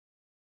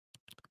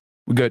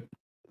We're good.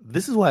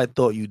 This is why I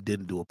thought you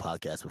didn't do a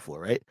podcast before,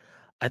 right?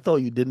 I thought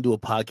you didn't do a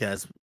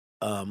podcast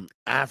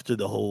after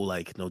the whole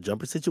like no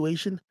jumper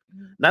situation.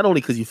 Mhm. Not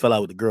only because you fell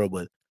out with the girl,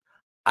 but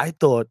I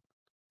thought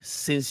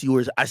since you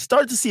were, I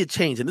started to see a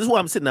change, and this is why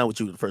I'm sitting down with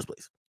you in the first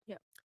place. Yeah.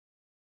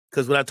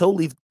 Because when I told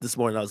Leaf this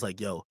morning, I was like,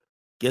 "Yo,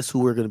 guess who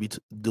we're gonna be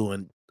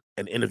doing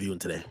an interviewing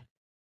today?"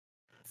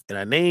 And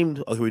I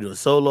named, okay, we're doing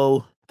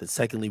solo. Then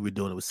secondly, we're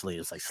doing it with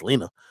Celina. It's like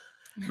Celina,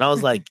 and I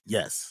was like,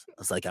 "Yes." I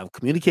was like, "I've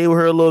communicated with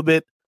her a little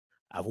bit.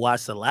 I've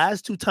watched the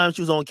last 2 times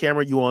she was on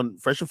camera. You on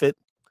Fresh and Fit,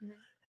 Mhm.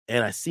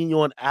 and I seen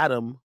you on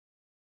Adam.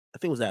 I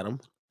think it was Adam.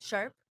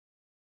 Sharp,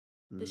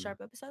 the Mm,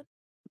 Sharp episode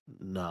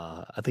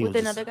Nah, I think with it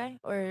was another guy,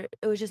 or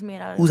it was just me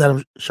and Adam. Who's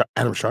Adam?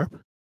 Adam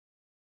Sharp?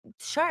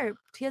 Sharp.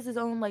 He has his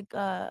own like.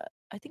 I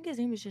think his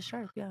name is just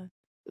Sharp. Yeah.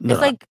 No.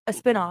 It's like a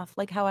spin-off,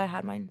 like how I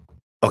had mine.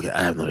 Okay,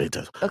 I have no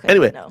idea. Okay.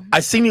 Anyway, no. I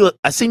seen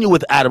you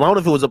with Adam. I don't know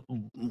if it was a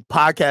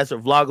podcast or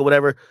vlog or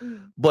whatever,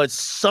 Mhm. but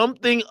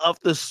something of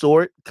the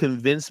sort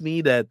convinced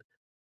me that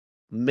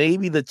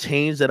maybe the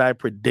change that I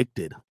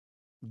predicted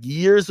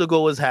years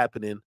ago was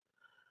happening,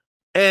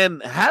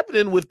 and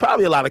happening with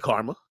probably a lot of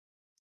karma.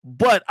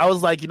 But I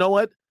was like, you know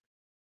what?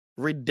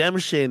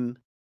 Redemption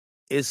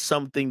is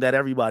something that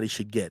everybody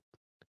should get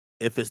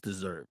if it's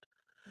deserved.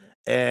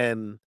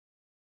 And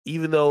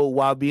even though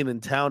while being in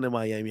town in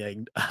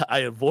Miami, I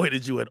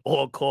avoided you at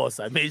all costs.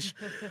 I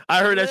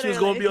heard that she was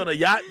going to be on a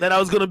yacht that I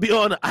was going to be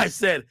on. I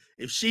said,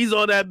 if she's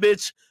on that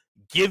bitch,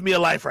 give me a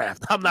life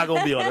raft. I'm not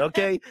going to be on it,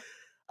 okay?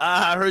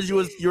 I heard you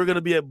were going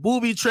to be a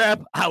booby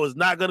trap. I was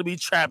not going to be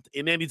trapped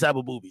in any type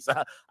of boobies.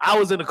 I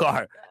was in the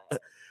car.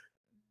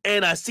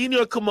 And I seen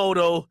your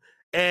Komodo,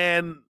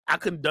 and I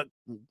couldn't duck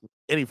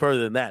any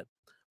further than that.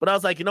 But I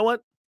was like, you know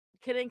what?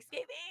 Couldn't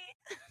escape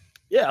me.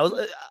 Yeah,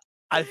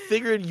 I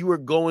figured you were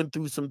going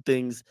through some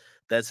things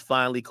that's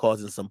finally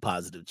causing some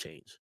positive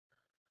change.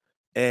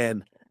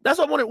 And that's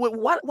what I'm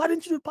wondering. Why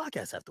didn't you do a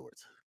podcast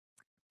afterwards?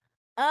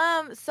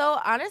 So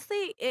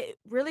honestly, it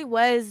really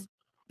was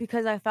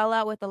because I fell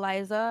out with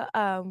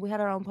Eliza. We had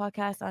our own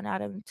podcast on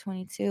Adam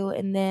 22,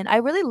 and then I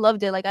really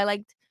loved it. Like I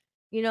liked,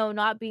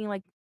 not being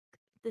like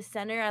the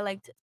center. I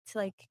liked to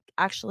like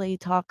actually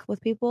talk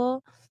with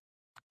people.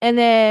 And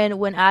then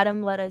when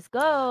Adam let us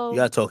go, You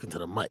got talking to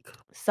the mic.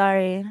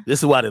 Sorry. This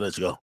is why they let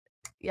you go.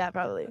 Yeah,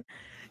 probably.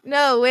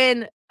 No,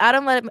 when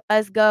Adam let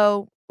us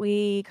go,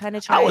 we kind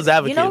of tried. I was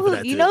advocating for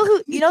that too.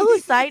 You know who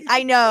signed?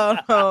 I know.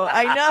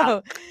 I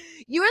know.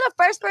 You were the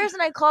first person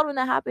I called when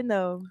that happened,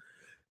 though.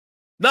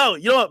 No,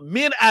 you know what?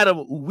 Me and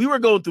Adam, we were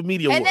going through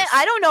media wars. And then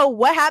I don't know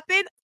what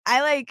happened.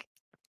 I like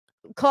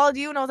called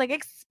you and I was like,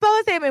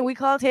 expose him, and we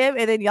called him,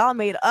 and then y'all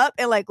made up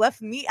and like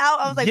left me out.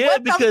 I was like,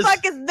 what the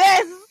fuck is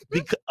this?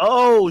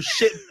 Oh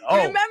shit! Oh,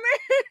 remember?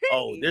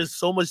 Oh, there's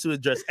so much to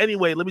address.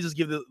 Anyway, let me just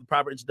give the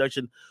proper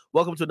introduction.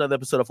 Welcome to another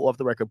episode of Off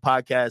the Record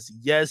Podcast.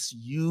 Yes,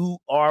 you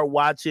are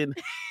watching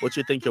what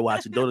you think you're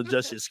watching. Don't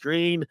adjust your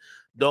screen.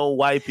 Don't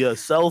wipe your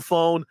cell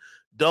phone.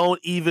 Don't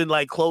even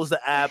like close the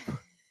app.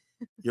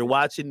 You're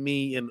watching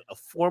me and a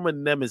former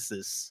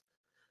nemesis.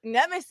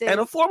 Nemesis.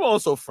 And a former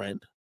also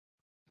friend.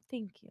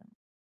 Thank you.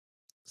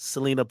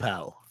 Celina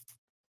Powell.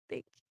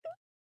 Thank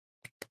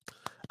you.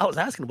 I was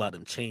asking about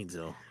them chains,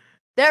 though.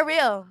 They're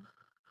real.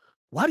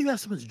 Why do you have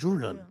so much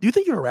jewelry on? Do you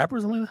think you're a rapper,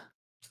 Celina?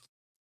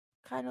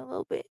 Kind of a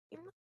little bit.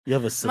 You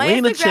have a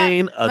Celina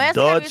chain, a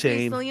Duh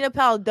chain. Celina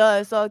Powell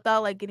Duh, so I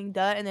thought like getting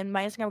Duh, and then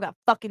my Instagram got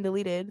fucking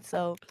deleted.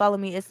 So follow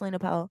me, it's Celina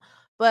Powell.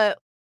 But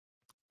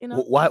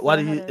why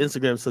did your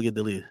Instagram still get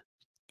deleted?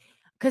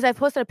 Because I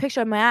posted a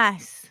picture of my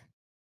ass,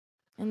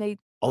 and they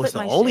it's the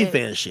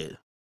OnlyFans shit.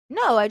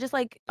 No, I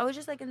was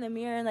just like in the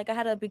mirror, and like I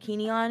had a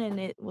bikini on, and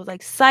it was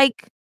like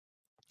psych,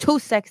 too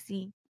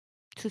sexy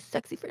for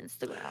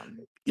Instagram.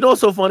 You know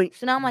what's so funny?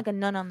 So now I'm like a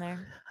nun on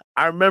there.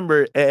 I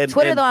remember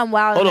Twitter though, I'm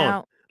wild. Hold on.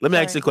 Out. Let me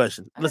ask you a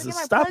question. Listen,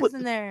 stop with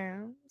in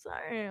there.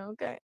 Sorry,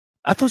 okay.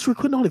 I thought you were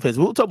quitting OnlyFans.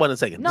 We'll talk about it in a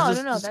second. No,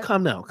 just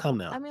calm down.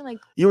 I mean, like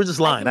you were just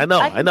lying. I know.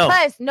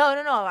 Cuss. No,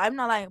 I'm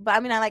not lying. But I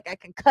mean, I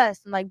can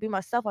cuss and like be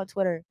myself on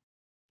Twitter.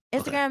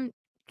 Instagram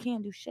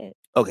can't do shit.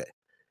 Okay.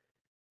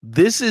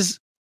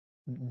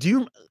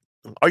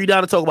 Are you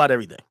down to talk about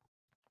everything?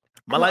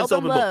 My life's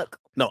open book.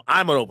 No,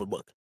 I'm an open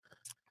book.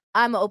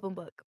 I'm an open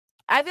book.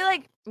 I feel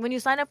like when you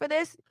sign up for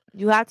this,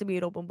 you have to be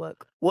an open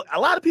book. Well, a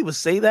lot of people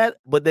say that,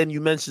 but then you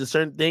mention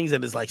certain things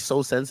and it's like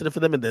so sensitive for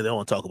them and then they don't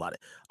want to talk about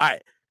it. All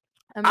right.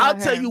 I'll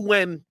tell you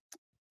when.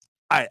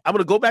 All right. I'm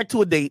going to go back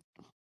to a date.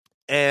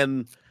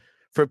 And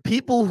for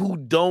people who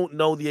don't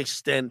know the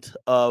extent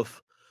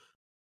of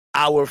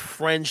our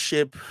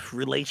friendship,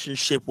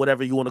 relationship,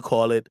 whatever you want to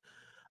call it,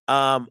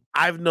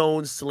 I've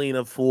known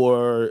Celina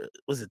for,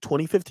 was it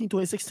 2015,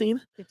 2016?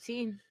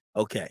 15.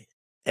 Okay.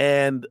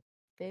 And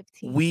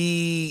 15.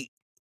 We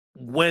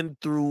went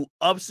through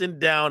ups and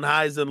downs,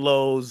 highs and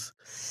lows.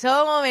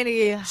 So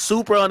many.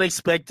 Super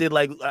unexpected.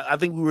 Like, I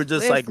think we were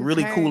just like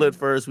really cool at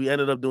first. We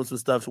ended up doing some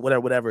stuff,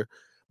 whatever.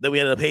 Then we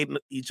ended up hating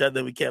each other.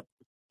 Then we kept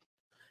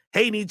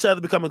hating each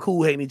other, becoming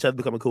cool, hating each other,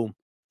 becoming cool.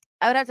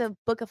 I would have to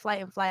book a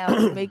flight and fly out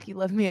to make you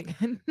love me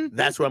again.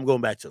 That's where I'm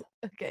going back to.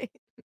 Okay.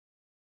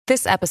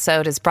 This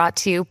episode is brought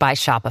to you by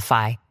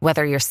Shopify.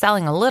 Whether you're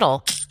selling a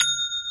little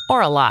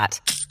or a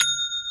lot,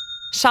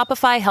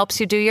 Shopify helps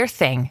you do your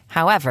thing,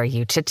 however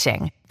you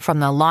cha-ching. From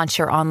the launch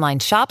your online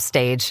shop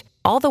stage,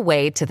 all the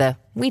way to the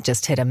we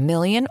just hit 1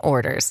 million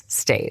orders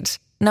stage.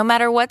 No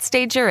matter what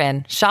stage you're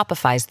in,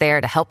 Shopify's there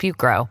to help you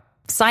grow.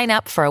 Sign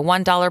up for a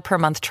 $1 per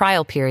month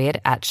trial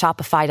period at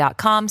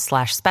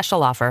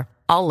shopify.com/special offer,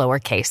 all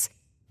lowercase.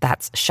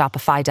 That's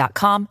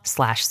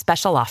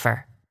shopify.com/special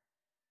offer.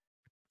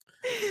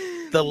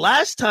 The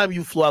last time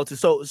you flew out to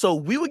so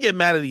we would get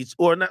mad at each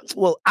or not.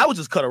 Well, I would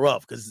just cut her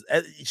off because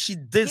she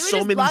did You so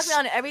just many. blocked me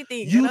on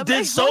everything. You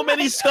did so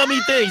many scummy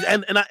things,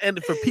 and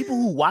for people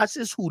who watch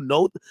this who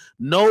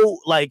know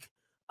like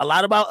a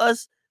lot about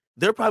us,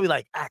 they're probably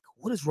like, "Ack,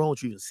 what is wrong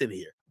with you even sitting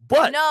here?"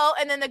 But no,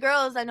 and then the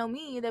girls that know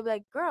me, they'll be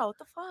like, "Girl, what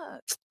the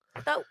fuck?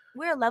 I thought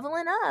we're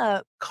leveling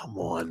up." Come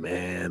on,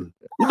 man.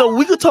 You know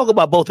we could talk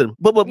about both of them,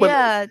 but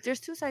yeah, there's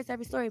two sides to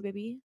every story,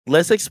 baby.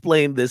 Let's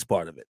explain this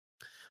part of it.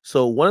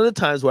 So one of the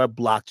times where I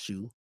blocked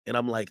you, and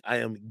I'm like, I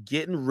am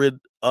getting rid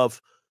of,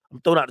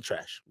 I'm throwing out the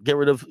trash, get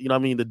rid of,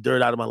 the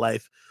dirt out of my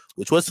life,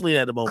 which was Celina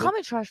at the moment. Call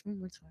me trash one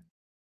more time.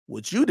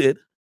 Which you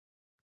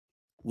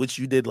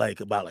did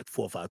like about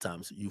 4 or 5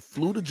 times. You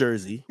flew to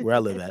Jersey, where I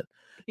live at.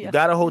 You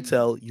got a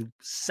hotel. You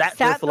sat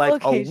there for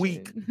like a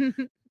week.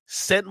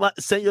 Sent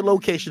your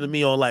location to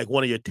me on like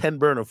one of your 10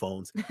 burner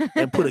phones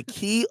and put a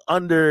key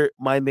under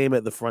my name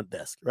at the front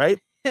desk, right?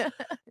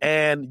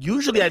 And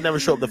usually I never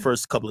show up the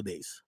first couple of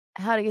days.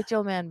 How to get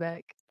your man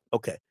back.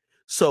 Okay.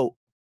 So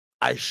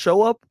I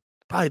show up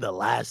probably the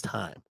last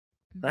time,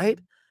 right?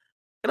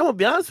 And I'm going to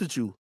be honest with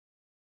you.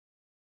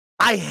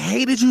 I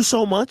hated you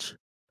so much,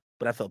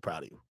 but I felt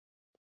proud of you.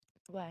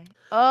 Why?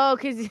 Oh,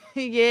 because,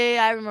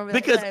 yeah, I remember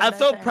that. Because I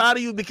felt proud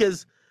of you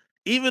because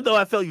even though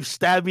I felt you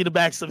stabbed me in the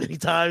back so many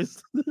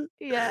times,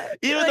 yeah.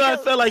 even though I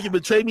felt like you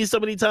betrayed me so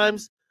many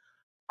times,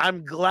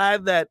 I'm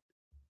glad that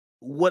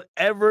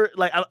whatever,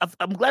 like,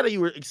 I'm glad that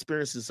you were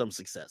experiencing some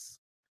success.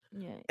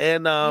 Yeah.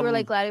 And you were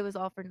like glad it was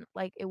all for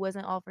like it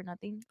wasn't all for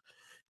nothing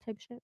type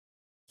shit.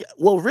 Yeah,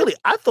 well, really,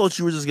 I thought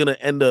you were just gonna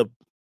end up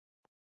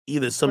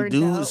either some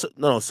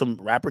some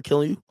rapper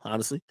killing you,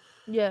 honestly.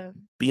 Yeah.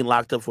 Being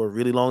locked up for a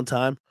really long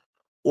time,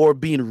 or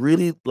being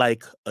really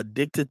like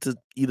addicted to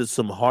either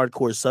some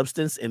hardcore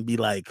substance and be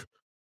like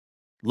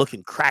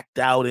looking cracked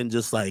out and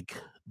just like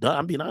done.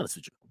 I'm being honest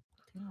with you.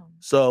 Damn.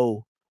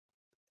 So,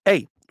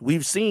 hey,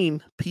 we've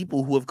seen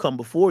people who have come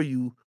before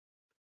you,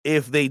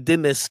 if they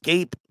didn't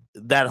escape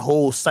that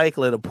whole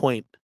cycle at a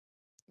point,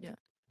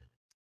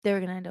 they were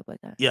gonna end up like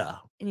that. Yeah.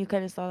 And you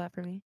kind of saw that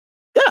for me.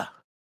 Yeah.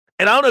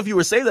 And I don't know if you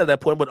were saying that at that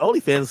point, but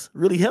OnlyFans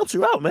really helps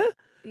you out, man.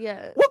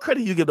 Yeah. What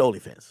credit you give to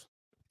OnlyFans?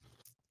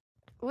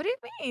 What do you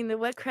mean?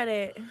 What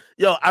credit?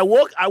 Yo, I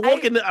walk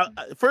in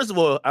the first of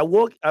all, I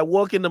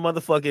walk in the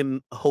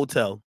motherfucking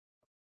hotel.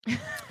 I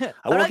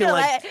walk in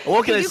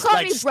you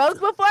called me broke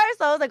before,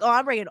 so I was like, oh,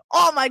 I'm bringing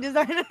all my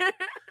designer.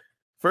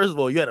 First of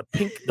all, you had a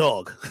pink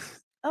dog.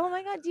 Oh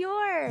my god,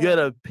 Dior. You had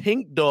a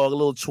pink dog, a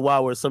little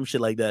chihuahua or some shit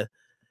like that.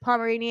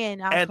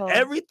 Pomeranian asshole. And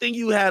everything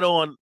you had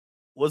on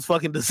was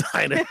fucking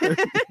designer.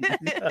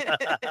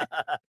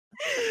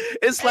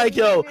 It's like,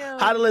 yo,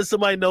 how to let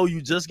somebody know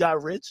you just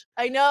got rich?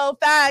 I know,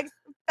 facts.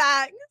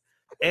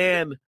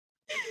 And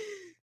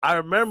I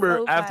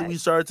remember after we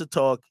started to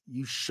talk,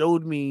 you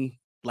showed me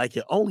like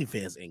your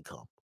OnlyFans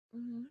income.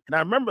 Mm-hmm. And I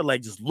remember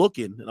like just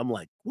looking and I'm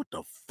like, what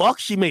the fuck?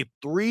 She made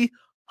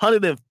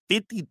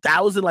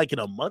 $350,000 like in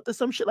a month or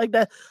some shit like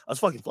that. I was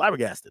fucking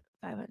flabbergasted.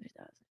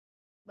 500,000.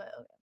 But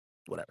okay.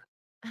 Whatever.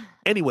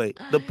 Anyway,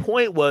 the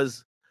point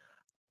was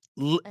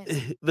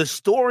the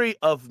story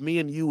of me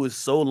and you is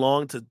so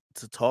long to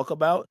talk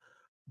about,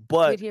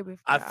 but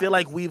I feel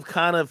like we've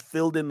kind of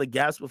filled in the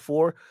gaps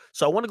before.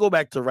 So I want to go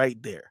back to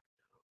right there.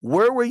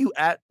 Where were you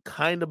at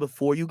kind of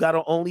before you got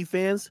on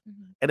OnlyFans?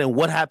 Mm-hmm. And then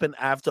what happened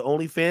after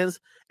OnlyFans?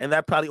 And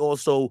that probably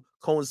also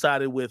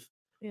coincided with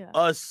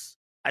us.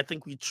 I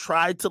think we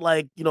tried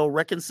to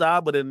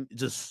reconcile, but then it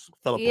just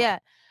fell apart. Yeah.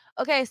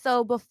 Okay.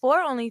 So before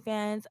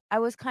OnlyFans, I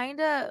was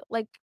kind of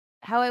like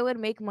how I would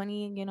make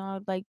money, do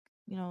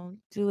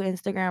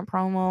Instagram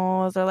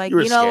promos or like,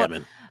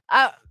 scamming.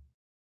 I'm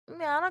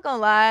not gonna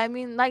lie. I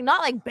mean, like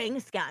not like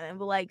bank scamming,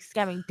 but like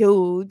scamming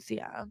dudes.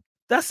 Yeah.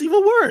 That's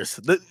even worse.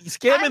 The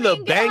scamming the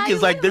bank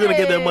is like they're gonna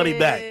get their money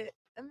back. Get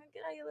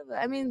how you live it.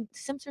 I mean,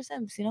 Sims are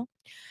Sims,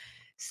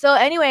 So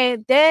anyway,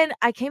 then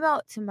I came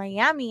out to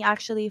Miami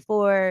actually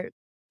for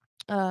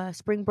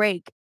spring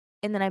break,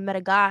 and then I met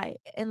a guy,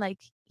 and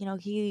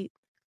he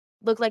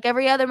looked like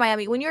every other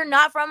Miami. When you're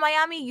not from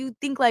Miami, you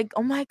think like,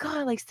 oh my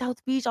god, like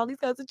South Beach, all these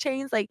kinds of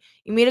chains. Like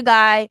you meet a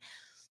guy.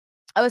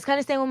 I was kind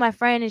of staying with my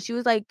friend, and she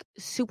was like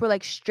super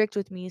like strict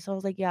with me, so I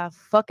was like, yeah,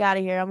 fuck out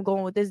of here. I'm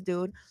going with this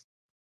dude.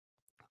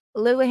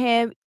 Live with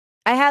him.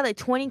 I had like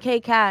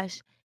 $20K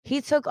cash.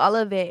 He took all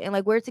of it, and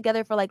like we're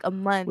together for like a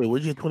month. Wait,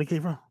 where'd you get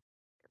 $20K from?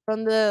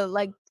 From dudes,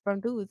 like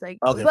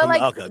okay,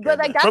 but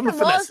that's from the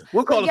most.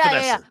 We'll call it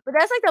finesse. Yeah. But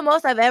that's like the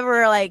most I've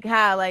ever like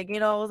had. Like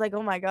I was like,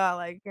 oh my god,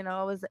 like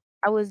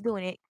I was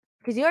doing it.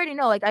 Because you already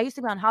know, like, I used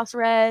to be on house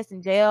arrest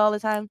and jail all the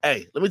time.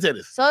 Hey, let me tell you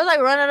this. So I was like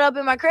running up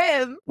in my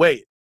crib.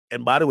 Wait,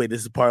 and by the way,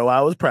 this is part of why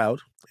I was proud.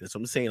 That's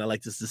what I'm saying. I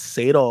like to just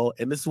say it all.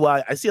 And this is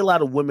why I see a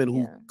lot of women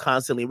who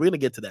constantly, we're going to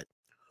get to that.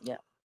 Yeah.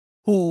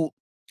 Who,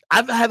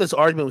 I've had this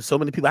argument with so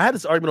many people. I had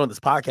this argument on this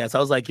podcast. I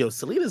was like, yo,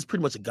 Celina is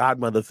pretty much a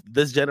godmother for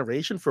this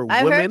generation for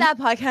women. I heard that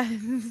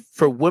podcast.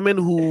 For women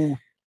who,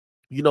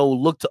 you know,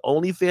 look to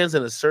OnlyFans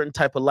and a certain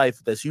type of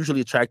life that's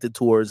usually attracted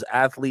towards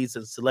athletes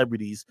and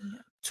celebrities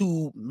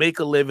to make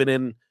a living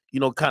and,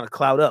 you know, kind of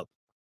cloud up.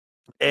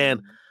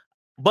 And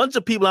a bunch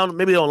of people,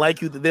 maybe they don't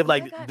like you, they've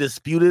like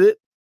disputed it.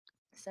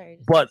 Sorry.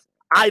 But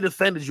I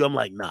defended you. I'm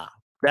like, nah,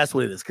 that's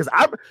what it is. Because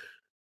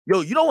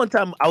you know, one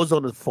time I was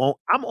on the phone.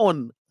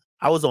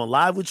 I was on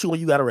live with you when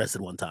you got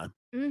arrested one time.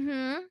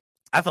 Mm-hmm.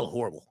 I felt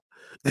horrible.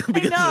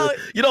 Because,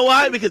 you know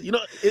why? Because, you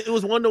know, it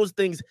was one of those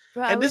things.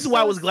 Bro, and this is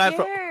why I was glad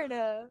for.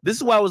 This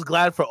is why I was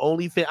glad for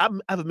OnlyFans. I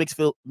have a mixed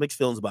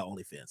feelings about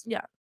OnlyFans.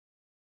 Yeah.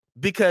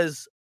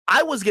 Because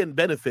I was getting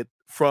benefit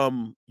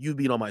from you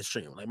being on my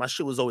stream. Like, my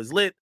shit was always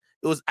lit.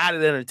 It was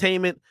added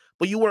entertainment,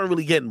 but you weren't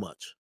really getting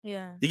much.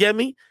 Yeah. You get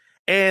me?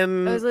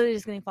 And I was literally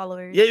just getting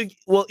followers. Yeah,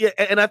 well, yeah,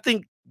 and I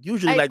think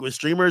usually like with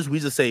streamers, we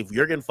just say if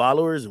you're getting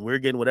followers and we're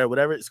getting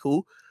whatever, it's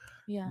cool.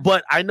 Yeah.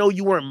 But I know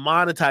you weren't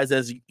monetized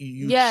as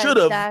you should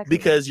have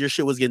because your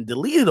shit was getting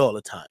deleted all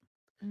the time.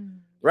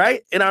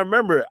 Right? And I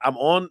remember I'm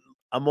on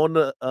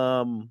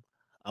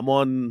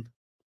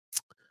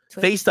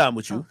FaceTime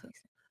with you.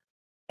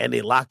 And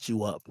they locked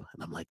you up.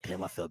 And I'm like,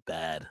 damn, I felt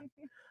bad.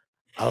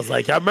 I was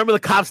like, I remember the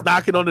cops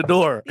knocking on the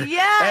door.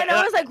 Yeah, and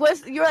I was like,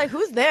 you were like,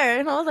 who's there?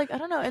 And I was like, I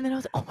don't know. And then I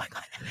was like, oh my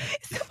God,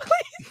 it's the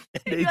police.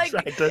 You're like,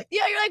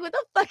 you're like, what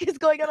the fuck is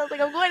going on? I was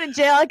like, I'm going to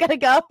jail. I gotta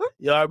go.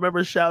 Yeah, I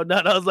remember shouting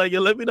out. I was like,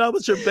 let me know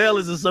what your bail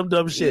is or some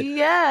dumb shit.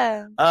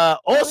 Yeah.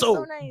 Also,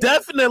 so nice.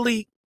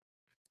 Definitely,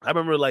 I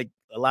remember like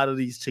a lot of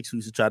these chicks who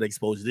used to try to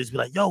expose you. They'd just be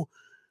like, yo,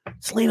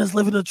 Celina's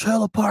living in a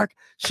trailer park.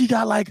 She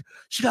got like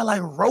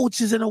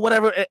roaches in or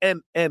whatever.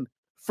 And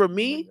for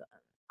me,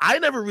 I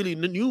never really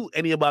knew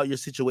any about your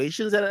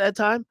situations at that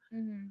time,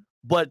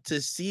 but to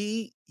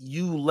see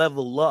you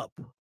level up,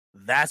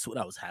 that's what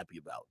I was happy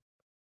about.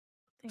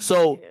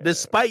 So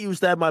despite you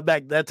stabbing my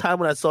back, that time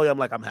when I saw you, I'm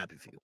like, I'm happy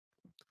for you.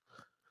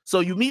 So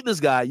you meet this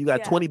guy, you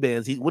got 20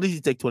 bands. What did he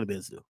take 20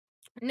 bands to do?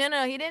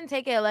 No, he didn't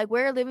take it. Like,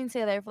 we're living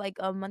together for like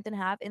a month and a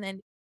half, and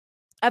then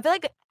I feel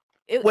like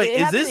Wait,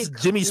 is this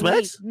Jimmy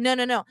Smacks? No.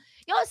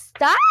 Yo,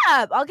 stop.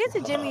 I'll get to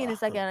Jimmy in a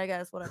second, I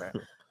guess, whatever.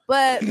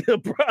 But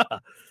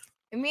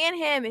me and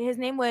him, his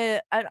name was,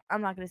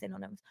 I'm not going to say no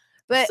names,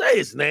 but say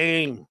his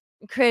name.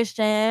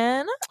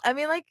 Christian. I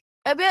mean, like,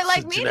 a bit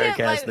like me and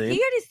him, like, name.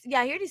 he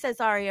already said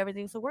sorry,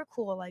 everything. So we're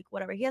cool, like,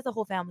 whatever. He has a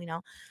whole family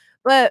now.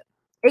 But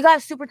it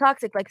got super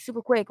toxic, like,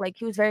 super quick. Like,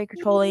 he was very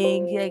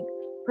controlling. He, like,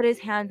 put his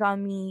hands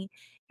on me.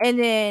 And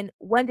then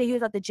one day he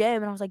was at the gym,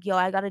 and I was like, yo,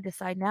 I got to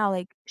decide now.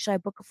 Like, should I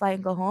book a flight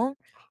and go home?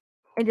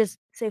 And just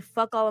say,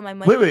 fuck all of my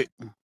money? Wait.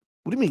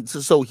 What do you mean?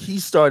 So he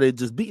started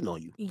just beating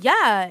on you?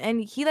 Yeah.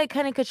 And he, like,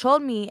 kind of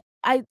controlled me.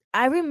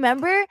 I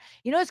remember,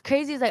 you know what's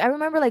crazy is like I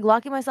remember like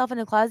locking myself in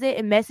a closet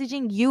and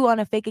messaging you on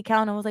a fake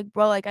account. I was like,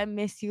 bro, like I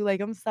miss you,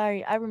 like I'm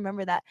sorry. I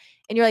remember that.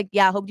 And you're like,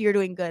 yeah, I hope you're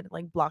doing good.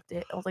 Like blocked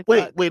it. I was like,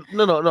 wait,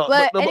 no.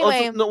 But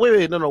anyway,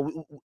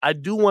 no. I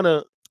do want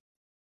to.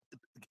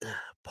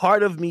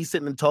 Part of me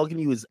sitting and talking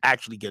to you is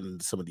actually getting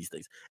into some of these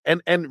things,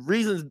 and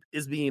reasons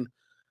is being.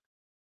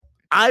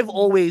 I've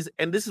always,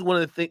 and this is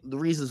one of the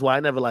reasons why I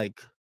never like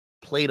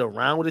played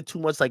around with it too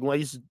much. Like when I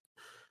used to,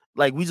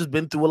 like we just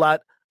been through a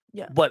lot.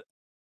 Yeah. But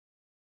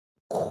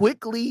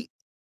quickly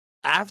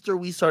after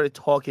we started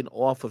talking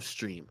off of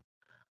stream,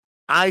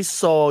 I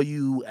saw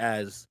you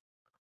as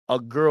a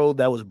girl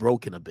that was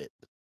broken a bit.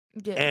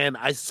 Yeah. And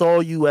I saw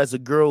you as a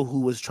girl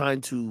who was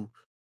trying to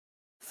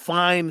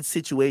find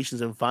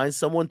situations and find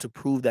someone to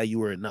prove that you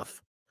were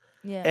enough.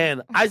 Yeah.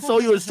 And I saw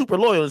you as super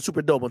loyal and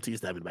super dope until you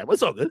stabbed me back. But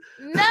it's all good.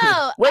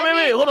 No.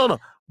 Wait. Hold on.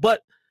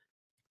 But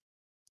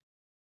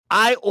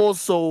I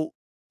also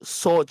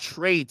saw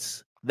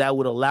traits that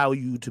would allow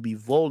you to be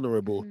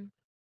vulnerable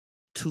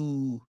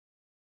to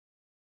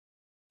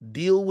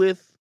deal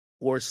with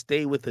or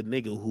stay with a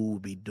nigga who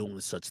would be doing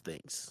such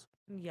things.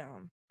 Yeah.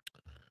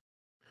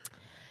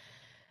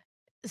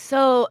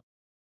 So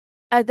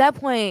at that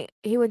point,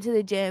 he went to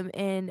the gym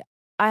and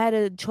I had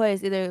a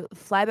choice, either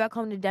fly back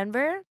home to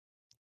Denver,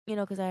 you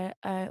know, because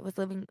I was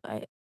living,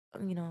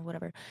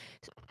 whatever.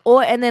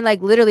 And then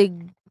like literally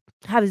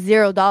have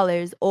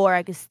 $0, or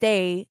I could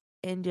stay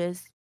and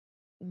just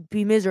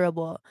be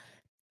miserable.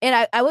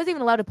 And I wasn't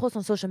even allowed to post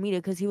on social media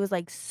because he was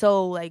like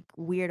so like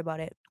weird about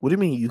it. What do you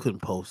mean you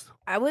couldn't post?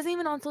 I wasn't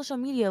even on social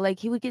media. Like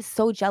he would get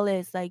so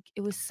jealous. Like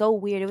it was so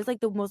weird. It was like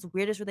the most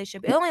weirdest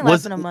relationship. It only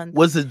lasted a month.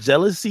 Was the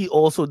jealousy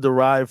also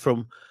derived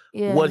from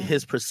what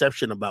his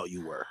perception about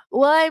you were?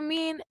 Well, I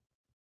mean,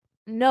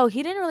 no,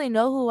 he didn't really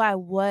know who I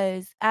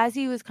was as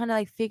he was kind of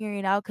like figuring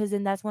it out. Because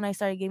then that's when I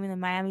started getting the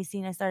Miami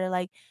scene. I started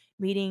like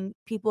meeting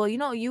people. You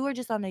know, you were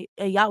just on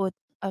a yacht with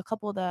a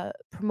couple of the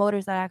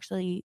promoters that I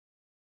actually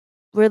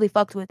really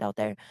fucked with out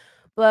there.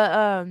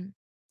 But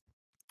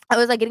I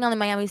was like getting on the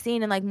Miami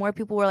scene, and like more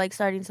people were like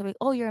starting to like,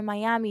 oh, you're in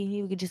Miami.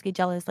 He would just get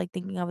jealous, like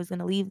thinking I was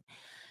gonna leave.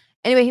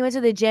 Anyway, he went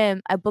to the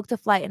gym. I booked a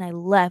flight and I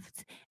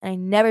left, and I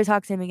never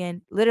talked to him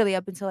again. Literally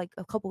up until like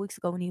a couple weeks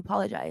ago when he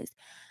apologized.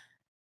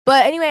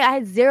 But anyway, I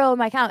had zero in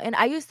my account, and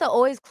I used to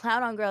always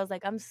clown on girls.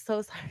 Like, I'm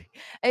so sorry.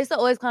 I used to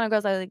always clown on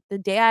girls. I was like, the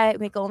day I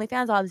make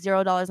OnlyFans, I'll have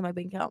 $0 in my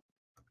bank account.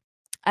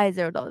 I had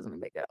 $0 in my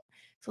bank account.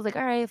 So I was like,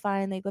 all right,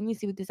 fine. Like, let me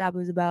see what this app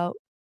was about.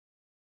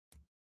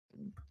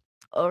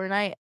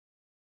 Overnight,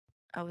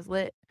 I was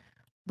lit.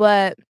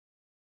 But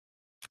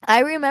I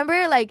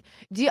remember, like,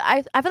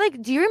 I feel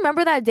like, do you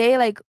remember that day,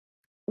 like,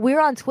 we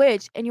were on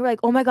Twitch, and you were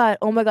like, oh my God,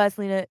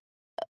 Celina,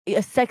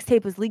 a sex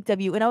tape was leaked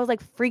of you. And I was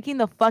like freaking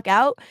the fuck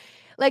out.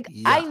 Like,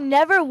 I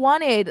never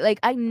wanted, like,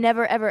 I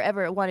never,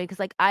 ever wanted, because,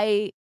 like,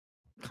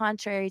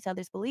 contrary to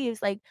others' beliefs,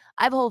 like,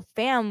 I have a whole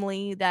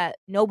family that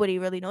nobody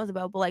really knows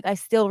about, but, like, I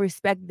still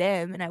respect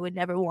them, and I would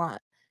never want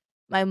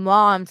my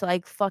mom to,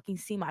 like, fucking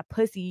see my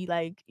pussy,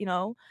 like, you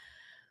know?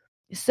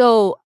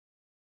 So,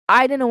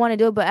 I didn't want to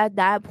do it, but at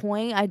that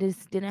point, I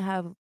just didn't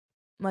have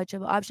much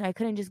of an option. I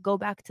couldn't just go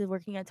back to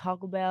working at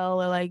Taco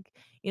Bell or, like,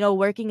 you know,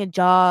 working a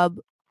job.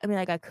 I mean,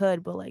 like, I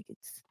could, but, like,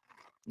 it's,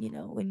 you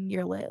know, when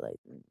you're lit, like,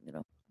 you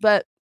know.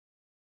 But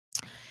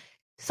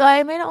so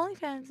I made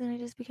OnlyFans, and I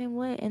just became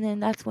lit. And then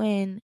that's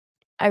when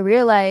I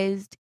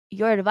realized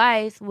your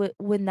advice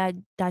when that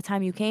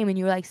time you came and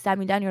you were like, sat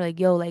me down, you're like,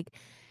 yo, like,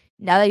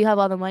 now that you have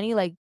all the money,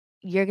 like,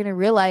 you're gonna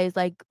realize,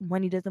 like,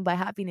 money doesn't buy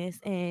happiness.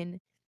 And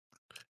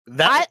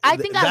I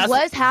think I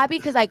was happy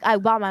because, like, I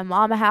bought my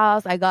mom a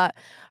house, I got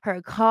her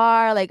a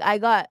car, like, I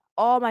got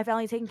all my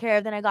family taken care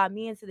of. Then I got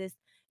me into this.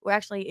 We're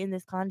actually in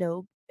this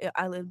condo.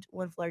 I lived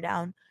one floor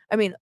down. I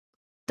mean,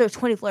 there's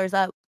 20 floors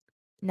up.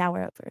 Now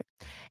we're up for it.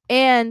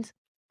 And,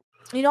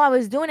 you know, I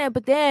was doing it,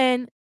 but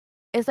then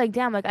it's like,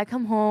 damn, like, I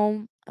come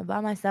home, I'm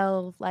by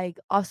myself, like,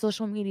 off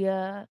social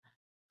media,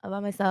 I'm by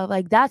myself.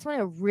 Like, that's when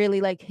it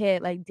really, like,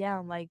 hit, like,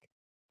 damn, like,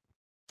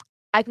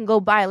 I can go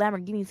buy a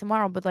Lamborghini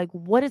tomorrow, but, like,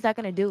 what is that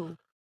gonna do?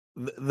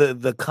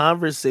 The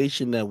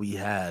conversation that we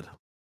had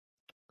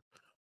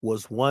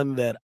was one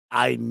that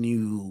I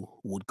knew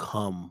would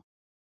come,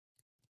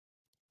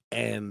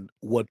 and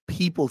what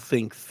people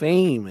think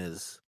fame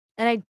is,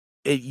 and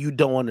you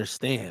don't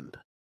understand.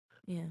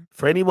 Yeah.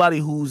 For anybody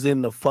who's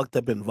in the fucked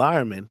up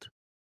environment,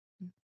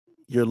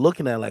 you're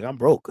looking at like, I'm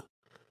broke.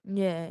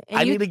 Yeah. And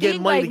I need to get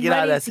money, like, to get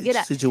out of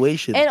that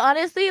situation. And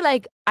honestly,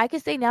 like, I can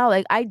say now,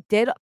 like, I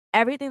did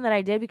everything that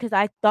I did because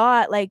I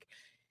thought, like,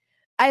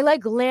 I,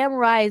 like,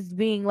 glamorized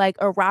being, like,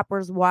 a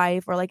rapper's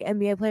wife or, like,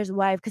 NBA player's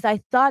wife because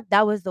I thought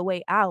that was the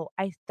way out.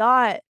 I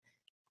thought,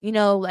 you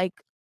know, like,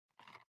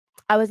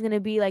 I was gonna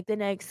be, like, the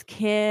next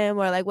Kim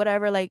or, like,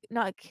 whatever, like,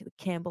 not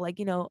Kim, but, like,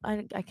 you know,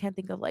 I can't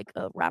think of, like,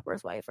 a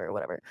rapper's wife or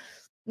whatever.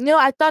 No,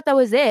 I thought that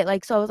was it.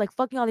 Like, so I was, like,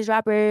 fucking all these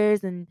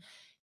rappers and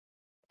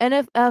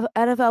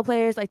NFL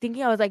players, like,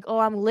 thinking I was like, oh,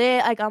 I'm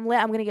lit, I'm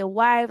gonna get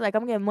wife, like,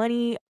 I'm gonna get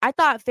money. I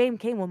thought fame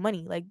came with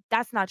money. Like,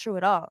 that's not true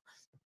at all.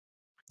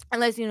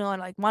 Unless, you know, I,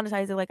 like,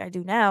 monetize it like I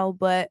do now,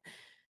 but,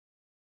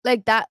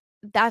 like,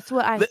 that's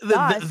what I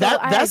thought.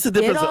 That's the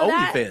difference with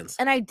OnlyFans.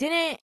 And I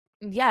didn't.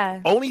 Yeah.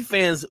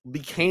 OnlyFans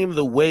became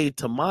the way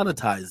to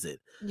monetize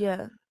it.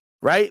 Yeah.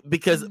 Right?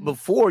 Because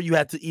before you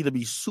had to either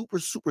be super,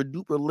 super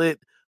duper lit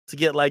to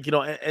get, like, you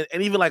know,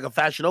 and even like a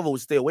Fashion Nova would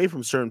stay away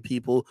from certain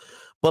people.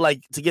 But,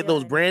 like, to get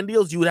those brand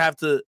deals, you would have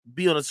to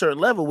be on a certain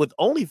level. With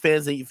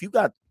OnlyFans, and if you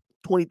got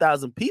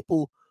 20,000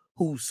 people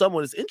who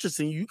someone is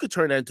interested in, you could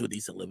turn that into a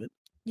decent living.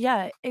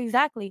 Yeah,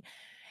 exactly.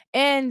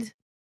 And,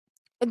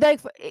 like,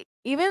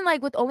 even,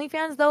 like, with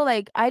OnlyFans, though,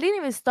 like, I didn't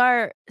even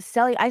start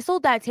selling. I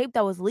sold that tape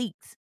that was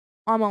leaked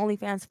on my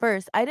OnlyFans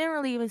first. I didn't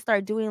really even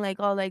start doing, like,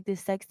 all, like,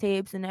 this sex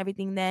tapes and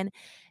everything then.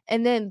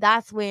 And then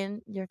that's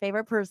when your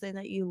favorite person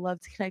that you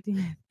love to connect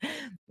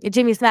with,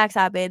 Jimmy Smacks,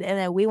 happened. And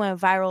then we went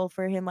viral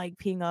for him, like,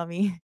 peeing on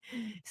me.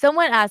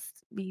 Someone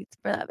asked me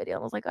for that video.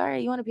 I was like, all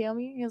right, you want to pee on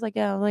me? He was like,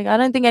 yeah. I was like, I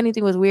didn't think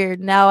anything was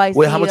weird. Now I see.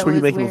 Wait, how much were you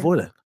making before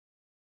that?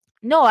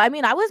 No, I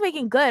mean, I was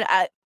making good.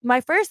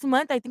 My first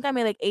month, I think I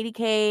made like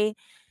 $80K.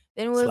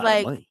 Then it was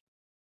like,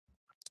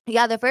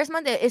 yeah, the first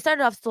month it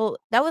started off slow.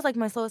 That was like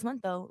my slowest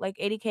month though, like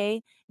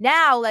 $80K.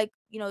 Now, like,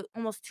 you know,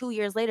 almost 2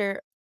 years later,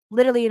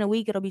 literally in a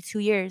week, it'll be 2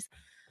 years.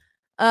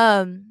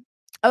 I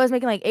was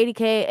making like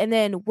 $80K, and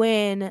then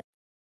when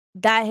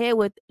that hit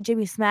with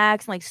Jimmy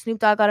Smacks and like Snoop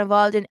Dogg got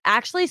involved, and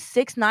actually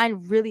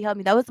 6ix9ine really helped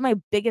me. That was my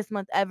biggest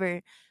month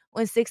ever.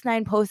 When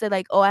 6ix9ine posted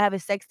like, oh, I have a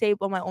sex tape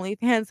on my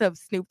OnlyFans of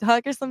Snoop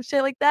Dogg or some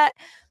shit like that.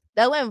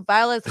 That went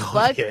viral as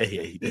fuck.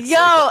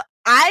 Yo,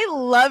 I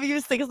love you,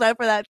 6ix9ine,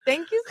 for that.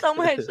 Thank you so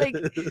much. Like,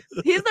 he's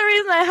the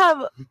reason I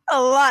have a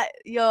lot.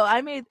 Yo,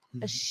 I made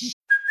a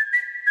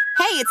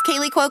Hey, it's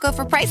Kaylee Cuoco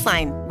for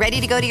Priceline.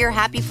 Ready to go to your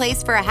happy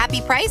place for a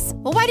happy price?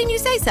 Well, why didn't you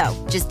say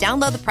so? Just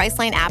download the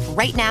Priceline app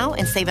right now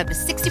and save up to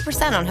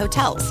 60% on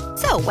hotels.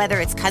 So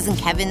whether it's Cousin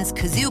Kevin's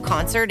Kazoo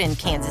Concert in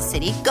Kansas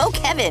City, go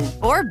Kevin,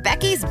 or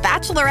Becky's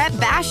Bachelorette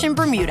Bash in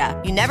Bermuda,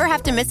 you never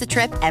have to miss a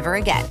trip ever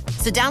again.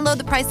 So download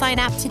the Priceline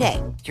app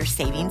today. Your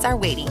savings are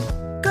waiting.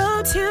 Go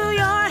Go to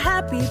your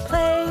happy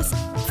place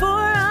for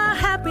a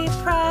happy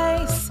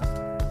price.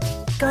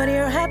 Go to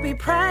your happy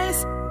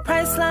price,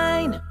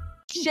 Priceline.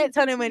 Shit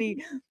ton of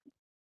money.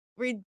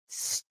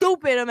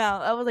 Stupid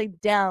amount. I was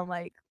like, damn,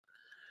 like,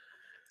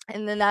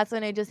 and then that's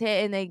when it just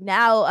hit. And like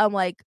now I'm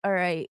like, all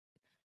right,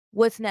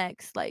 what's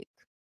next? Like,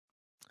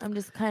 I'm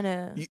just kind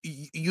of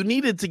you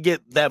needed to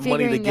get that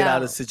money to get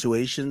out of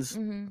situations.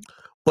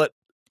 But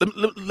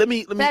let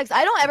me Facts,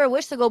 I don't ever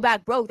wish to go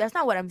back broke. That's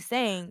not what I'm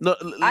saying. No,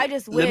 I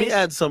just wish let me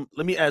add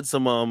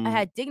some I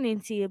had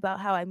dignity about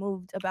how I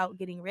moved about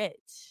getting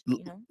rich,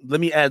 you know? Let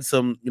me add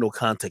some,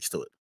 context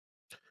to it.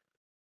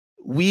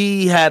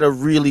 We had a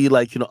really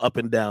up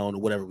and down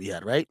or whatever we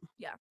had, right?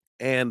 Yeah.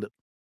 And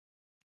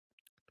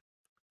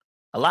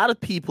a lot of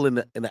people in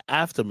the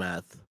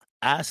aftermath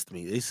asked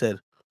me, they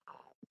said,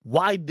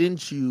 why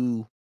didn't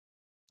you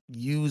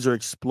use or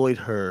exploit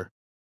her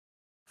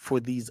for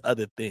these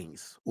other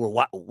things? Or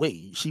why,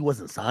 wait, she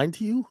wasn't signed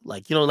to you? I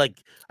hear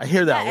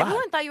that a lot.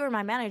 Everyone thought you were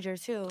my manager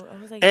too.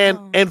 I was like,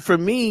 and for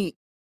me,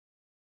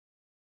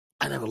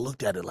 I never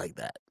looked at it like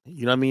that.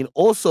 You know what I mean?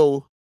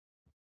 Also,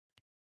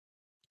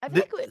 I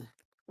feel like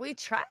we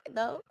tried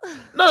though.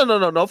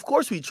 No. Of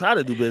course we try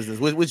to do business,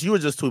 which you were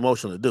just too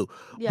emotional to do.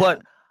 Yeah.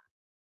 But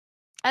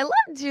I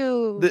loved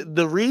you.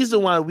 The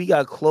reason why we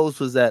got close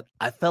was that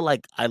I felt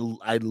like I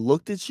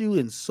looked at you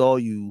and saw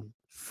you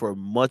for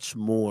much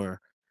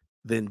more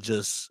than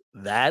just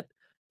that.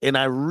 And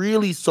I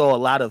really saw a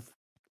lot of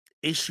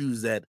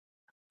issues that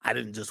I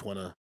didn't just want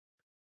to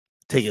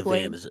take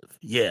advantage of.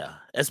 Yeah.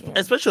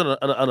 Especially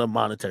on a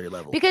monetary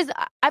level. Because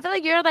I feel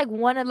like you're like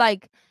one of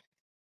like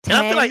 10.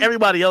 And I feel like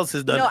everybody else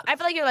has done that. I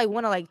feel like you're like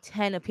one of like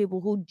 10 of people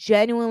who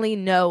genuinely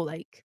know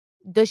like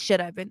the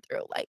shit I've been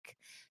through. Like,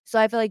 so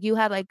I feel like you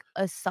had like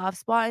a soft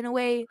spot in a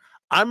way.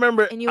 I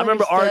remember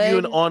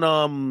arguing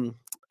on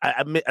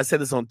I said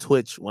this on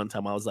Twitch one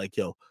time. I was like,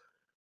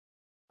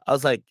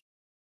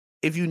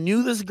 if you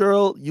knew this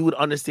girl, you would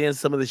understand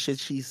some of the shit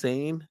she's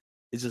saying.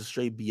 It's just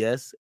straight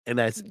BS, and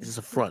that's just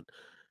a front.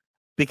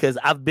 Because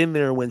I've been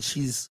there when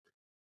she's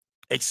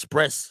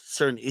expressed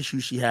certain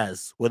issues she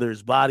has, whether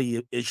it's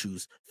body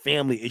issues,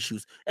 family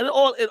issues, and it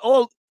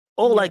all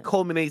like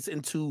culminates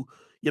into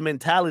your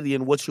mentality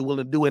and what you're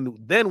willing to do. And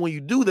then when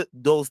you do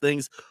those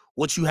things,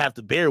 what you have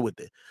to bear with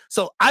it.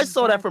 So I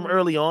saw that from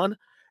early on.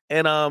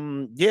 And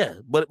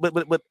but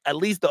at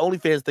least the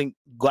OnlyFans thing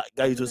got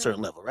you to a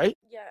certain level, right?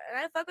 Yeah,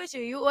 and I fuck with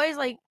you. You always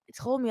like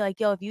told me like,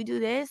 yo, if you do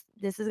this,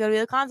 this is gonna be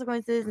the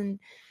consequences, and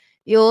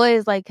you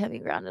always like kept me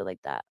grounded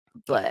like that.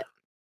 But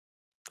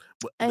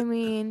I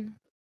mean,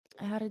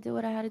 I had to do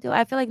what I had to do.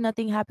 I feel like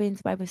nothing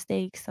happens by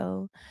mistake,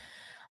 so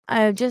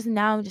I'm just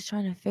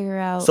trying to figure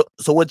out.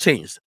 So what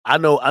changed? I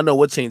know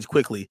what changed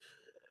quickly.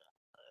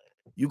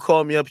 You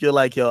called me up. You're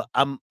like, yo,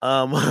 I'm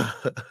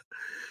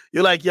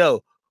you're like,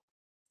 yo,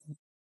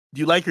 do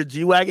you like your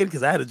G-Wagon?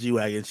 Because I had a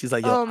G-Wagon. She's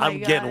like, yo, I'm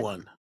getting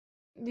one.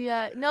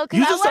 Yeah, no,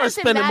 you just started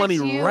spending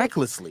money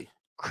recklessly.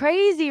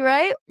 Crazy,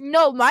 right?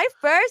 No, my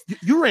first.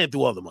 You ran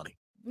through all the money.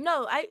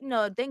 No,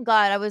 thank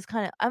God.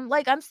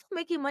 I'm still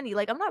making money.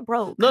 Like, I'm not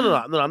broke. No.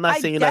 I'm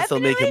not saying you're not still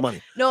making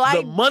money. No,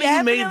 the money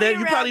you made then,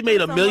 you probably made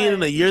 $1 million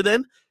in a year.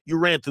 Then you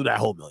ran through that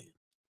whole $1 million.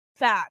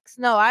 Facts.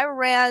 No, I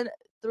ran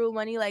through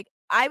money. Like,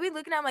 I be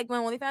looking at like my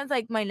OnlyFans,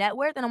 like my net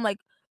worth, and I'm like,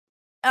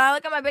 I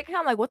look at my bank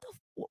account. I'm like,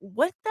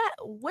 where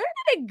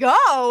did it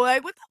go?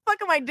 Like, what the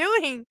fuck am I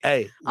doing?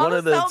 Hey, I'm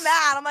so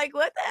mad. I'm like,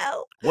 what the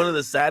hell? One of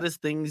the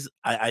saddest things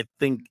I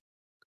think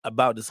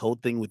about this whole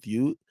thing with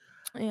you.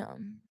 Yeah.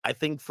 I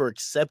think for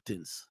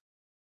acceptance,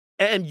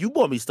 and you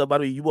bought me stuff. By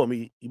the way, you bought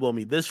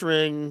me this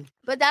ring.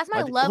 But that's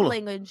my love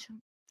language.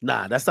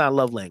 Nah, that's not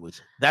love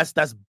language. That's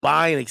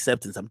buying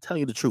acceptance. I'm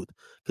telling you the truth,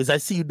 because I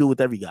see you do it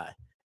with every guy.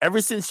 Ever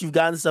since you've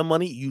gotten some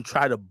money, you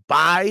try to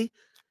buy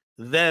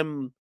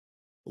them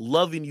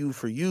loving you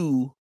for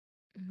you,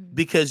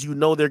 because you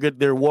know they're good.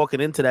 They're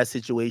walking into that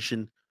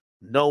situation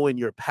knowing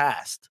your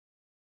past,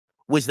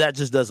 which that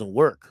just doesn't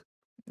work.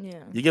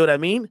 Yeah, you get what I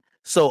mean?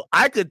 So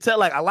I could tell,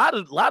 like, a lot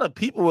of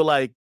people were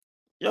like,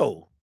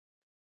 yo,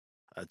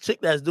 a chick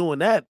that's doing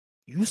that,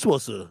 you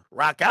supposed to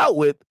rock out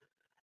with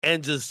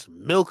and just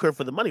milk her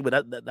for the money.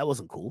 But that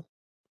wasn't cool.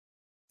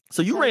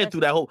 So you ran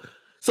through that whole.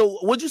 So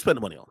what'd you spend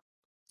the money on?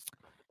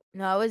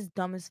 No, I was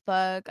dumb as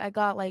fuck. I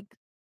got like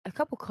a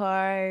couple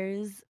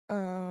cars.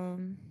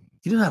 You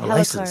didn't have a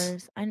license.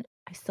 Cars. I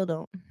still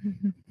don't.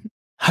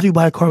 How do you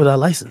buy a car without a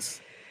license?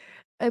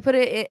 I put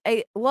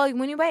it. Well,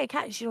 when you buy a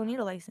cash, you don't need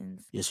a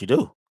license. Yes, you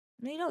do.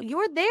 No, you don't. You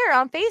were there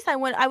on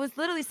FaceTime when I was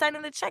literally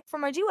signing the check for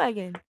my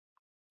G-Wagon.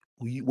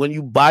 When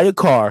you buy a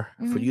car,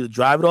 for you to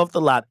drive it off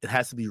the lot, it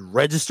has to be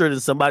registered in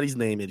somebody's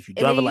name. And if you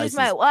drive a license,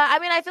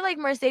 I feel like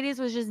Mercedes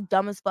was just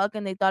dumb as fuck,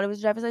 and they thought it was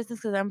a driver's license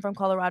because I'm from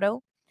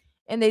Colorado,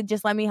 and they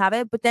just let me have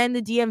it. But then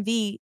the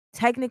DMV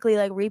technically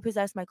like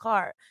repossessed my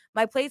car.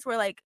 My plates were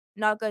like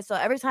not good, so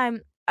every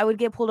time I would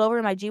get pulled over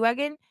in my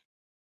G-Wagon,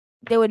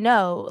 they would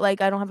know like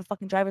I don't have a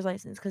fucking driver's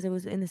license because it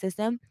was in the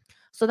system.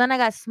 So then I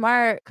got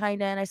smart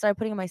kinda, and I started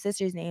putting in my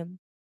sister's name.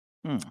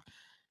 Why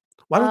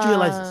don't you get a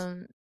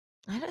license?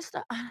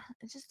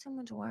 It's just too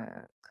much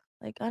work.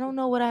 Like, I don't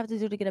know what I have to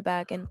do to get it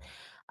back. And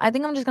I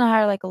think I'm just gonna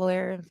hire like a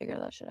lawyer and figure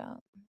that shit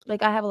out.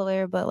 Like, I have a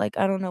lawyer, but like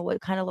I don't know what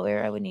kind of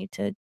lawyer I would need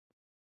to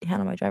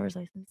handle my driver's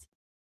license.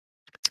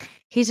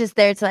 He's just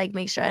there to like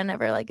make sure I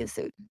never like get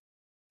sued.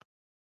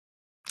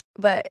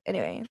 But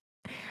anyway,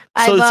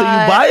 So you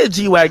buy a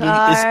G wagon.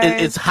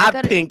 It's cars.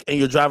 hot pink, and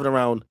you're driving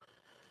around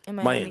in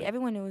Miami.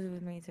 Everyone knew it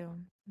was me too.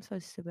 I'm so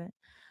stupid.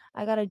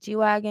 I got a G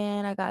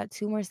wagon. I got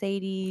 2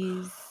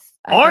 Mercedes.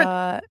 I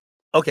got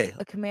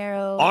a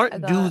Camaro.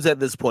 Aren't dudes at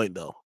this point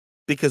though?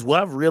 Because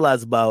what I've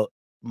realized about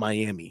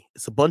Miami,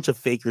 it's a bunch of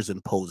fakers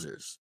and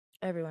posers.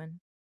 Everyone.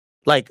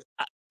 Like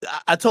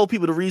I told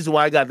people the reason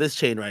why I got this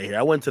chain right here.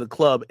 I went to the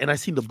club and I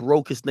seen the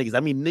brokest niggas. I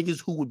mean,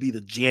 niggas who would be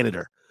the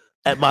janitor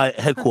at my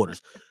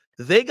headquarters.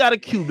 They got a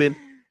Cuban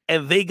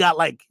and they got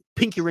like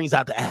pinky rings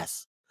out the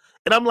ass.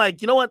 And I'm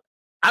like, you know what?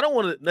 I don't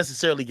want to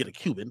necessarily get a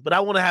Cuban, but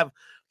I want to have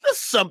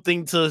just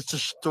something to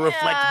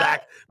reflect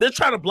back. They're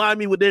trying to blind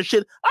me with their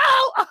shit.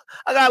 Oh,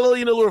 I got a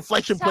little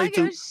reflection plate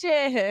too.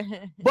 Shit.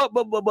 But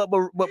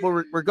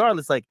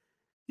regardless, like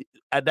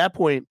at that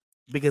point,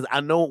 because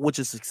I know which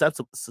is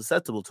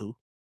susceptible to,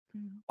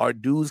 are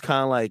dudes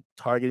kind of like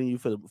targeting you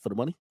for the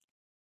money?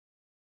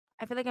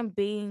 I feel like I'm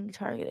being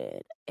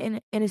targeted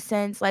in a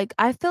sense. Like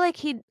I feel like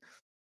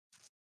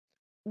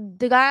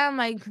the guy I'm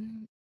like,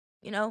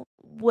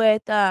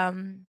 with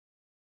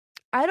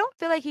I don't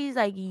feel like he's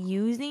like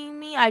using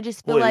me. I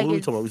just feel like are we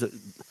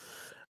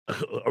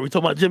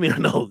talking about Jimmy or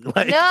no?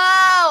 Like,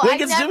 no, when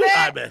gets Jimmy?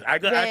 I bet.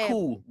 I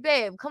cool.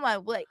 Babe, come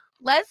on. Like,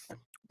 let's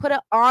put it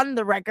on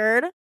the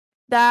record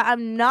that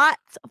I'm not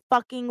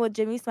fucking with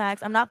Jimmy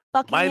Smacks. I'm not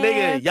fucking my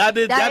him. Nigga, y'all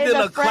did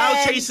a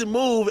cloud chasing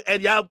move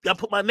and y'all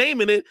put my name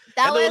in it.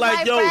 And they were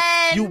like, yo,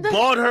 friend. You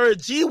bought her a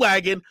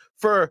G-Wagon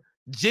for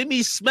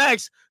Jimmy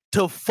Smacks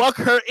to fuck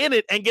her in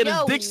it and get his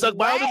dick sucked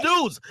by other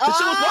dudes. This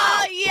shit was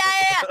wild.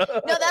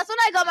 Yeah. No, that's when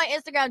I got my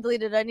Instagram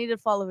deleted. I needed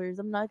followers.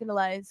 I'm not gonna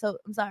lie. So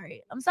I'm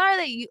sorry. I'm sorry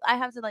that I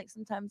have to like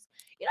sometimes.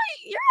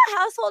 You're a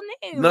household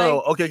name.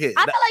 No, like, okay.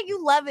 I feel like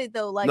you love it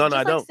though. Like, no, just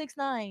I don't.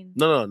 6ix9ine.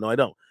 No, I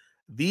don't.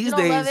 These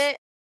days, love it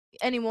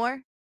anymore.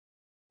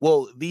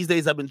 Well, these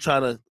days I've been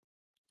trying to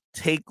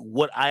take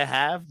what I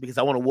have because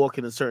I want to walk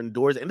into certain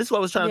doors, and this is what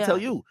I was trying to tell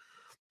you.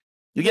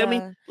 You get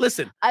me?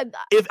 Listen,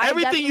 if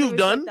everything you've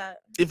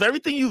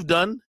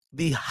done,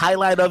 the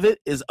highlight of it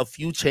is a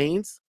few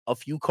chains, a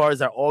few cars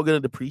that are all going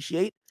to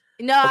depreciate.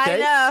 No, okay? I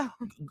know.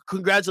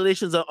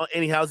 Congratulations on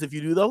any house if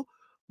you do though.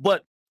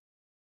 But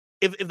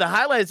if the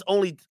highlight is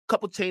only a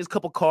couple chains,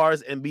 couple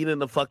cars, and being in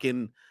the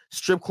fucking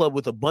strip club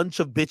with a bunch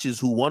of bitches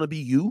who want to be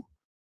you,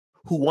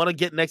 who want to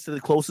get next to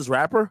the closest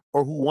rapper,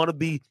 or who want to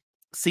be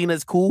seen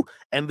as cool,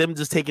 and them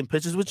just taking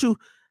pictures with you,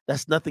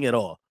 that's nothing at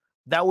all.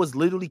 That was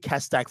literally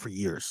Cat Stack for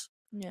years.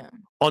 Yeah.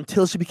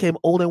 Until she became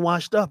old and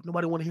washed up.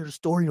 Nobody want to hear the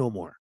story no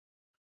more.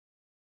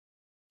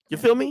 You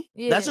feel me?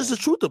 Yeah. That's just the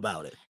truth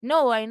about it.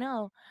 No, I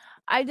know.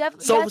 I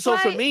definitely. So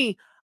for me,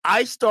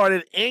 I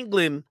started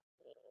angling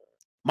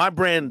my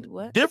brand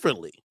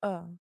differently.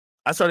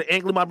 I started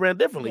angling my brand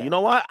differently. Yeah. You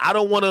know what? I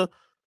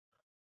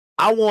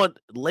want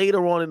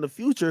later on in the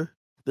future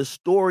the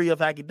story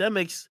of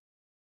academics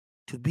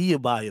to be a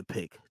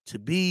biopic, to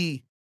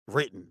be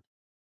written.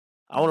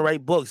 I want to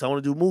write books. I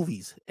want to do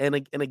movies. And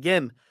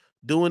again,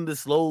 doing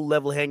this low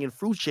level hanging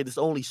fruit shit is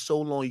only so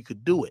long you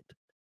could do it.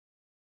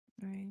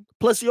 Right.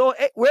 Plus,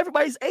 where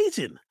everybody's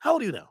aging. How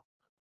old are you now?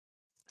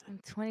 I'm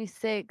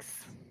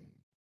 26.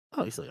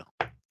 Oh, you're still young.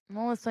 I'm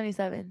almost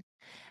 27.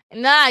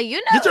 Nah, you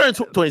know. You turned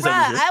 27.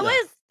 I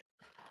was,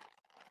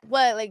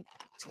 like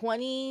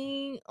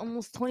 20,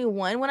 almost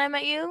 21 when I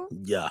met you?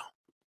 Yeah.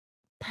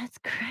 That's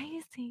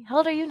crazy. How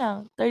old are you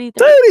now? 30?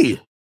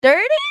 30.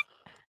 30?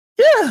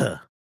 Yeah.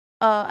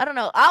 I don't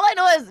know. All I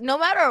know is no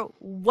matter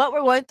what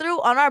we're going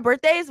through on our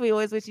birthdays, we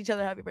always wish each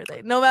other happy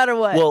birthday. No matter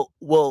what.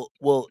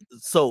 Well,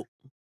 so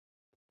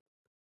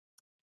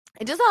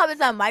it just so happens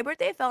that my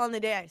birthday fell on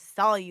the day I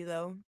saw you,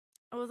 though.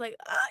 I was like,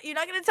 you're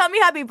not going to tell me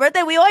happy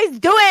birthday? We always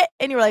do it.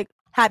 And you were like,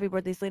 happy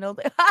birthday, Celina. I was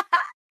like,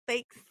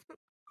 thanks.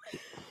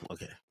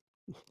 Okay.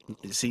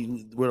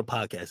 See, we're on a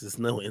podcast. It's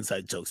no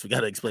inside jokes. We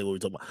got to explain what we're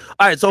talking about.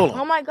 All right, so hold on.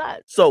 Oh, my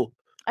God. So.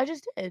 I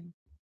just did.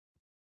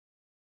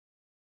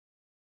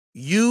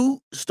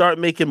 You start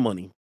making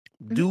money.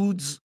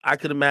 Dudes, I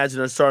could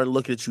imagine, are starting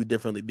looking at you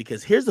differently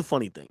because here's the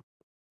funny thing.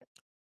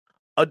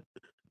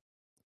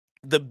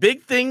 The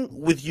big thing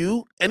with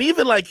you, and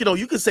even like,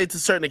 you could say to a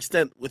certain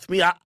extent with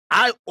me,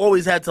 I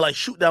always had to like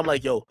shoot down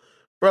like, yo,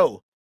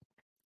 bro,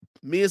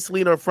 me and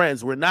Celina are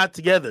friends. We're not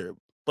together.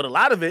 But a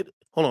lot of it,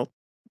 hold on,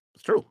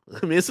 it's true.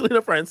 Me and Celina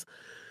are friends.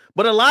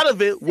 But a lot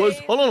of it was,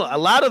 a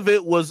lot of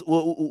it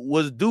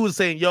was dudes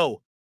saying,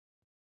 yo,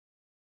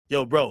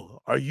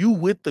 bro, are you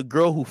with the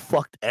girl who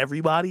fucked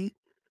everybody?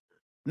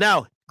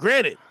 Now,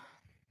 granted,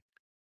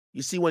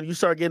 you see when you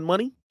start getting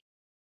money,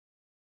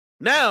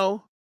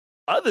 now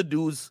other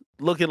dudes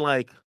looking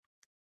like,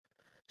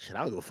 shit, I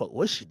don't give a fuck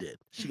what she did.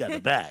 She got the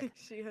bag.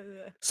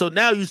 So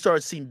now you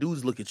start seeing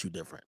dudes look at you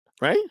different,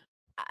 right?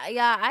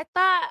 Yeah, I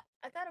thought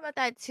about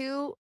that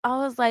too. I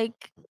was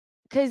like,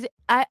 because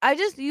I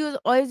just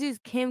always use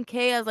Kim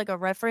K as like a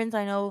reference.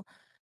 I know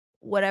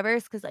whatever,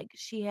 it's because like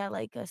she had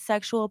like a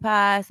sexual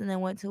past and then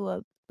went to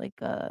a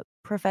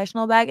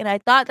professional bag, and I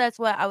thought that's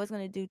what I was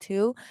gonna do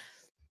too.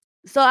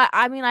 So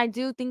I mean I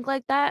do think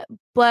like that,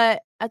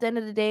 but at the end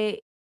of the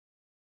day,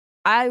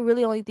 I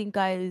really only think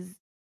guys.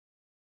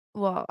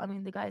 Well, I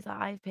mean, the guys that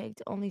I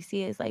picked only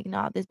see it as like,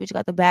 nah, this bitch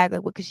got the bag.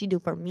 Like, what could she do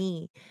for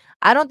me?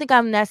 I don't think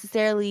I'm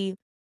necessarily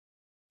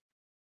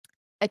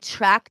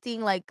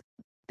attracting like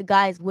the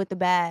guys with the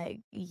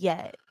bag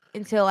yet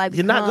until I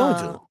You're not going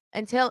to.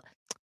 Until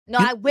no,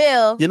 I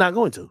will. You're not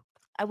going to.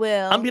 I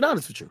will. I'm being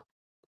honest with you.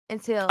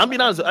 Until I'm being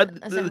honest. a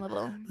certain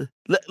level.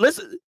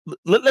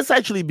 Let's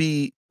actually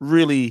be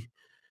really.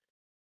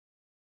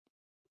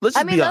 Let's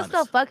just be honest.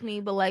 They'll still fuck me,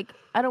 but like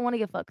I don't want to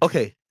get fucked.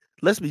 Okay,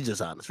 let's be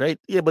just honest, right?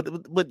 Yeah,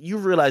 but you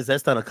realize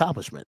that's not an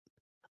accomplishment.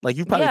 Like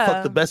you probably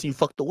fucked the best and you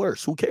fucked the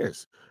worst. Who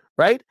cares,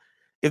 right?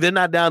 If they're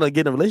not down to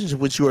get in a relationship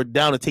with you or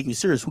down to take you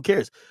serious, who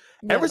cares?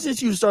 Yeah. Ever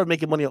since you started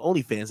making money on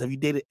OnlyFans, have you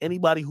dated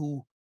anybody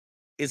who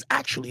is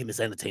actually in this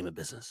entertainment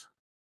business?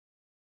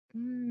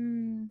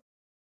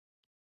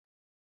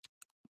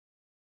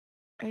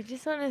 I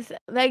just want to say,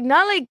 like,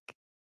 not like,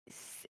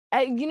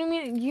 you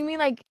mean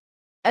like,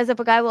 as if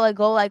a guy will like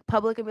go like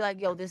public and be like,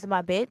 yo, this is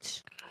my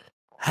bitch.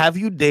 Have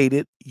you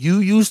dated? You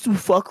used to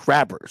fuck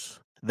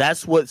rappers.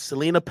 That's what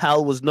Celina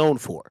Powell was known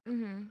for.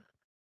 Mm-hmm.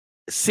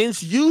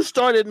 Since you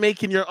started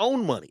making your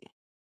own money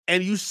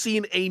and you've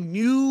seen a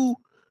new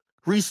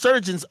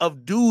resurgence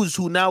of dudes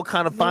who now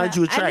kind of find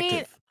you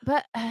attractive. I mean,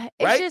 but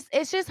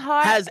it's just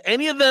hard. Has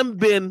any of them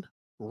been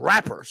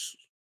rappers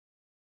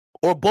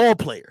or ball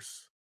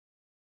players?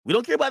 We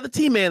don't care about the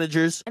team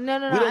managers. No.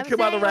 We don't care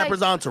about the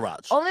rappers'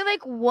 entourage. Only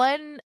like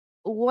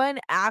one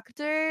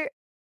actor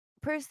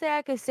per se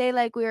I could say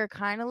like we were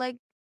kind of like.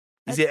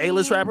 Is he an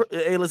A-list rapper?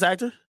 A-list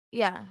actor?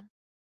 Yeah.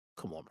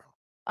 Come on, bro.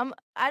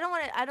 I don't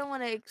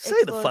want to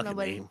say the fucking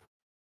name.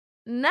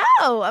 No,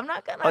 I'm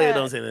not gonna. Oh yeah,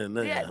 don't say that.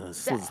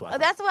 Yeah,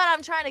 that's what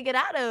I'm trying to get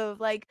out of,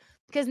 like,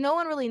 because no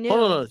one really knew.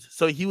 Hold on.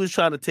 So he was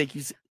trying to take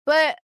you.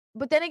 But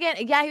then again,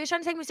 yeah, he was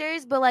trying to take me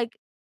serious. But like,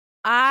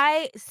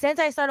 since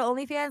I started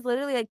OnlyFans,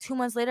 literally like 2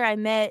 months later, I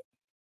met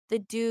the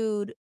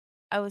dude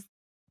I was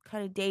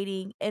kind of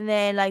dating, and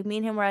then like me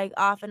and him were like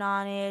off and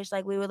on-ish,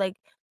 like we would like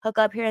hook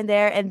up here and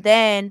there, and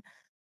then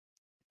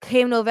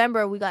came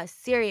November, we got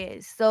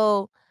serious.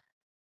 So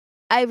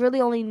I've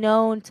really only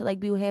known to like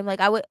be with him.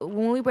 Like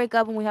when we break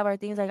up and we have our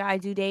things, like I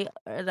do date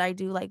or I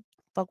do like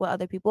fuck with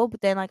other people,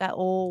 but then like I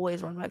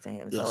always run back to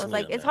him. So it's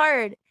like it's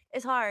hard.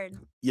 It's hard.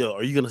 Yo,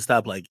 are you gonna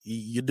stop? Like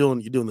you're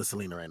doing the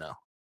Celina right now.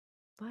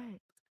 What?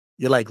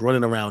 You're like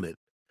running around it,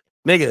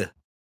 nigga.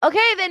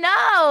 Okay, then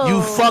no.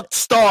 You fucked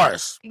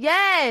stars.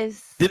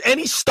 Yes. Did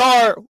any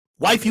star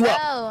wife you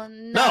up?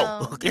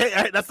 No. Okay,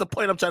 all right, that's the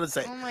point I'm trying to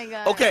say. Oh my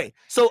god. Okay,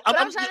 so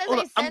I'm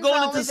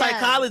going into that.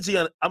 psychology.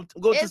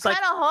 It's kind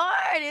of hard.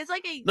 It's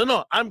like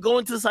no. I'm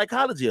going to the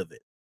psychology of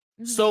it.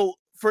 Mm-hmm. So,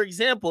 for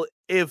example,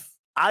 if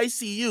I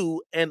see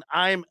you and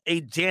I'm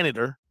a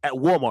janitor at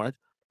Walmart,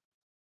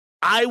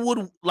 I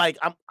would like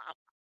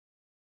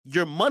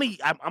your money.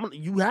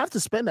 You have to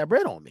spend that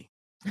bread on me.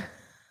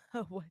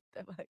 What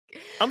the fuck?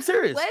 I'm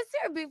serious. What's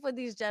your beef with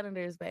these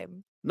janitors, babe?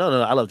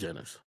 No, I love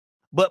janitors.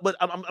 But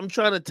I'm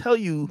trying to tell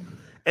you,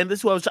 and this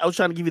is what I was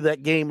trying to give you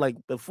that game like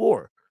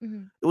before.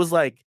 Mm-hmm. It was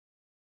like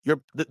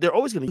they're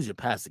always going to use your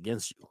past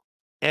against you,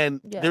 and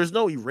there's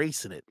no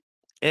erasing it.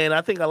 And I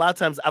think a lot of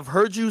times I've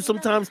heard you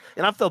sometimes,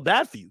 and I felt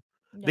bad for you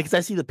because I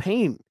see the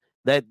pain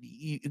that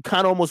you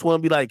kind of almost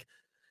want to be like,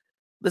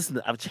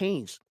 listen, I've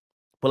changed,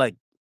 but like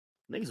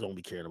niggas don't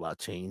be caring about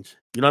change.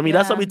 You know what I mean?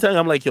 That's what we tell you.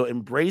 I'm like, yo,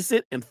 embrace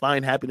it and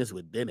find happiness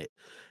within it,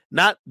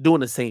 not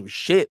doing the same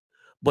shit,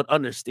 but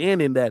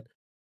understanding that.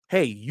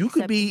 Hey, you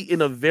could be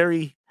in a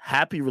very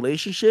happy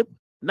relationship,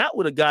 not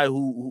with a guy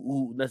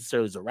who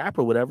necessarily is a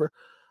rapper or whatever,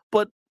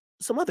 but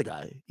some other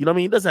guy. You know what I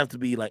mean? It doesn't have to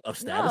be like of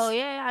status. No,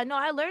 yeah, I know.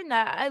 I learned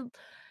that.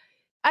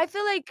 I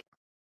feel like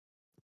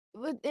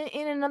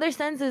in another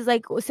sense is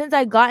like since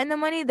I got in the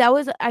money,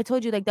 I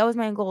told you like that was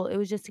my goal. It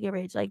was just to get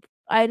rich. Like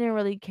I didn't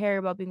really care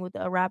about being with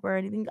a rapper or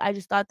anything. I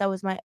just thought that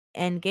was my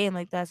end game.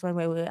 Like that's my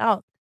way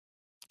out.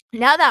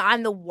 Now that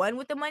I'm the one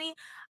with the money,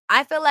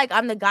 I feel like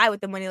I'm the guy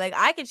with the money. Like,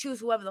 I can choose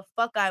whoever the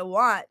fuck I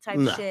want type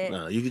shit.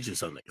 No, you can choose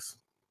some niggas.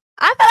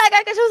 I feel like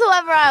I can choose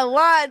whoever I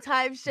want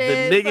type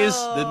shit. The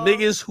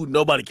niggas who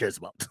nobody cares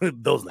about.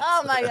 Those niggas.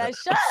 Oh my god,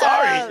 shut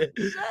Sorry. up.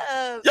 Shut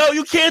up. Yo,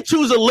 you can't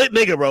choose a lit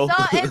nigga, bro. No,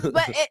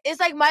 it's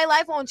like my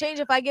life won't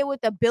change if I get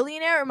with the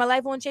billionaire, or my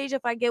life won't change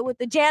if I get with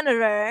the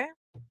janitor.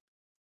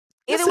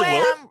 Either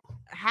way,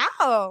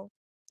 how?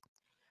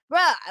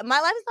 Bruh,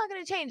 my life is not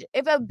gonna change.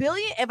 If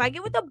I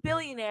get with a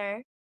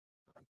billionaire,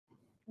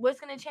 what's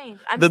gonna change?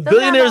 The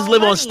billionaires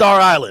live on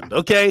Star Island,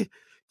 okay?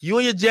 You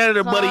and your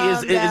janitor buddy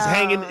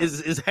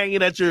is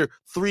hanging at your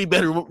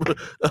 3-bedroom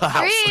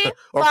house.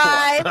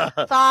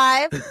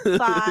 Five. You know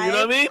what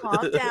I mean?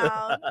 Calm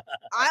down.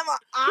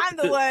 I'm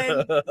the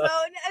one. So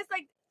it's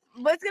like,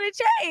 what's gonna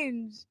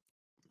change?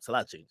 It's a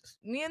lot of changes.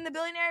 Me and the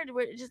billionaire,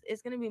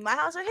 it's gonna be my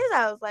house or his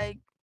house. Like,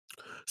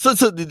 So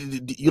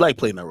you like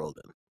playing that role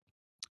then?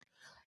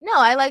 No,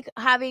 I like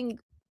having.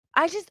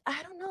 I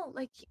don't know.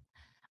 Like,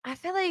 I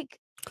feel like.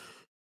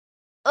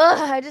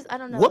 I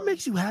don't know. What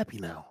makes you happy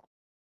now?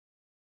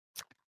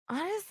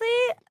 Honestly,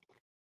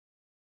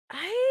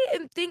 I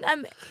think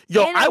I'm.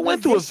 Yo, in I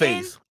went through a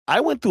position-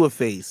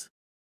 phase.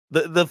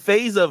 The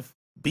phase of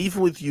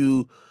beefing with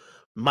you,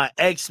 my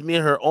ex, me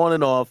and her on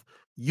and off.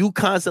 You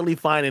constantly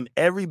finding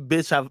every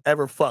bitch I've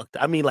ever fucked.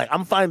 I mean, like,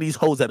 I'm finding these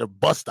hoes at a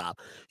bus stop.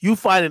 You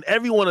finding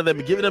every one of them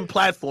and giving them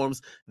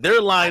platforms.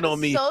 They're lying on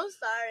me. So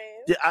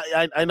sorry.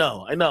 Yeah, I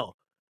know.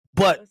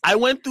 But I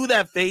went through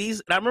that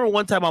phase, and I remember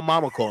one time my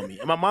mama called me,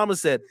 and my mama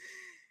said,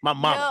 No,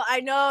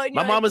 I know. And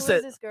My you're mama like, "Who is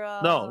said- this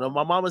girl?" no,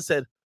 my mama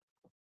said,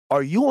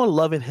 "Are you on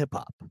Love and Hip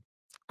Hop?"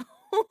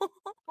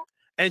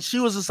 And she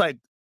was just like,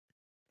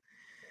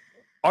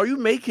 "Are you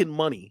making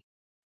money?"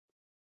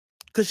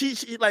 Because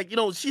she like,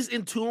 she's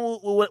in tune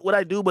with what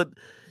I do, but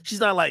she's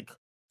not like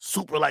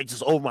super like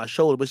just over my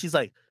shoulder. But she's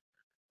like,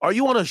 "Are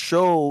you on a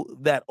show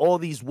that all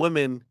these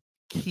women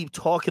keep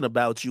talking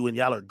about you and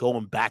y'all are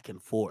going back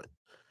and forth?"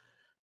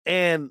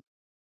 And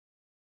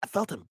I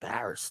felt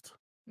embarrassed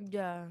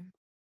Yeah.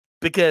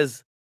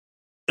 because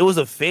it was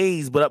a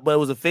phase, but it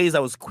was a phase I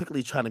was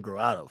quickly trying to grow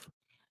out of.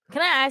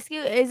 Can I ask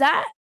you?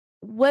 I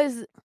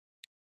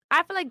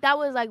feel like that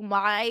was like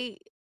my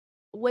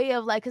way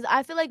of like, because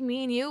I feel like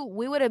me and you,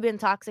 we would have been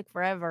toxic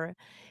forever.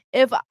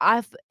 If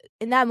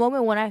in that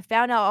moment when I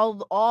found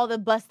out all the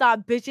bus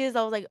stop bitches,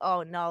 I was like,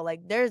 oh no,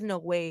 like there's no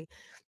way.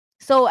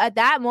 So at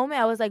that moment,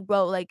 I was like,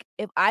 bro, like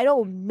if I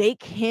don't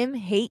make him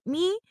hate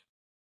me,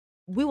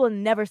 we will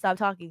never stop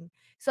talking.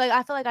 So like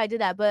I feel like I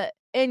did that. But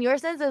in your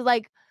sense, is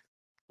like,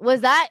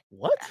 was that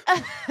What?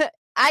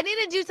 I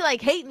needed you to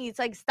like hate me,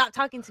 to like stop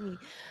talking to me.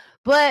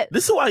 But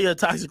This is why you're a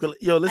toxic.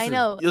 Yo, listen.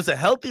 know. It's a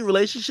healthy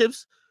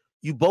relationships.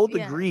 You both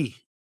Yeah. agree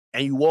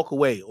and you walk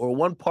away, or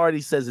one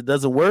party says it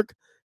doesn't work,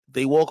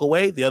 they walk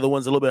away. The other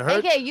one's a little bit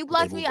hurt. Okay, you but they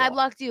blocked me, move I on.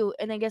 blocked you,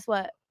 and then guess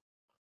what?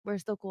 We're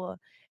still cool.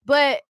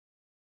 But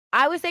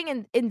I was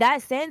saying in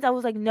that sense, I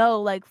was like,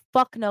 no, like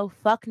fuck no.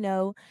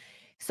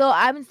 So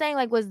I'm saying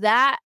like, was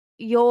that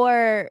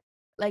your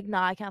like,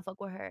 nah, I can't fuck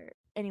with her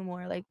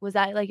anymore? Like, was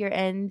that like your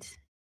end,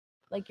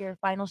 like your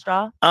final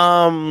straw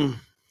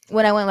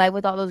when I went live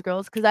with all those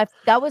girls? Because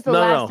that was the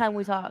last time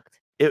we talked.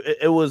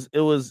 It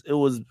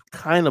was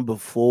kind of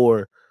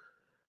before,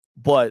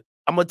 but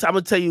I'm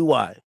gonna tell you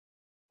why.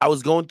 I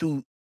was going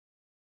through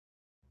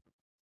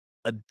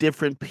a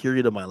different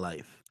period of my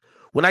life.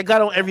 When I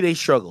got on Everyday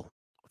Struggle,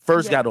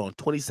 got on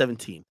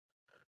 2017.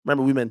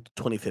 Remember, we met in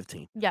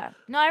 2015. Yeah.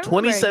 No, I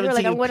remember. 2017, you were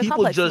like, I'm going to people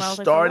Complex just tomorrow. I was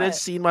like, started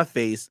seeing my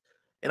face,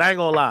 and I ain't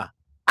gonna lie,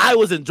 I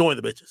was enjoying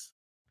the bitches.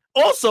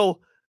 Also,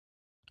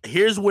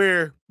 here's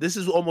where this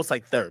is almost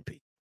like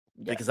therapy,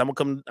 because I'm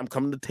coming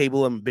to the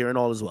table, I'm bearing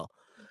all as well.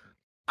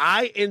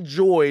 I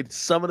enjoyed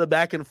some of the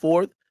back and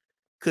forth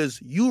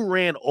because you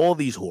ran all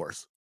these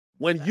whores.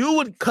 When you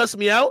would cuss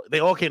me out, they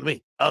all came to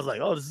me. I was like,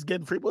 oh, this is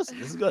getting free pussy.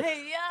 This is good.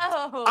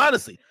 Yo.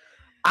 Honestly,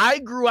 I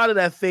grew out of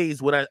that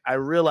phase when I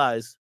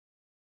realized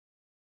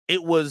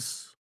it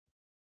was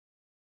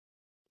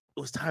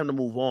time to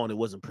move on. It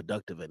wasn't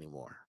productive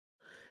anymore.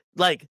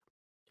 Like,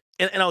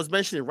 and I was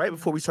mentioning right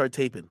before we started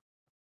taping,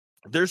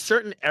 there's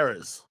certain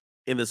eras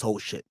in this whole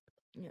shit.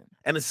 Yeah.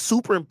 And it's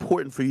super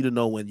important for you to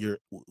know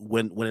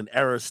when an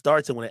era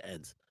starts and when it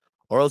ends.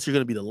 Or else you're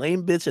gonna be the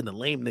lame bitch and the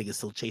lame nigga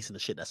still chasing the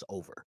shit that's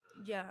over.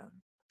 Yeah.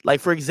 Like,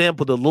 for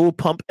example, the Lil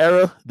Pump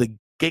era, the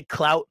get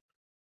clout.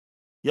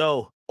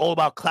 Yo, all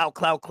about clout.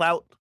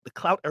 The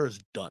clout era is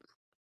done.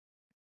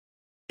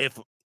 If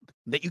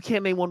that you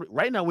can't name one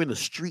right now, we're in the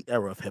street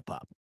era of hip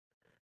hop.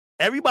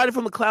 Everybody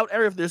from the clout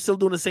era, if they're still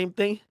doing the same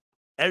thing,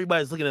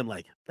 everybody's looking at them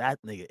like, that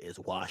nigga is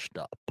washed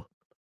up.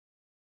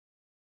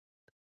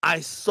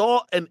 I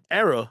saw an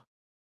era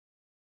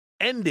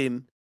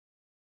ending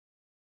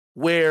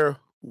where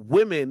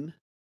women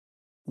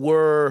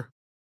were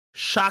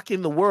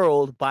shocking the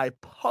world by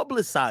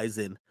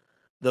publicizing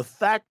the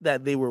fact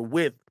that they were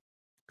with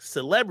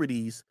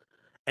celebrities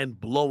and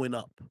blowing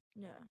up.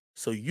 Yeah.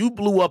 So you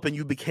blew up and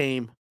you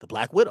became the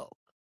Black Widow.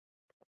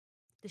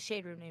 The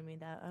Shade Room named me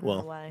that. I don't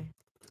know why.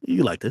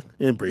 You liked it.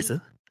 You embraced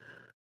it.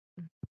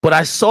 But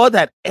I saw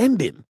that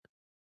ending.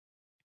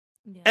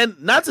 Yeah. And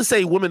not to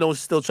say women don't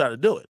still try to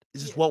do it. It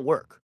just won't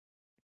work.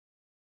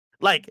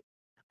 Like,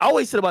 I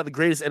always said about the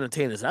greatest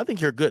entertainers, and I think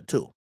you're good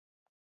too.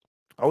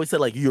 I always said,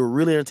 like, you're a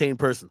really entertaining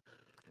person.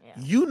 Yeah.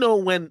 You know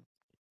when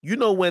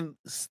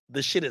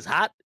the shit is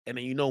hot, and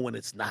then you know when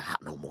it's not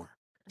hot no more.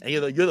 And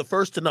you're the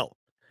first to know.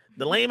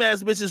 The lame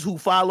ass bitches who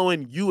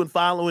following you and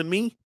following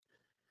me,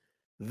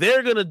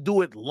 they're gonna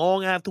do it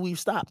long after we've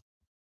stopped.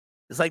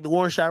 It's like the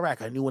war in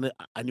Chirac. I knew when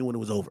it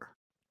was over.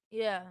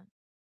 Yeah.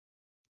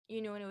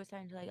 You knew when it was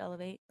time to like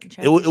elevate.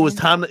 It was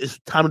time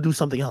to do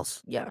something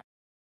else. Yeah.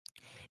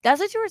 That's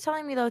what you were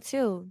telling me though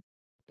too.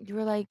 You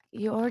were like,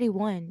 you already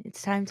won.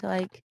 It's time to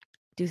like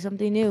do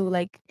something new.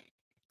 Like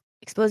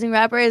exposing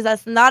rappers,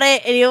 that's not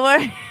it anymore.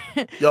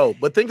 Yo,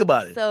 but think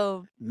about it.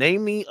 So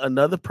name me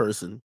another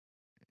person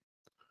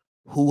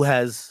who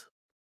has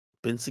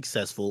been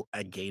successful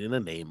at gaining a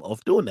name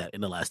of doing that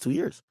in the last 2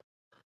 years.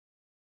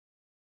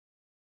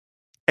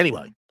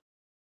 Anyway.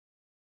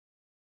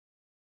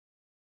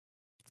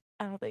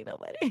 I don't think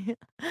nobody.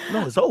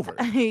 No, it's over.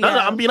 Yeah. No,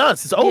 I'm being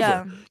honest. It's over.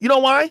 Yeah. You know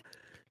why?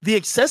 The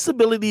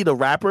accessibility to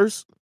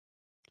rappers,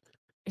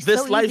 It's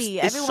this so life easy.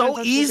 is Everyone so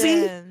puts it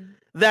easy in.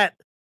 that,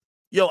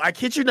 yo, I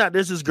kid you not,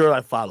 there's this girl I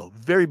follow.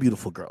 Very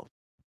beautiful girl.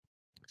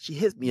 She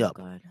hit me up.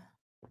 God.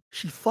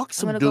 She fucked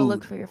some I'm gonna dude. go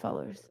look for your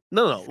followers.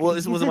 No. Just Well,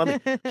 this kidding.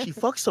 wasn't my thing. She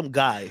fucked some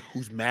guy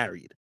who's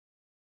married.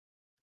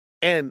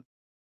 And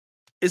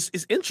it's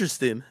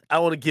interesting. I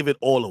want to give it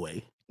all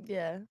away.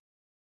 Yeah.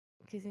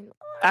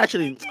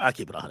 Actually, I'll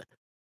keep it on it.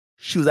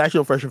 She was actually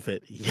on Fresh and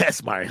Fit.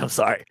 Yes, Mari, I'm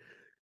sorry.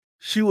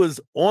 She was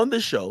on the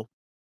show.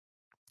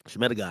 She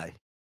met a guy.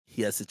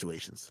 He has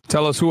situations.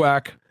 Tell us who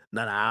act.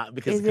 Nah,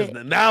 because Is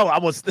it- now I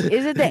was.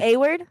 Is it the A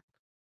word?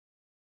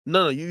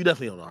 No, you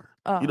definitely don't know her.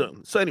 Oh. You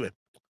don't. So anyway,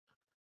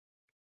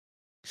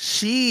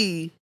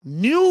 she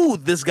knew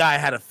this guy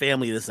had a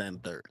family, this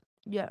and third.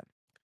 Yeah.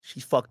 She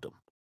fucked him.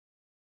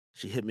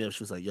 She hit me up.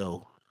 She was like,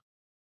 yo,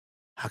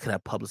 how can I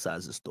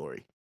publicize this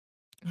story?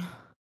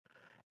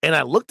 And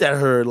I looked at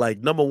her like,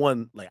 number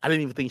one, like I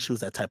didn't even think she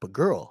was that type of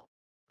girl.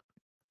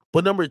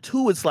 But number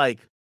two, it's like,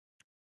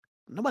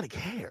 nobody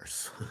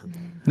cares.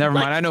 Never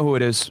Like- mind. I know who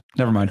it is.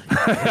 Never mind.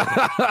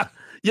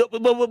 Yo,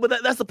 but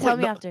that's the point. Tell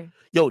me No- after.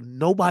 Yo,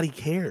 nobody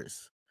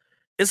cares.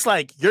 It's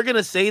like you're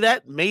gonna say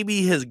that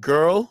maybe his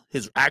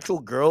actual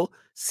girl,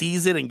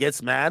 sees it and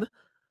gets mad,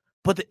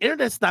 but the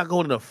internet's not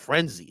going in a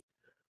frenzy.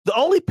 The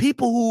only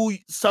people who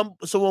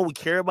someone would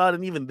care about,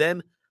 and even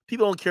then,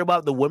 people don't care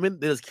about the women.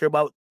 They just care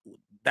about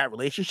that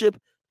relationship.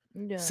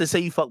 Yeah. So say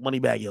you fuck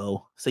Moneybag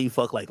Yo, say you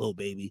fuck like Lil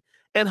Baby,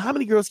 and how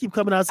many girls keep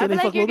coming out I saying feel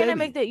they like fuck you're Lil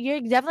gonna Baby?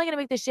 you're definitely gonna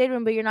make the shade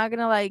room, but you're not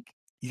gonna like.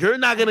 You're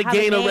not gonna have a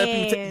gain a name.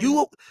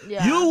 reputation.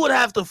 Yeah. You would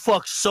have to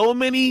fuck so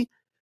many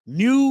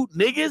new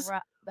niggas.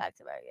 Back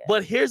to back. Yeah.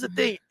 But here's the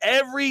thing: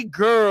 every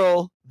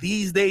girl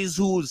these days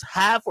who's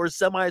half or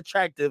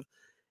semi-attractive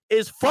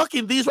is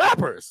fucking these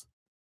rappers.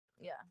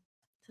 Yeah.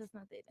 So it's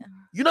not dating.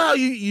 You know how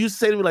you used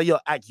to say to me like, "Yo,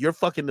 Ack, you're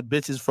fucking the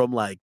bitches from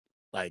like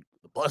the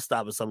bus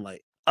stop or something."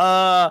 Like,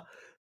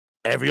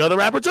 every other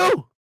rapper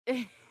too.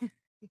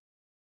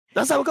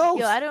 That's how it goes.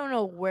 Yo, I don't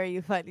know where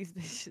you find these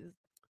bitches.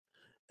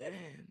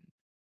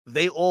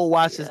 They all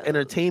watch this Yo.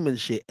 entertainment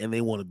shit and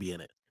they want to be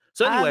in it.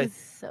 So anyway,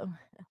 So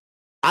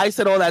I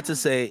said all that to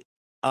say,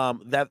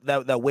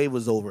 that wave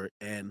was over,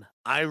 and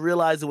I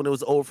realized it when it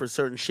was over for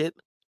certain shit,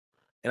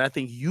 and I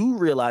think you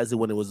realized it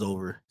when it was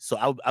over.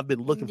 So I've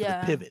been looking for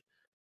Yeah. the pivot.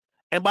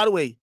 And by the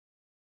way,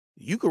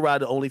 you could ride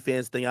the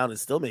OnlyFans thing out and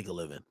still make a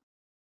living,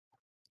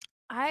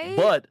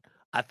 but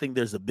I think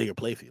there's a bigger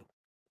play for you.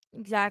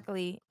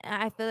 exactly. And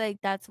I feel like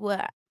that's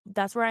where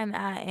I'm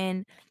at,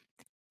 and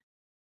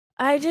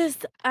I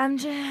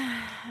don't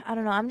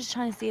know. I'm just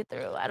trying to see it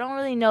through. I don't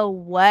really know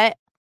what.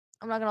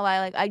 I'm not gonna lie.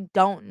 Like I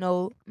don't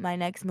know my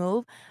next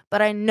move,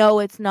 but I know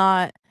it's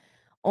not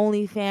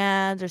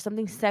OnlyFans or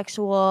something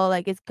sexual.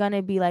 Like it's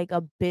gonna be like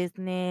a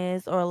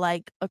business or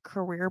like a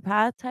career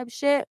path type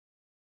shit.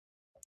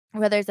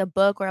 Whether it's a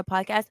book or a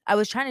podcast. I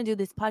was trying to do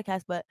this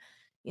podcast, but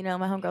my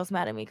homegirl's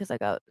mad at me because I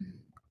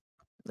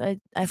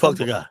You fucked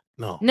the guy.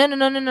 No.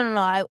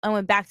 No. I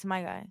went back to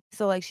my guy.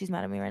 So like she's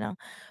mad at me right now.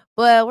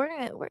 But we're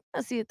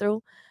gonna see it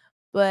through.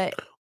 But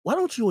Why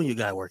don't you and your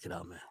guy work it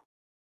out, man?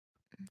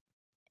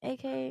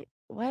 AK,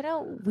 why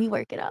don't we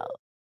work it out?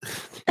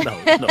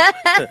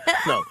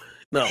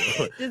 No.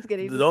 Just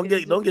kidding. Don't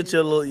get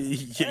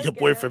your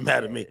boyfriend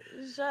mad at me.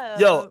 Shut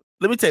Yo, up.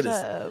 let me tell you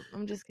Shut this. up.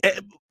 I'm just Eh,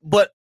 kidding.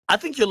 But I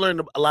think you'll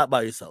learn a lot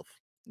by yourself.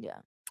 Yeah.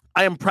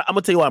 I'm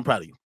gonna tell you why I'm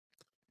proud of you.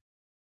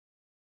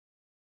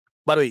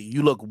 By the way,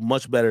 you look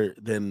much better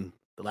than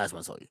the last time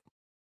I saw you.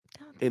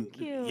 Oh, And thank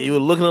you. you were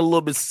looking a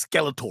little bit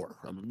skeletor.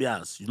 I'm gonna be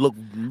honest. You look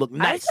I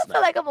nice. still now.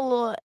 feel like I'm a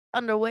little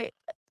underweight.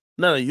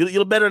 No, you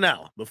look better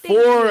now.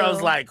 Before I was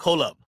you. like,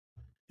 hold up,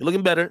 you're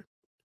looking better.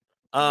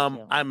 you.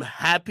 I'm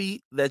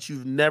happy that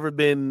you've never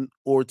been,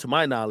 or to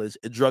my knowledge,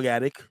 a drug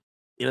addict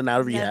in and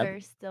out of rehab. Never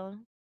still.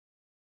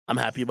 I'm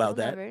happy about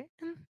Still that. never.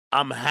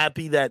 I'm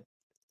happy that,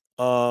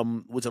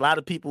 which a lot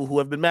of people who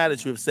have been mad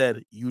at you have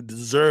said you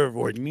deserve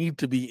or need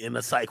to be in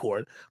a psych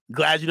ward.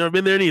 Glad you've never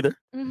been there neither.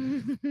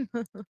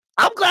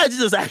 I'm glad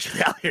you're just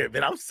actually out here,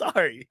 man. I'm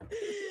sorry.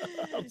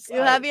 I'm You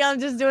sorry. happy I'm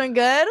just doing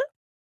good?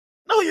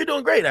 No, you're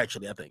doing great,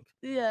 actually, I think.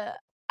 Yeah.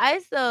 I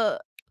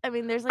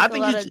mean, there's like I a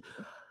think lot you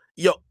of.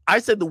 Yo, I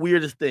said the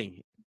weirdest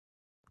thing.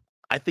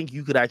 I think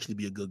you could actually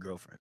be a good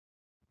girlfriend.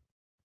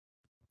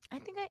 I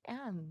think I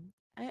am.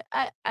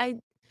 I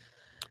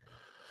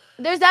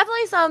there's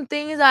definitely some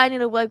things that I need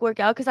to like work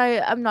out because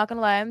I'm not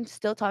gonna lie, I'm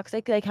still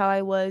toxic like how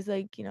I was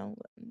like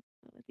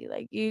with you.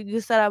 Like you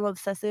said I'm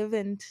obsessive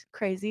and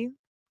crazy.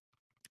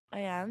 I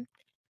am,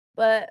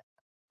 but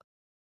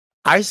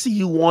I see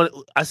you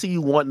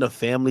wanting a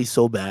family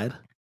so bad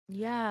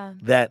yeah,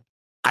 that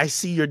I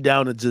see you're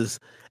down to just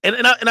and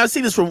I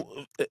see this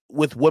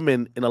with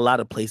women in a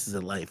lot of places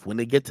in life. When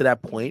they get to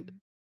that point,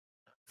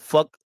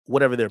 fuck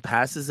whatever their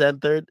past is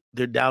and third,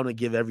 they're down to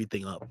give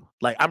everything up.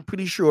 Like I'm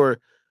pretty sure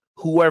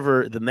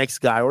whoever the next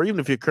guy, or even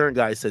if your current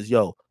guy says,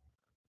 "Yo,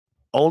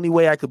 only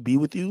way I could be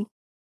with you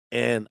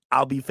and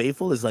I'll be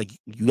faithful is like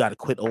you got to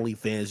quit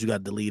OnlyFans, you got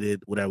to delete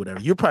it, whatever.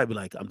 You're probably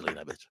like, I'm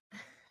deleting that bitch.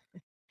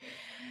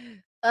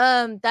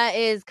 That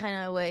is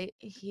kind of what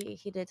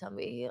he did tell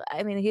me.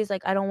 I mean, he's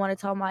like, I don't want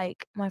to tell my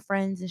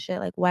friends and shit.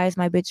 Like, why is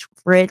my bitch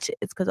rich?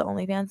 It's because of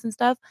OnlyFans and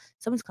stuff.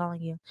 Someone's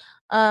calling you.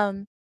 Yeah.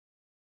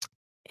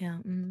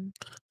 All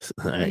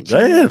right, go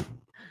ahead.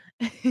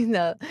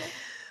 No,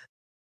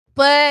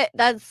 but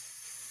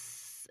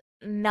that's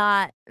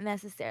not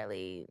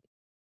necessarily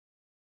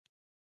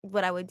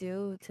what I would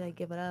do to like,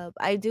 give it up.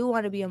 I do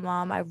want to be a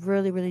mom. I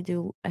really, really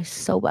do. I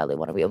so badly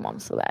want to be a mom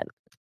so bad.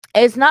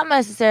 It's not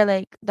necessarily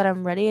like that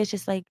I'm ready. It's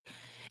just like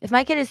if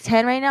my kid is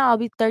 10 right now, I'll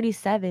be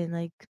 37.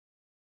 Like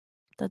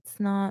that's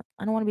not.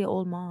 I don't want to be an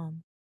old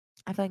mom.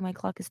 I feel like my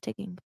clock is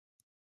ticking.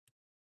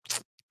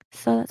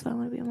 So that's why I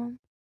want to be a mom.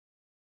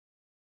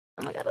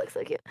 Oh my god, it looks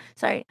so cute.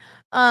 Sorry.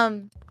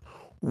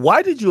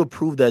 Why did you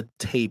approve that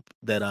tape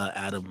that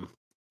Adam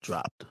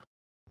dropped?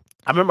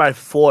 I remember I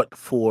fought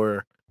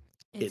for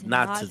it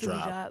not to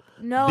drop.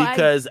 No,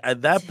 because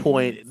at that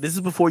point, this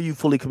is before you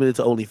fully committed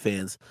to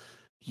OnlyFans.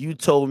 You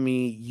told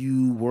me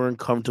you weren't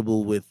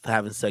comfortable with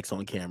having sex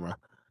on camera,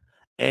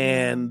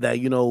 and that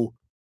you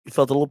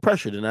felt a little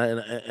pressured,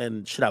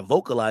 and should I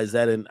vocalize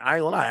that? And I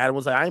ain't gonna lie, Adam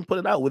was like, I ain't put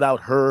it out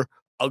without her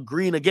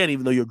agreeing again,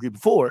 even though you agreed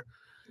before.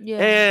 Yeah.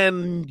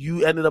 And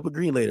you ended up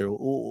agreeing later.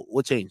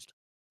 What changed?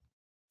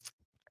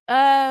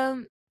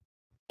 In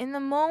the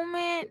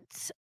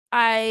moment,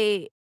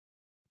 I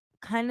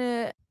kind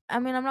of. I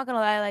mean, I'm not gonna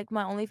lie. Like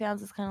my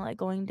OnlyFans is kind of like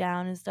going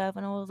down and stuff,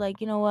 and I was like,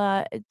 you know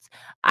what?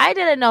 I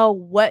didn't know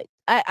what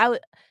I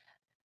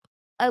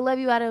love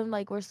you, Adam.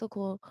 Like we're so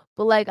cool,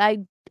 but like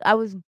I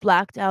was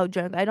blacked out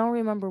drunk. I don't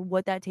remember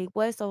what that tape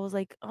was, so I was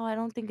like, oh, I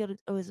don't think it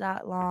was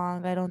that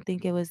long. I don't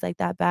think it was like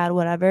that bad.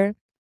 Whatever.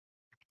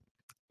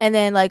 And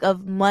then like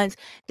of months,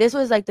 this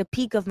was like the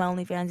peak of my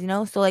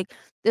OnlyFans, So like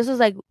this was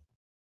like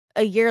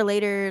a year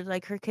later.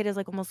 Like her kid is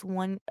like almost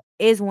 1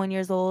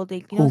 years old.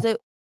 Like so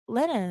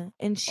Lena,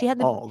 and she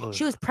had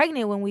she was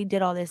pregnant when we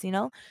did all this.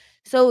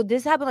 So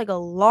this happened like a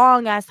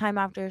long ass time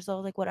after. So I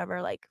was like,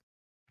 whatever, like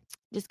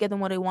just give them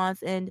what they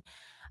wants. And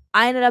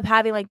I ended up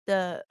having like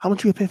how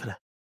much you get paid for that?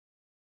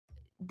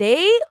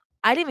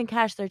 I didn't even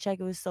cash their check.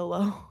 It was so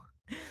low.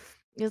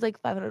 It was like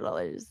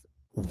 $500.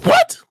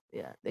 What?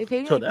 Yeah, they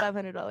paid me like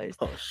 $500.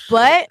 Oh,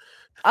 but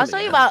I'll show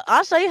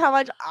you how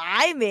much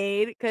I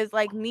made, because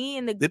like me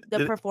and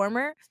the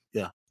performer.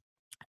 Yeah.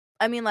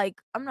 I mean, like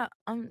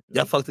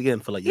Yeah, fucked again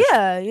for like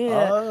yeah.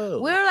 Oh.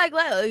 We were like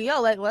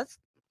let's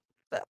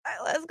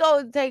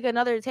go take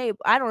another tape.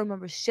 I don't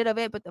remember shit of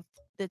it, but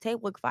the tape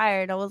looked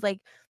fire, and I was like,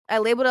 I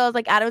labeled it as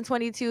like Adam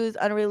 22's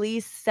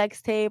unreleased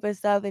sex tape and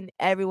stuff, and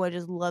everyone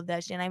just loved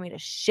that shit. And I made a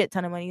shit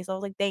ton of money, so I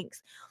was like,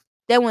 thanks.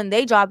 Then when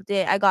they dropped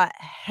it, I got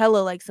hella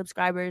like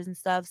subscribers and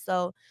stuff.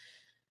 So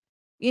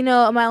my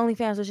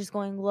OnlyFans was just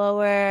going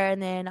lower,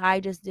 and then I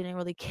just didn't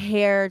really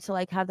care to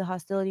like have the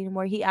hostility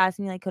anymore. He asked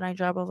me like, could I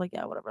drop? I was like,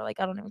 yeah, whatever.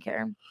 Like I don't even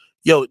care.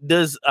 Yo, all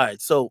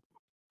right. So,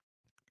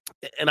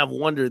 and I've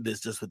wondered this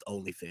just with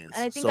OnlyFans and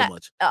I think so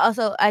much.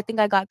 Also, I think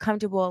I got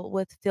comfortable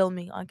with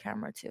filming on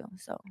camera too.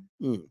 So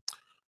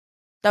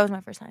that was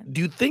my first time.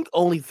 Do you think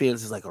OnlyFans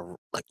is like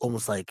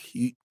almost like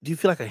do you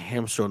feel like a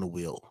hamster on a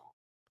wheel?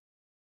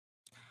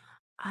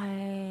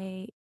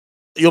 You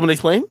want me to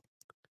explain?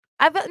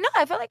 I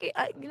feel like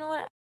you know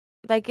what?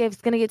 Like if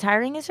it's gonna get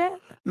tiring and shit.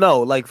 No,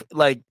 like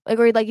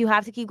or like you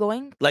have to keep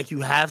going. Like you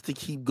have to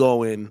keep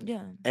going.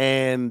 Yeah.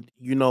 And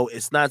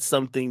it's not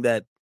something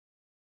that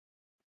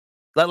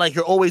like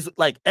you're always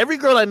like every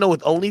girl I know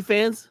with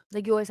OnlyFans.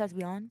 Like you always have to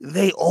be on.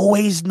 They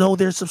always know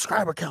their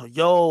subscriber count.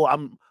 Yo,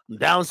 I'm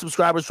down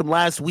subscribers from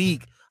last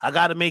week. I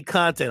gotta make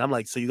content. I'm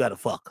like, so you gotta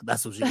fuck.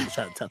 That's what she's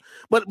trying to tell.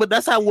 But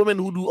that's how women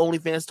who do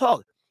OnlyFans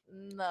talk.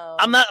 No,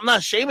 I'm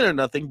not shaming or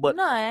nothing, but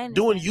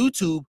doing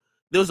YouTube,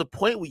 there was a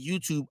point with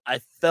YouTube I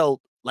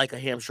felt like a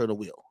hamster on a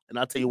wheel. And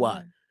I'll tell you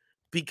why.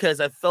 Because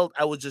I felt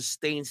I was just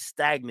staying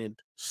stagnant,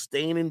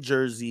 staying in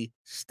Jersey,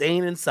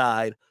 staying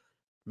inside,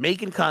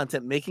 making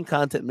content,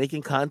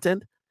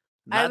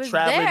 not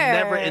traveling,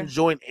 never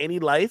enjoying any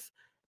life.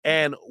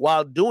 And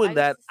while doing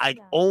that, I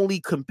only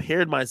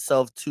compared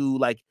myself to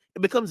like,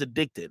 it becomes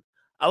addicted.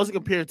 I wasn't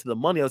comparing to the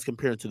money, I was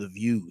comparing to the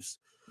views.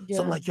 Yeah.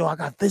 So I'm like, yo, I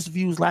got this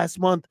views last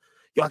month.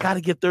 Yo, I got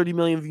to get 30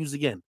 million views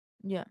again.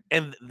 Yeah.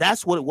 And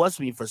that's what it was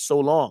for me for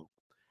so long.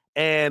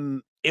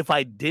 And if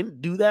I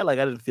didn't do that, like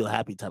I didn't feel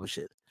happy type of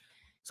shit.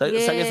 So I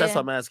guess that's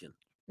what I'm asking.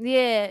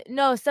 Yeah.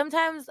 No,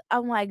 sometimes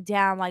I'm like,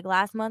 damn, like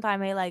last month I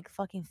made like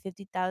fucking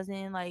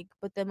 50,000. Like,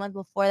 but the month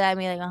before that I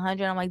made like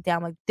 100. I'm like,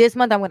 damn, like this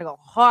month I'm going to go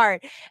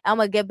hard. I'm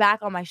going to get back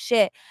on my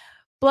shit.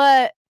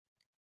 But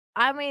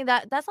I mean,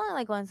 that's only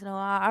like once in a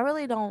while. I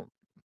really don't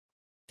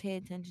pay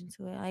attention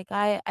to it. Like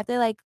I feel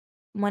like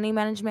money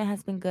management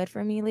has been good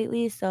for me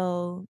lately,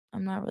 so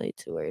I'm not really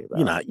too worried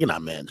about You're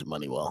not managing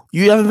money well.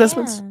 You have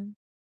investments?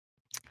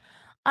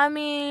 I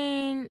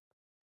mean,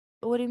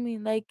 what do you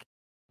mean? Like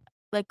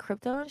Like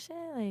crypto and shit?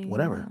 Like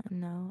Whatever.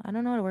 No, I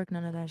don't know how to work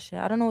none of that shit.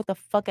 I don't know what the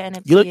fuck an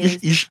NFT You know,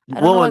 is. I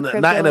don't know well,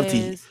 what not crypto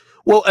NFT. is.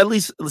 Well, at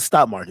least the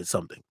stock market,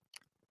 something.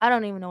 I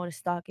don't even know what a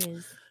stock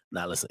is.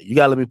 Nah, listen, you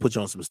gotta let me put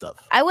you on some stuff.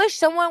 I wish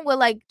someone would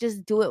like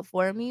just do it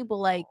for me, but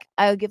like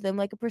I would give them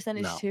like a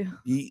percentage No. too.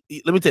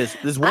 Let me tell you this.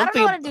 There's one I don't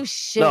thing. know how to do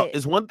shit. No,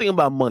 it's one thing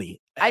about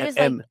money. I just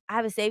and like I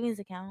have a savings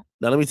account.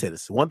 now let me say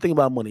this. One thing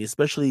about money,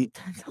 especially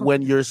That's all.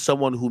 when you're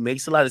someone who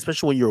makes a lot,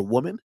 especially when you're a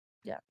woman.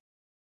 Yeah.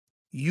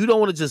 You don't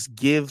want to just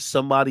give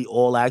somebody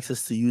all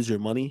access to use your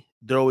money.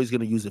 They're always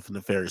going to use it for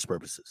nefarious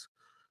purposes.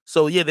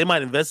 So yeah, they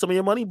might invest some of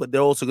your money, but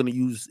they're also going to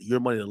use your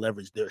money to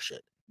leverage their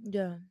shit.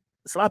 Yeah.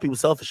 It's a lot of people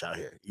selfish out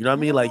here. You know what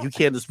I mean? Like you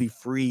can't just be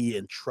free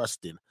and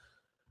trusting.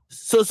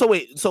 So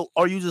wait. So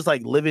are you just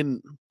like living?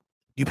 Do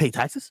you pay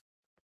taxes?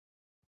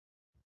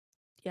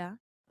 Yeah.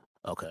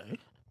 Okay.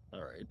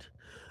 All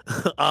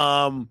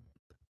right.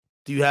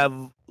 Do you have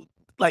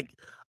like?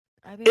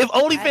 If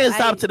OnlyFans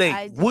stopped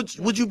today,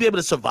 would you be able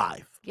to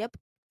survive? Yep.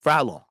 For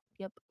how long?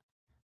 Yep.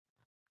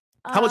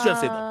 How much you have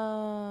saved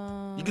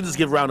up? You can just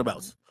give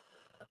roundabouts.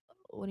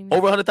 What do you mean?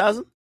 Over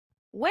 100,000?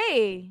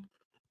 Way.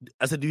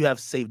 I said, do you have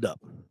saved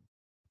up?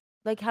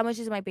 Like how much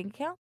is my bank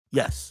account?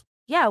 Yes.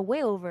 Yeah,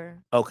 way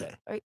over. Okay.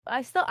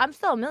 I'm still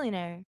a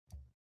millionaire.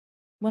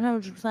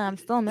 100%. I'm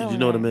still a millionaire. Did you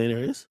know what a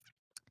millionaire is?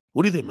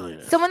 What do you think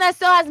millionaire is? Someone that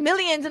still has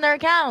millions in their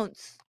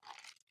accounts.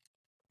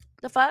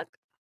 The fuck?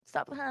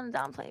 Stop trying to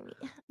downplay me.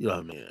 You don't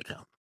have a millionaire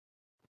account.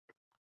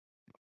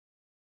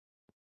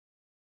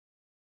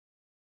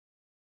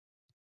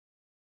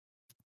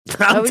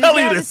 I'm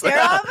telling you this.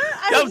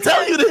 I'm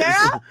telling you this.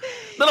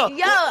 No.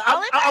 Yo,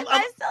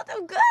 I still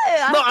do good.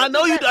 I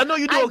know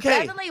you do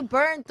okay. I definitely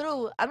burned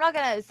through. I'm not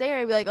gonna sit here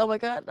and be like, oh my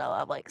god, no,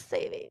 I'm like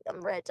saving.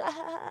 I'm rich.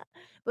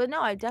 But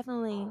no, I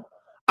definitely.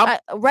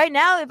 Right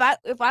now, if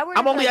I were,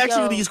 I'm only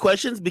asking you these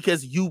questions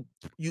because you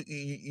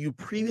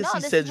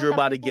previously said you're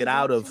about to get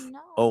out of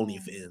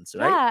OnlyFans,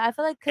 right? Yeah, I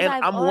feel like and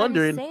I've I'm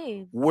wondering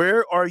saved.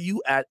 Where are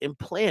you at in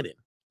planning?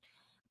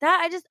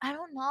 That I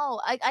don't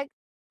know.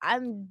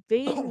 I'm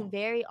being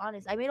very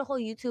honest. I made a whole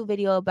YouTube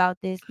video about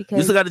this because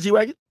you still got a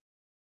G-Wagon?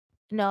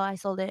 No, I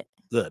sold it.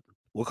 Good.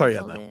 What car you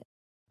have now?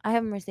 I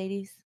have a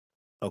Mercedes.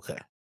 Okay.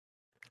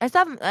 I'm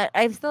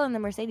still in the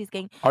Mercedes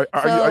gang.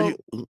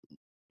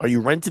 Are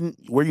you renting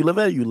where you live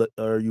at? You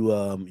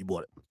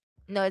bought it?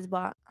 No, it's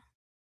bought.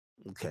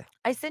 Okay.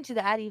 I sent you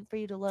the Addy for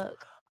you to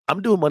look.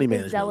 I'm doing money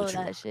management with you.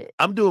 That shit.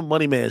 I'm doing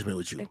money management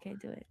with you. Okay,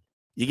 do it.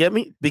 You get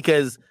me?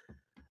 Because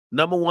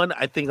number one,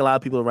 I think a lot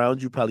of people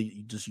around you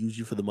probably just use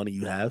you for the money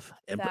you have,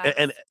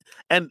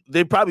 and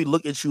they probably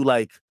look at you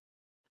like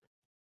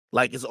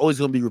it's always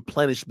going to be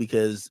replenished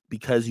because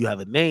you have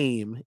a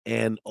name,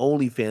 and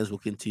OnlyFans will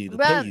continue to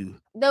pay you.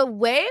 The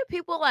way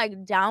people like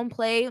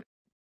downplay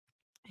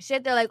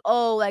shit, they're like,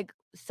 oh, like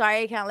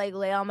sorry, I can't like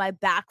lay on my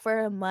back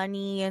for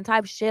money and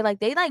type shit. Like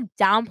they like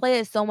downplay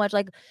it so much,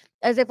 like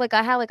as if like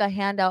I had like a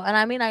handout. And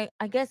I mean, I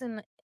guess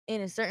in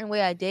a certain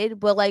way I did,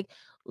 but like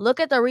look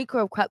at the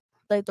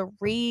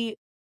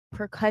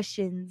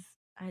repercussions.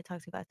 I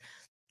talk too fast.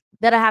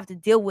 That I have to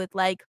deal with,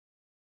 like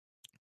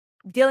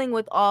dealing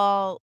with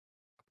all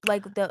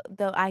like the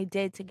I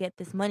did to get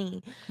this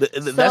money.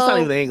 That's not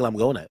even the angle I'm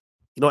going at.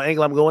 You know what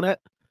angle I'm going at?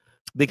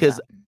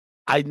 Because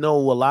I know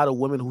a lot of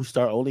women who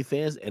start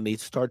OnlyFans and they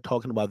start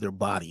talking about their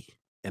body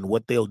and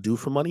what they'll do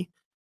for money.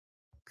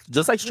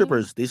 Just like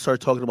strippers, they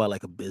start talking about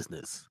like a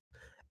business.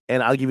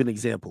 And I'll give you an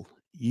example.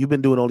 You've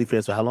been doing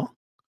OnlyFans for how long?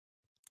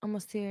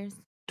 Almost 2 years.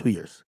 2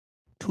 years.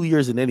 2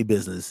 years in any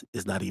business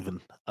is not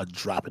even a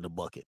drop in the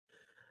bucket.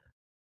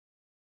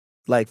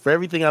 Like for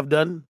everything I've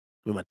done,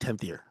 we're my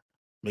 10th year,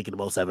 making the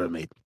most I've ever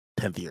made.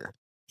 10th year.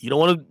 You don't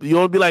want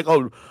to be like,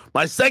 oh,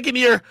 my second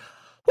year,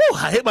 whew,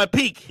 I hit my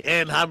peak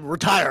and I'm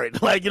retiring.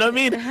 Like, you know what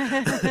I mean?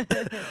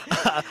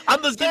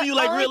 I'm just giving you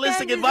like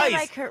realistic advice.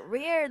 My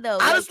career though.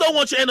 I just don't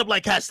want you to end up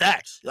like Cat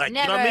Stacks. Like,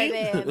 never, you know what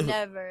I mean? Babe,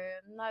 never.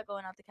 I'm not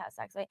going out the Cat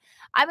Stacks way.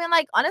 I mean,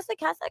 like honestly,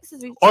 Cat Stacks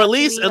is. Or at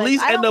least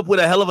end up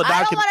with a hell of a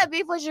document. I don't want to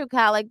beef with you,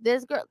 Cat. Like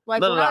this girl,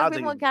 like when I was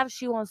beefing with Cat,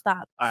 she won't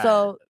stop. Right.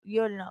 So you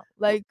already know.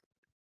 Like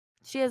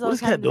she has all the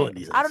time.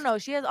 Doing I don't know.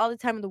 She has all the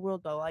time in the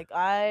world though. Like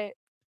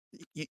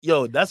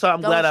Yo, that's why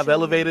I'm glad I've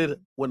elevated.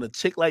 When a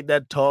chick like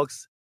that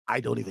talks, I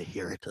don't even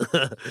hear it.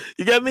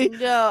 You get me?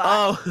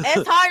 No,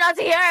 it's hard not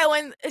to hear it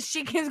when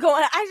she keeps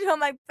going. I'm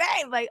like,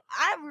 babe, like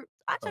I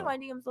check my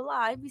DMs a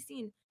lot. I'd be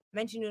seeing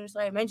mention you in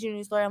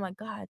the story. I'm like,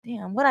 God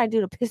damn, what I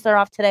do to piss her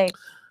off today?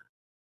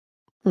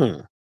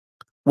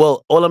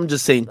 Well, all I'm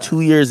just saying, 2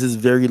 years is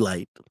very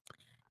light.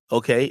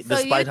 Okay, so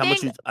despite how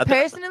much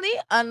personally,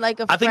 unlike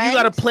a friend, I think you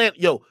got to plan.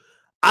 Yo,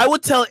 I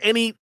would tell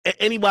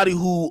anybody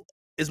who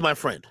is my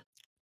friend,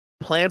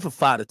 plan for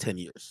 5 to 10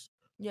 years.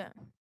 Yeah.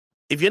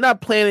 If you're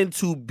not planning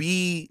to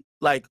be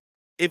like,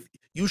 if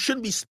you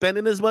shouldn't be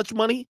spending as much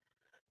money,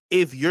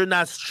 if you're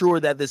not sure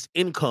that this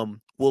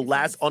income will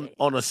last on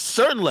a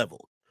certain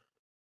level,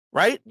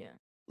 right? Yeah.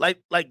 Like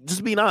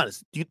just being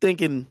honest. Do you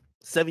think in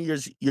 7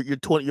 years you're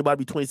 20? You're about to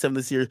be 27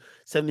 this year.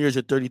 7 years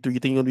you're 33. You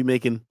think you're gonna be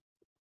making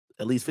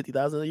at least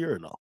 $50,000 a year or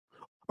no?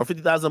 Or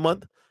 $50,000 a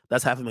month?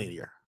 That's $500,000 a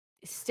year.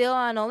 Still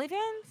on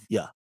OnlyFans?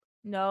 Yeah.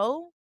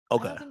 No. I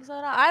Okay. don't think so.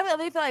 I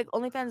really feel like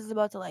OnlyFans is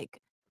about to like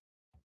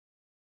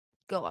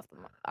go off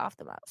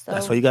the map. So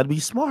That's why you got to be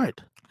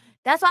smart.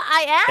 that's why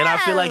I am. And I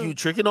feel like you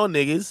tricking on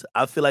niggas.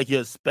 I feel like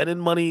you're spending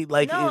money.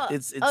 Like No.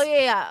 it's. Oh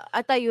yeah.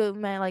 I thought you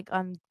meant like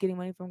I'm getting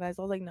money from guys.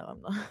 I was like, no,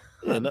 I'm not.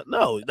 Yeah,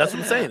 no, that's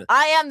what I'm saying.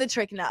 I am the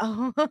trick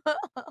now.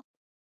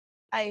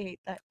 I hate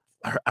that.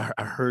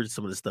 I heard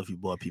some of the stuff you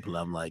bought people.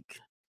 I'm like,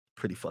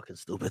 pretty fucking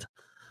stupid.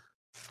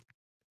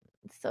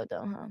 It's so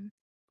dumb,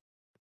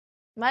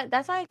 huh?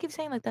 That's why I keep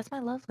saying like that's my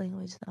love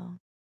language though.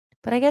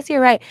 But I guess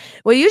you're right.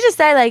 Well, you just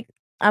said like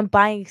I'm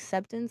buying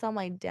acceptance. I'm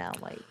like down,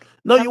 like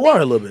No, you are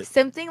a little bit.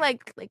 Something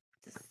like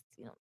just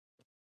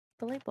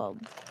the light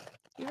bulb.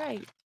 You're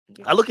right.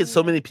 I look at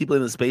so many people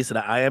in the space that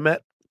I am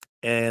at,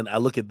 and I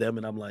look at them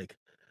and I'm like,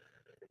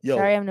 yo.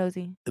 Sorry, I'm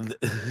nosy.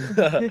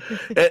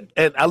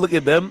 and I look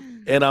at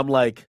them and I'm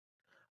like,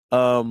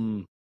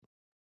 oh,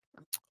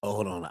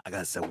 hold on. I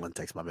gotta send one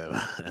text, my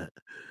man.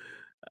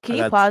 Can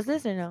you pause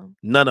this or no?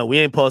 No, we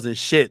ain't pausing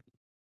shit.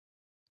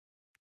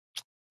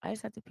 I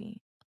just have to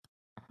pee.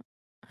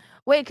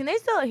 Wait, can they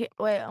still hear?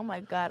 Wait, oh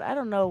my god, I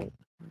don't know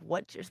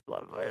what you're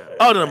supposed to.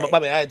 Oh no, my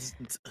bad. I just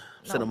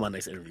send them my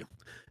next interview.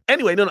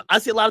 Anyway, no, I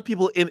see a lot of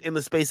people in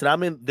the space that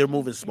I'm in. They're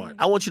moving smart.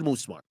 I want you to move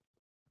smart.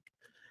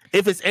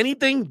 If it's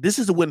anything, this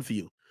is a win for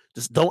you.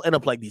 Just don't end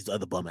up like these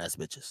other bum ass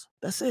bitches.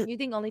 That's it. You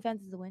think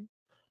OnlyFans is a win?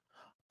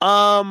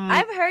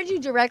 I've heard you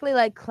directly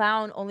like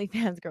clown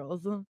OnlyFans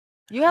girls.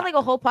 You had like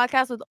a whole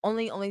podcast with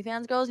only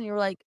OnlyFans girls, and you were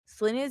like,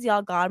 "Celina is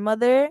y'all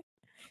godmother.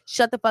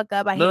 Shut the fuck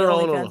up. I hate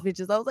OnlyFans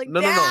bitches." I was like, no.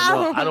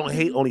 I don't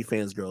hate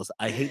OnlyFans girls.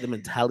 I hate the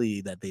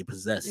mentality that they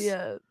possess.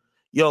 Yeah.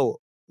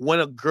 Yo, when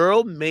a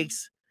girl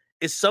makes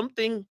it's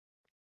something,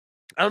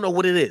 I don't know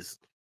what it is.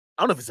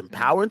 I don't know if it's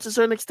empowering to a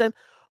certain extent.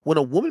 When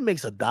a woman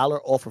makes $1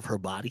 off of her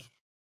body,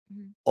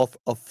 off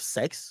of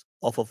sex,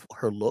 off of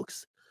her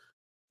looks,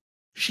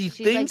 she's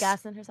thinks like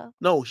gassing herself.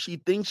 No, she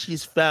thinks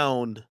she's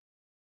found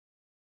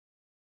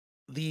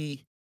the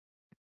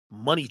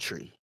money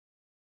tree.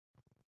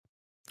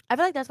 I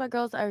feel like that's why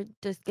girls are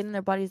just getting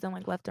their bodies done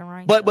like left and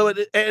right. But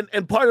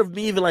part of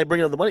me even like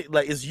bringing up the money,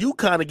 like, is you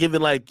kind of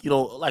giving like,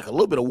 like a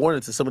little bit of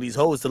warning to some of these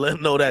hoes to let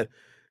them know that,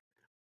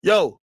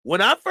 yo, when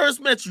I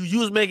first met you, you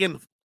was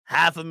making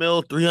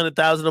 $500,000,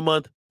 $300,000 a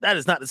month. That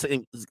is not the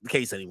same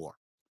case anymore.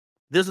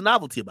 There's a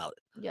novelty about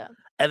it. Yeah.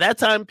 At that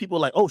time, people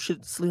were like, oh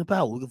shit, Celina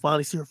Powell, we can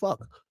finally see her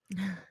fuck.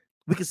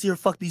 We can see her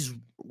fuck these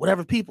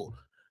whatever people.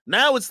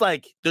 Now it's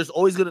like there's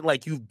always gonna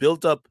like you've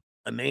built up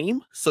a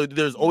name, so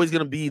there's always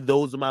gonna be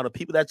those amount of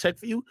people that check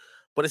for you,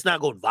 but it's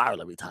not going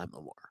viral every time no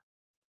more.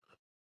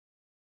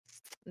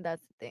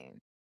 That's the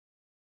thing.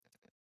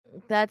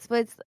 That's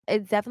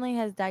it definitely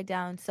has died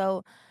down.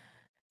 So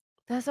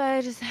that's why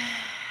I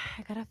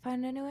gotta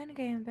find a new end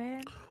game,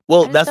 babe.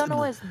 Well, I don't know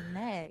what's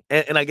next.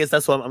 And I guess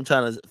that's what I'm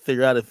trying to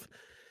figure out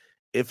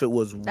if it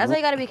was. That's why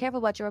you gotta be careful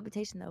about your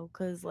reputation though,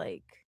 because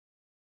like.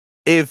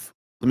 Let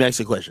me ask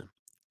you a question.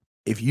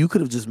 If you could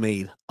have just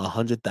made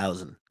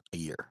 $100,000 a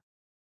year,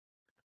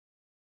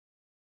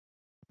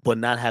 but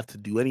not have to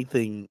do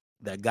anything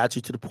that got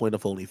you to the point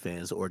of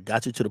OnlyFans or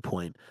got you to the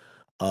point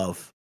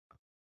of,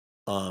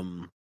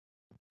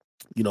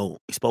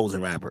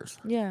 exposing rappers.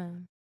 Yeah.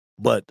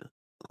 But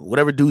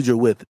whatever dude you're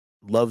with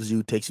loves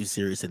you, takes you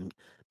serious, and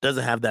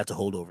doesn't have that to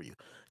hold over you.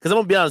 Because I'm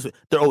gonna be honest with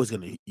you, they're always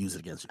gonna use it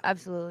against you.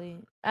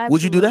 Absolutely.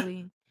 Would you do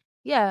that?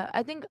 Yeah,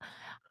 I think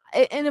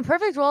in a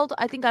perfect world,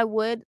 I think I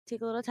would take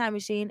a little time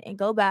machine and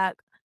go back.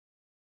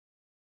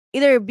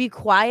 Either be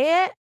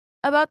quiet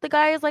about the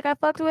guys like I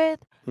fucked with,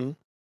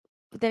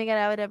 but then again,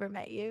 I would never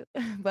met you.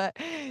 But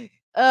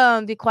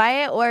be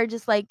quiet or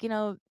just like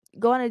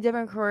go on a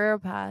different career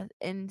path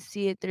and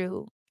see it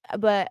through.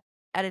 But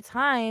at a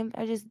time,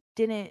 I just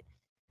didn't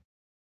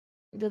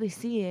really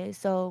see it.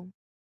 So,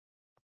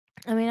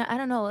 I mean, I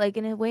don't know. Like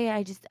in a way,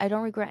 I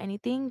don't regret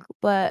anything,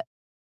 but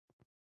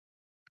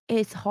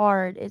it's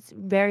hard. It's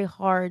very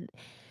hard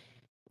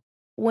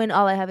when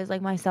all I have is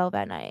like myself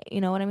at night.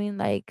 You know what I mean?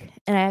 Like,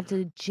 and I have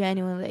to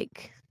genuinely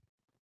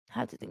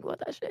have to think about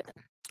that shit.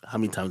 How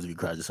many times have you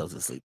cried yourself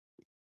to sleep?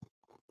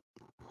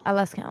 I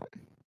lost count.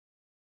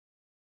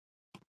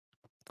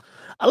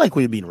 I like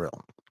when you're being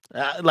real.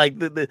 Like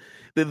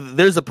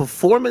there's a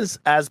performance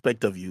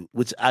aspect of you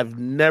which I've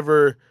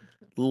never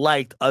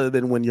liked other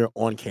than when you're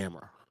on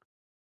camera.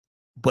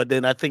 But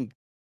then I think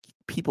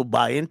people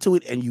buy into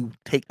it and you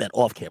take that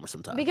off camera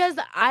sometimes. Because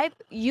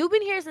you've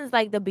been here since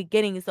like the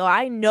beginning, so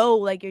I know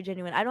like you're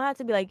genuine. I don't have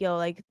to be like, yo,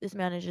 like this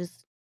man is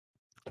just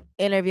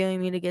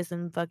interviewing me to get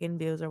some fucking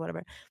views or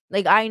whatever.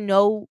 Like I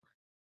know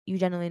you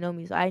genuinely know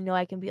me, so I know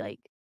I can be like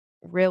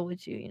real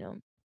with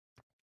you,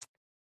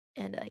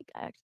 And like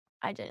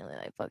I genuinely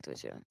like fucked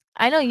with you.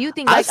 I know you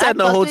think like I sat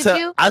in a hotel.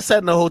 With you. I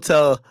sat in a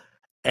hotel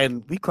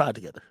and we cried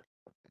together.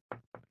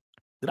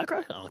 Did I cry?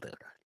 I don't think I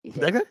cried.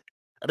 Did I cry?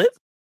 I did.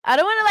 I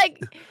don't want to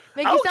like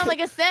make you sound like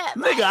a simp.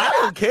 Nigga, I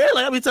don't care.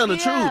 Like I be telling the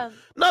truth.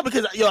 No,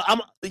 because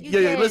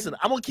listen,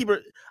 I'm gonna keep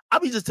her. I'll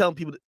be just telling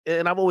people,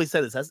 and I've always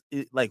said this.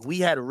 Like we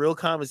had real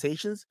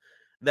conversations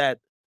that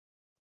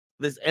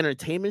this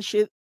entertainment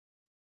shit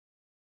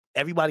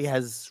everybody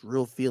has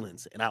real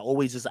feelings, and I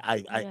always just I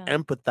Yeah.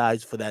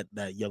 empathize for that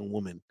young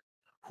woman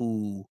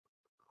who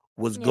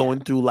was Yeah. going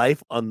through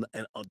life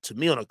to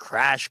me on a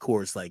crash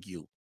course like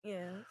you.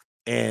 Yeah.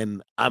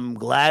 And I'm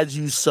glad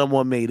you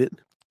someone made it.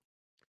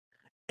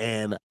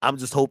 And I'm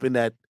just hoping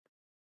that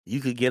you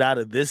could get out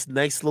of this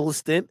next little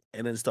stint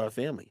and then start a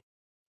family.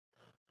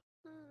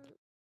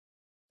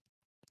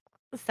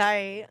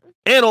 Sorry.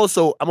 And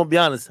also, I'm gonna be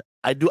honest,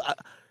 I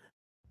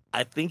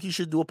think you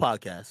should do a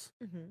podcast.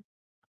 Mhm.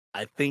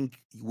 I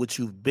think what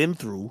you've been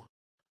through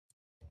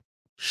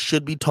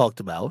should be talked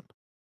about.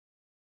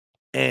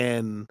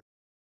 And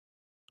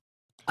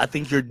I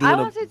think you're doing I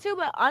want to too,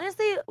 but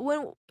honestly,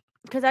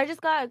 because I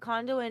just got a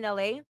condo in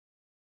LA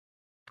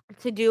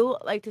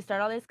to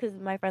start all this because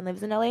my friend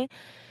lives in LA.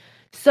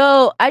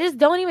 So I just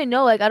don't even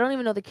know. Like, I don't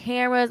even know the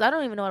cameras. I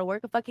don't even know how to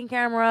work a fucking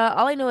camera.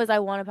 All I know is I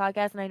want a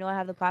podcast and I know I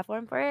have the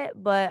platform for it,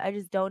 but I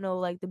just don't know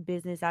like the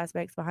business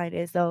aspects behind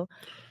it. So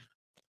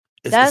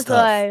that's tough.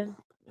 why.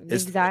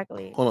 It's,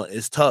 Exactly. Hold on,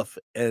 it's tough.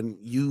 And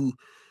you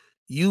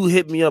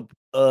hit me up.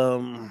 I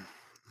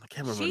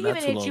can't remember. She not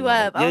even too hit long you ago.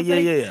 up. I was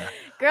like, Yeah.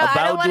 girl,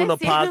 I don't About doing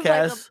want a to seem like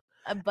podcast.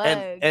 a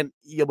bug. And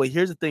yeah, but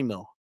here's the thing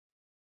though.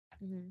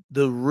 Mhm.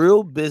 The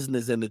real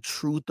business and the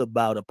truth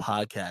about a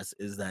podcast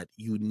is that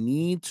you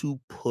need to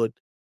put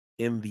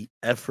in the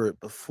effort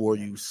before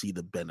you see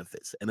the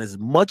benefits. And as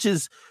much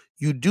as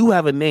you do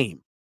have a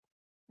name,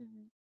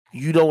 Mhm.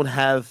 you don't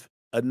have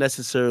a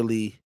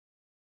necessarily.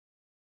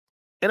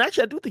 And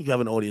actually, I do think you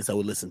have an audience that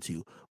would listen to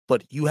you,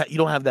 but you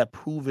don't have that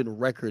proven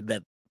record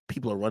that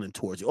people are running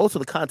towards you. Also,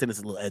 the content is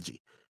a little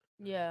edgy.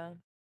 Yeah.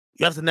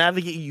 You have to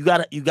navigate. You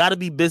gotta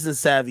be business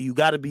savvy. You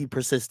gotta be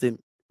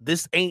persistent.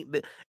 This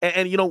ain't,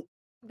 and you know.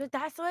 But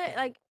that's what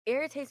like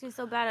irritates me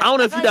so bad. I don't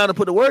know if feel you're down to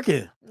put the work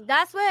in.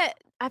 That's what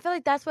I feel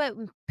like. That's what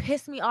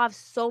pissed me off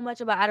so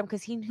much about Adam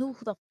because he knew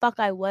who the fuck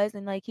I was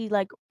and like he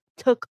like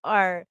took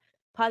our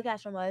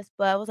podcast from us.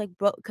 But I was like,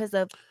 bro, because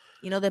of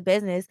the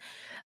business.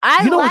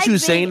 I You know like what you being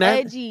saying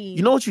that? edgy.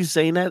 You know what you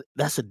saying that?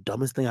 That's the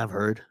dumbest thing I've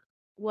heard.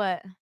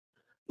 What?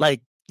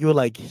 Like you're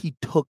like he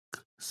took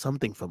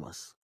something from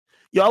us.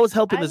 Yo, I was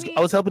helping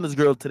this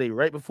girl today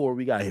right before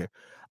we got here.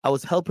 I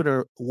was helping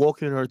her,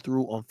 walking her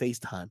through on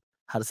FaceTime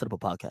how to set up a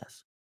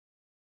podcast.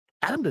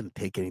 Adam didn't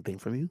take anything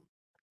from you.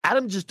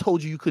 Adam just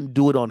told you couldn't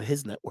do it on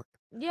his network.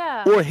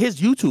 Yeah. Or his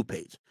YouTube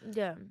page.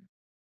 Yeah.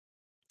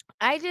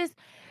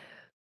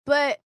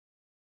 But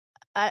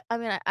I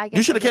mean, I guess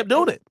you should have kept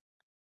doing it.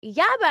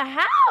 Yeah, but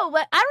how?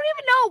 But I don't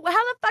even know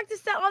how the fuck to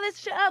set all this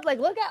shit up. Like,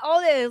 look at all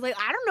this. Like,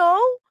 I don't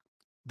know.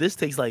 This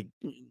takes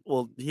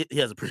he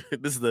has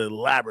this is the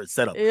elaborate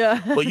setup.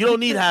 Yeah. But you don't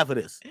need half of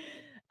this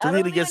to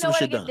really get some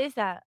shit done. This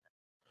at.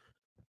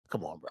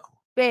 Come on, bro.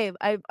 Babe,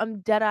 I'm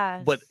dead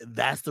ass. But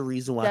that's the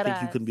reason why I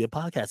think you couldn't be a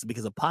podcaster,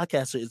 because a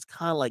podcaster is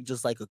kind of like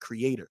just like a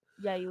creator.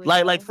 Yeah, you would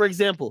like for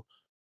example,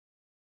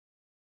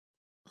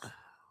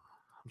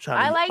 I'm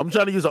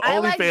trying to use an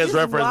OnlyFans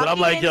reference, but I'm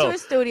like, yo, into a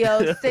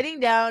studio, sitting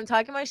down,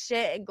 talking my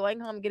shit, and going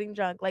home getting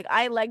drunk. Like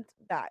I liked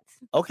that.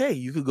 Okay,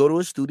 you could go to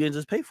a studio and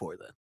just pay for it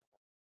then.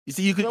 You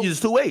see,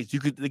 there's two ways. You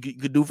could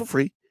do it for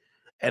free,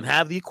 and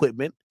have the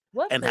equipment,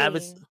 and have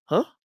it.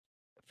 Huh?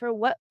 For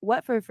what?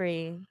 What for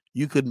free?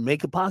 You could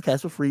make a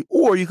podcast for free,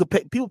 or you could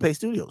pay. People pay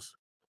studios.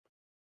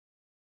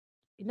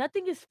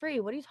 Nothing is free.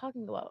 What are you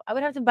talking about? I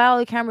would have to buy all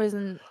the cameras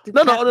and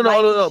no.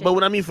 But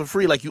what I mean for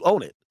free, like you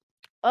own it.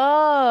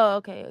 Oh,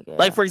 okay.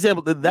 Like for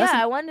example, that's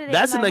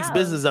the next house.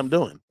 business I'm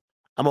doing.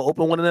 I'm gonna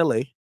open one in LA,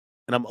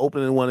 and I'm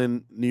opening one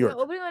in New York.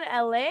 You're opening one in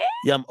LA?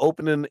 Yeah, I'm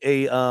opening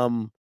a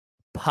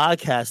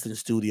podcasting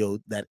studio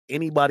that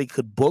anybody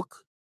could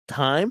book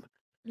time.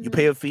 Mm-hmm. You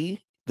pay a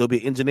fee. There'll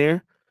be an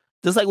engineer,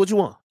 just like what you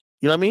want.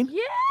 You know what I mean?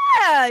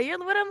 Yeah, you're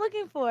what I'm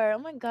looking for. Oh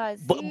my god,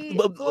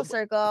 full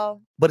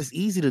circle. But it's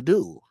easy to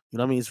do. You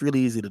know what I mean? It's really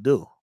easy to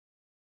do.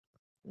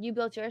 You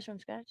built yours from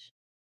scratch?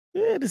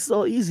 Yeah, this is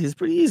so easy. It's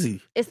pretty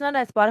easy. It's not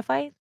at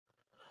Spotify?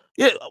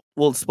 Yeah,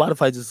 well,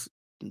 Spotify just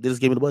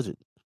gave me the budget.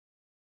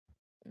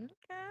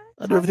 Okay.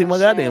 I do everything my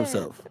goddamn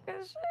self.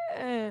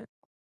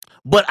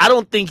 But I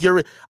don't think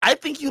I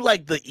think you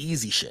like the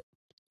easy shit.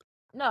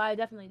 No, I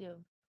definitely do.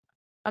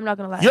 I'm not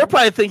gonna lie. You're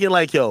probably thinking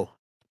like, yo,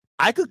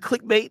 I could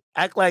clickbait,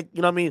 act like,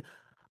 you know what I mean?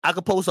 I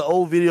could post an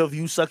old video of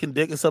you sucking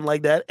dick or something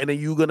like that, and then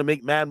you're gonna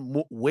make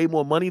way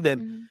more money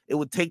than it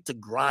would take to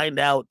grind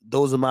out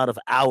those amount of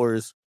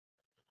hours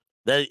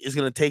that it's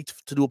gonna take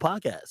to do a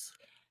podcast.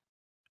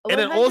 100%, and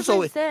then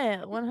also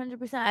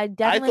 100%. I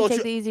definitely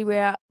take the easy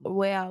way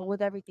out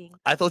with everything.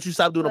 I thought you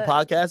stopped doing a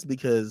podcast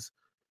because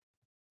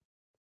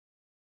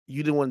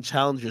you didn't want to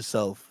challenge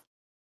yourself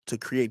to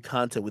create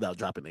content without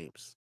dropping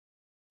names.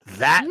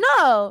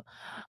 I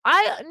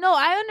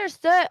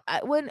understood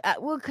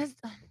because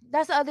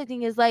that's the other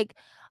thing is like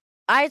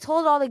I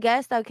told all the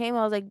guests that came,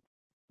 I was like,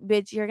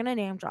 bitch, you're gonna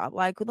name drop.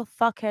 Like, who the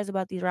fuck cares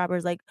about these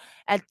rappers? Like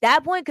at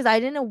that point, because I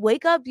didn't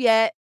wake up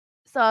yet,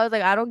 so I was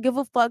like, I don't give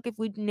a fuck if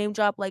we name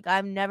drop. Like,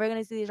 I'm never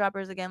gonna see these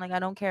rappers again. Like, I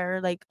don't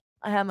care. Like,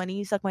 I have money,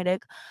 you suck my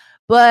dick.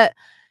 But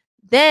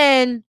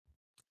then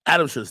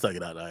Adam should have stuck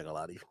it out. I ain't gonna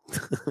lie to you.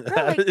 Bro,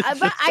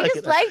 like, I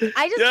just liked.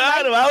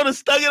 Adam, I would have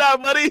stuck it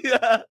out, buddy.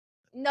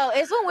 No,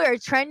 it's when we were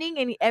trending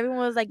and everyone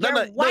was like,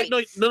 "You're white."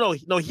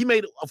 No. He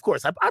made. Of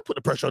course, I put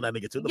the pressure on that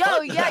nigga too. Yeah,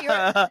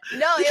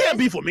 you can't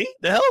beef with me.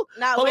 The hell?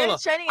 Nah, Hold we're on.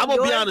 trending. I'm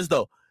gonna be honest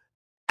though.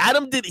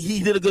 Adam did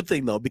a good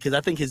thing though, because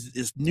I think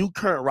his new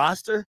current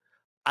roster,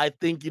 I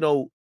think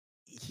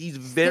he's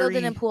very.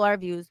 Still didn't pull our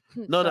views.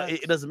 No,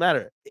 it doesn't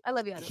matter. I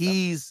love you, Adam.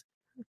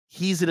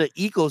 He's in an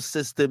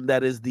ecosystem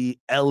that is the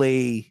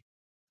LA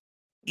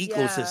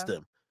ecosystem.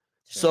 Yeah,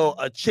 so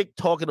a chick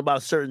talking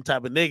about certain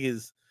type of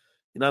niggas,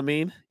 you know what I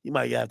mean? You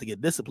might have to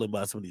get disciplined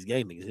by some of these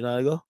gang niggas. You know how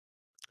I go?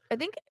 I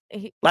think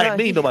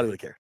nobody would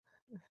care.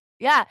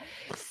 Yeah.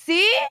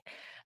 See?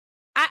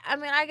 I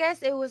mean, I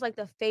guess it was like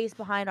the face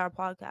behind our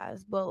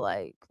podcast, but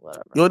like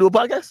whatever. You want to do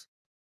a podcast?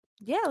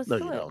 Yeah, let's do it.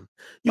 Don't.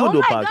 You want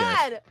to do a podcast?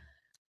 God.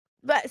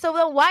 But so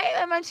then why did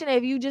I mention it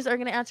if you just are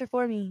gonna answer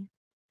for me?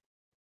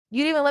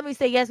 You didn't even let me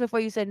say yes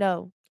before you said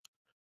no.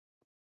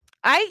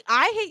 I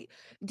hate,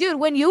 dude,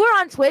 when you were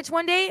on Twitch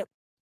one day,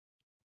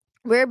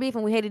 we were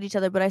beefing, we hated each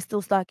other, but I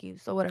still stalk you,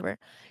 so whatever.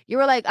 You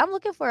were like, I'm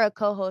looking for a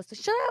co-host.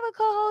 Should I have a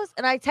co-host?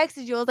 And I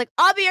texted you. I was like,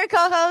 I'll be your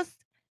co-host.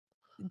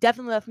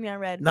 Definitely left me on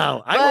red.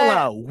 No, I ain't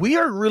gonna lie. We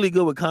are really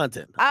good with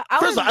content.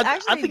 First of all, I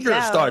think you're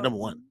a star, number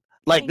one.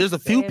 Like, there's a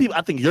few people.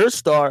 I think you're a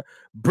star.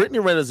 Brittany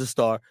Renner's a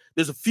star.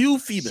 There's a few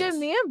females. Should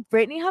me and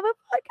Brittany have a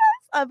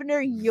podcast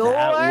under your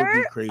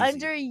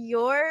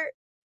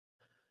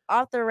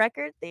off the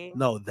record thing?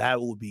 No,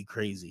 that would be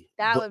crazy.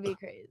 That would be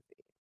crazy.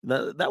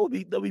 That'd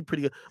be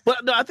pretty good.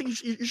 But no, I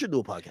think you should do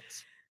a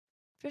podcast.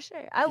 For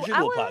sure. I would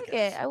like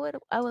it. I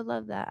would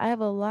love that. I have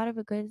a lot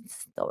of good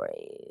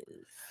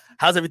stories.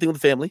 How's everything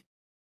with the family?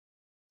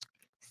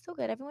 Still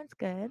good. Everyone's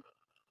good.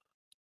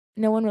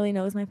 No one really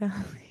knows my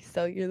family,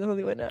 so you're the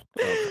only one that.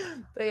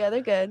 But yeah,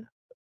 they're good.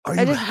 Are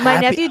you happy?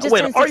 My nephew just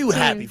turned 16. Are you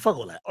happy? Fuck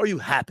all that. Are you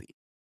happy?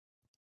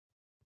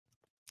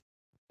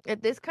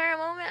 At this current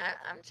moment,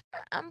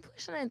 I'm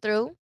pushing it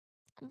through.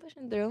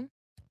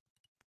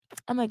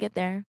 I'm gonna get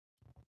there.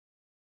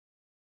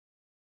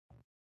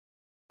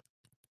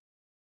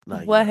 No,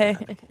 what?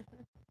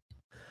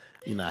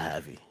 You're not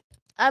happy.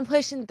 I'm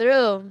pushing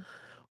through.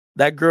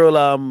 That girl,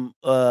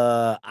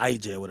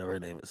 IJ, whatever her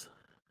name is.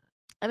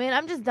 I mean,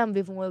 I'm just done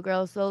beefing with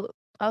girls, so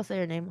I'll say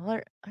her name.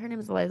 Her name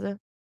is Eliza.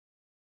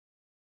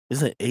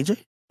 Isn't it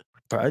AJ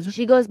or IJ?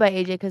 She goes by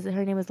AJ because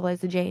her name is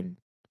Eliza Jane.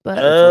 But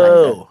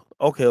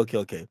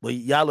okay. But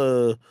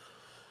y'all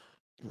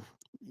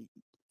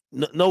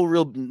no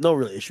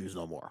real issues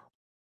no more.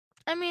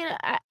 I mean,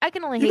 I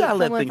can only hate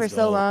someone for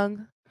so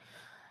long.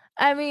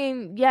 I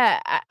mean, yeah.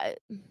 I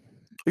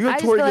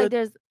just feel like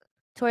there's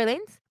Tory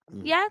Lanez.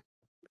 Yeah,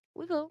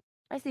 we cool.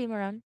 I see him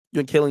around. You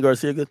and Kaylin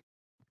Garcia good?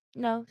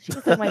 No, she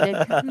can suck my dick.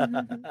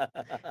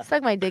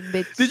 Suck my dick,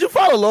 bitch. Did you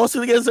file a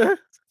lawsuit against her?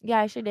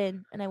 Yeah, I sure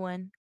did, and I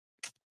won.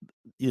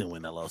 You didn't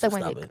win that lawsuit.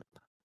 Stop it.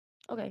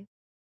 Okay.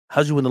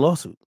 How'd you win the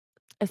lawsuit?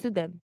 I sued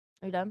them.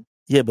 Are you dumb?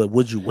 Yeah, but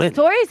would you win?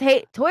 Tory's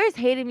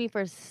hated me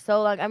for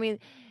so long. I mean,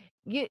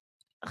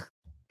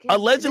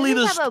 allegedly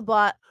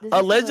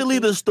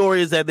the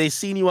story is that they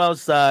seen you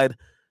outside.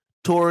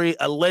 Tory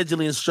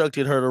allegedly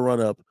instructed her to run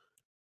up.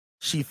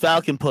 She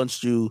falcon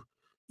punched you.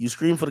 You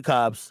screamed for the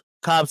cops.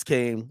 Cops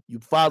came. You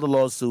filed a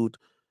lawsuit.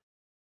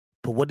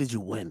 But what did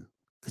you win?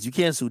 Because you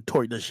can't sue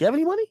Tory. Does she have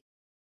any money?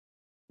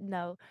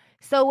 No.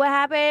 So what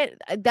happened?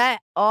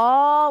 That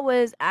all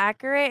was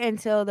accurate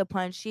until the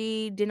punch.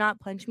 She did not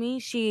punch me.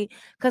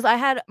 Because I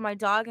had my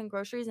dog and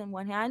groceries in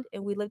one hand,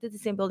 and we lived at the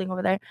same building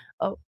over there.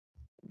 Oh,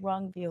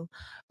 wrong view.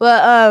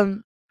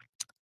 But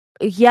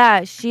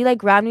yeah, she like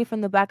grabbed me from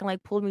the back and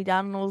like pulled me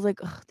down, and I was like,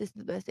 this is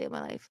the best day of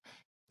my life.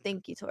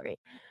 Thank you, Tory.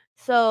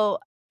 So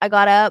I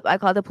got up, I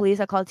called the police,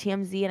 I called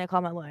TMZ, and I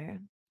called my lawyer.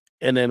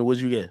 And then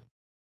what'd you get?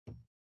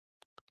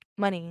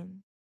 Money.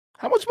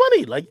 How much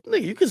money? Like,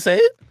 nigga, you can say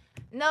it.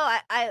 No,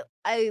 I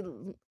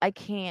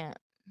can't.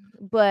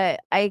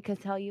 But I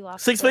could tell you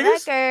off 6 the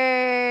figures?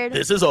 record.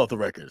 This is off the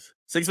records.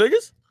 6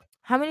 figures?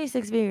 How many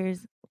 6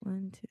 figures?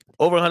 1, 2.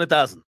 Over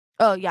 100,000.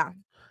 Oh yeah.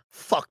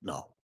 Fuck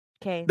no.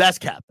 Okay. That's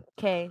cap.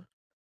 Okay.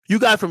 You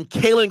got from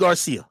Kaylin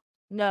Garcia.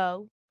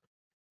 No.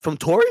 From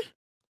Tory?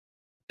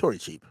 Tory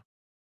cheap.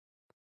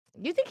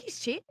 You think he's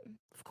cheap?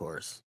 Of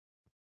course.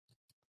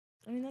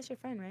 I mean, that's your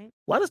friend, right?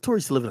 Why does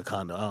Tory still live in a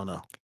condo? I don't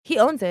know. He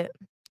owns it.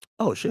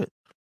 Oh, shit.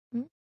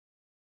 Hmm?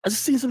 I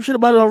just seen some shit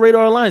about it on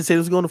Radar Online. Say it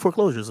was going to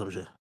foreclosure or some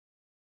shit.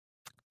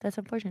 That's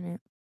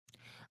unfortunate.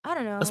 I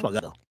don't know. That's my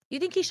guy, though. You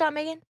think he shot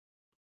Megan?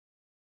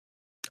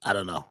 I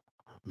don't know.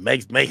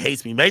 Meg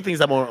hates me. Meg thinks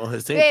I'm on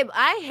his team. Babe,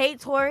 I hate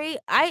Tory.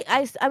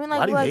 I mean,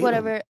 like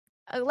whatever.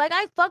 Like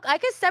I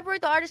could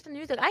separate the artist from the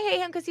music. I hate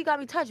him because he got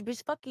me touched.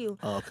 Bitch, fuck you.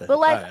 Oh, okay. But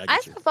like, right, I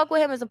still fuck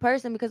with him as a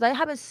person because that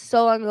happened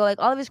so long ago. Like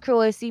all of his crew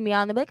always see me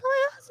out and they're like,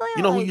 oh my god,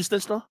 you know who you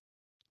snitched on?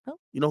 Who?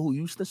 You know who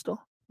you snitched on?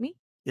 Me?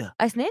 Yeah.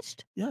 I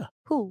snitched? Yeah.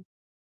 Who?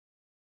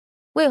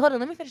 Wait, hold on.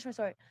 Let me finish my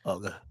story. Oh,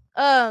 good.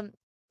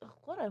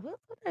 Hold on.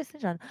 What did I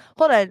snitch on?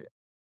 Hold on.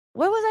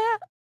 Where was I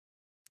at?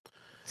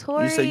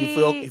 Tory. You say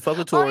you fuck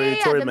with Tory. Oh,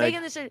 yeah, Tory the Meg.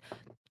 Megan the shit.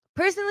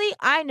 Personally,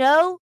 I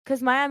know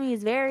because Miami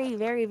is very,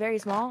 very, very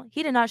small.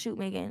 He did not shoot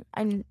Megan.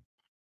 At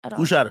all.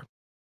 Who shot her?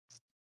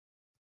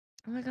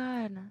 Oh my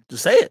god.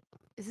 Just say it.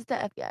 Is this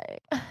the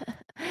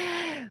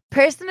FBI?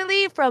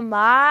 Personally, from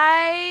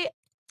my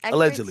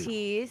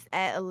expertise,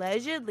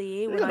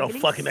 allegedly, You we're got not no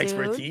getting fucking sued.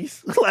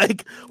 expertise.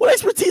 Like, what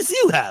expertise do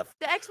you have?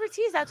 The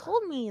expertise that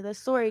told me the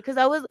story because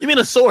I was. You mean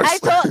a source? I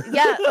told,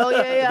 yeah, oh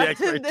yeah. The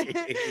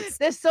expertise.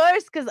 The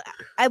source, because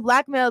I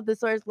blackmailed the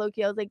source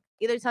low-key. I was like,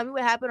 either tell me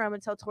what happened or I'm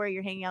gonna tell Tori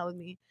you're hanging out with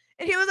me.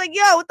 And he was like,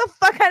 yo, what the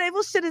fuck kind of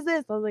bullshit is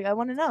this? I was like, I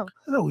want to know.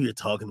 I know who you're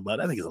talking about.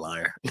 I think he's a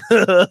liar.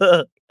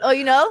 Oh,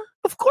 you know?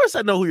 Of course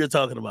I know who you're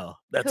talking about.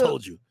 That Who?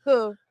 told you.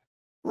 Who?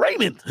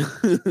 Raymond.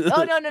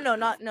 Oh, no.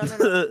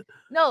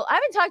 No, I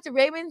haven't talked to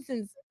Raymond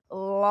since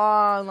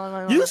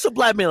long. You used to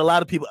blackmail a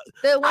lot of people.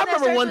 The one I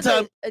that remember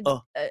starts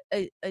one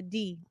with a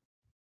D.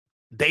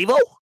 Davo?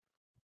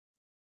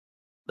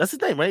 That's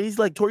his name, right? He's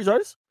like Tori's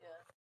artist?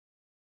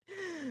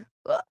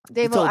 Well,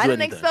 Dave, told I you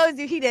didn't anything. expose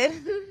you. He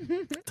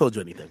did. Told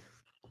you anything.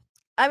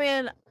 I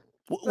mean,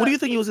 What do you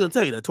think he was going to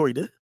tell you that Tori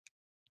did?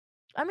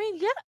 yeah,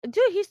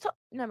 dude,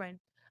 never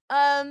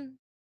mind.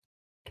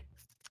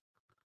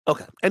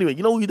 Okay. Anyway,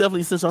 you know who you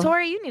definitely snitched on?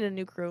 Tori, you need a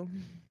new crew.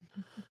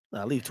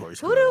 Nah, leave Tori's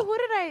Who crew did alone.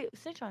 I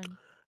snitch on?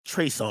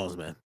 Trey Songz,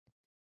 man.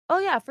 Oh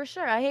yeah, for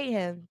sure. I hate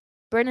him.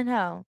 Burn in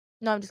hell.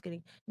 No, I'm just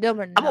kidding. Don't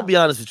burn in I'm hell. going to be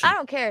honest with you. I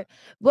don't care.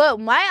 But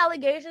my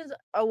allegations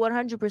are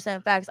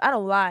 100% facts. I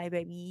don't lie,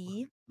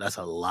 baby. That's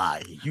a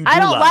lie. You do I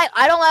don't lie. lie.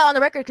 I don't lie on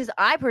the record because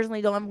I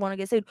personally don't ever want to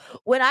get sued.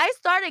 When I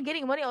started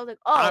getting money, I was like,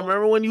 oh. I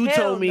remember when you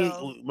hell told me.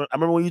 no. I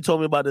remember when you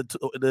told me about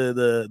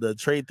the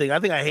trade thing. I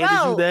think I hated you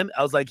Bro. then.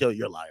 I was like, yo,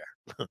 you're a liar.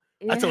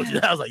 I told you Yeah.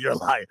 that. I was like, you're a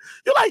liar.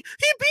 You're like,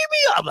 he beat me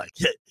up. I'm like,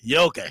 yeah,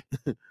 you're okay.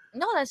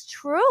 No, that's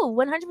true.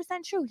 100%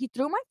 true. He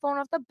threw my phone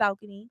off the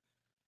balcony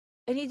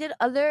and he did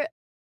other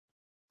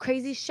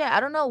crazy shit. I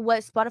don't know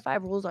what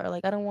Spotify rules are.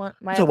 Like, I don't want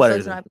my Talk about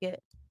episodes to everything. not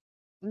get.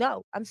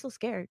 No, I'm still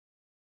scared.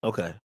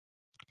 Okay.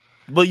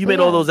 But you But made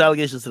all yeah. those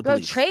allegations to the Bro,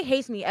 police. Trey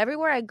hates me.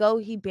 Everywhere I go,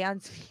 he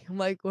bans me. I'm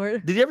like, where?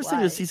 Did you ever send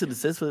why? a cease and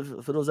desist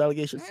for those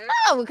allegations?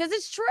 No, because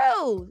it's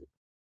true.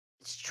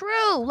 It's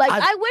true. Like,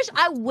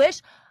 I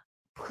wish,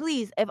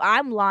 please, if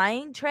I'm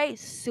lying, Trey,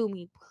 sue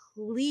me.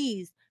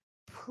 Please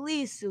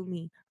sue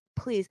me.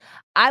 Please.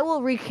 I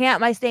will recant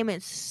my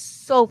statement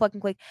so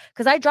fucking quick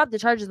because I dropped the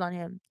charges on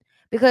him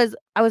because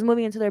I was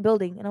moving into their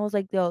building and I was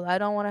like, yo, I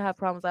don't want to have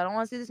problems. I don't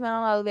want to see this man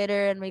on the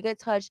elevator and we get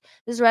touched.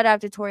 This is right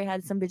after Tori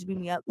had some bitch beat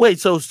me up. Wait,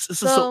 so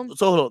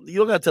hold on. You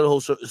don't gotta tell the whole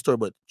story,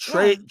 but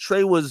Trey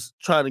was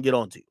trying to get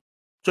on to you.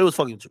 Trey was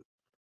fucking with you.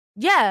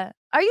 Yeah.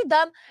 Are you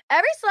dumb?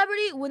 Every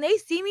celebrity, when they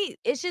see me,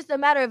 it's just a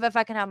matter of if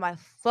I can have my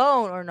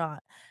phone or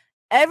not.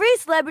 Every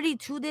celebrity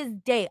to this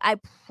day, I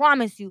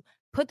promise you,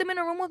 put them in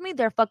a room with me,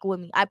 they're fucking with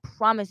me. I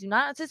promise you.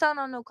 Not to sound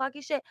on no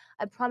cocky shit.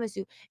 I promise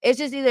you. It's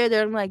just either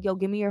they're like, yo,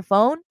 give me your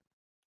phone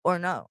or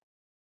no.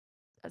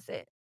 That's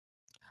it.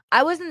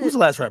 I wasn't. Who's the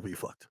last rapper you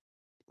fucked?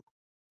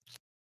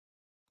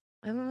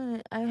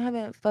 I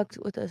haven't fucked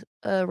with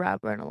a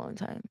rapper in a long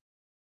time.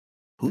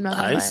 I'm not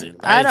gonna I lie. didn't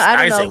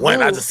I don't say know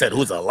when. I who. just said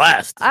who's the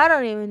last. I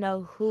don't even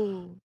know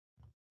who.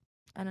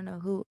 I don't know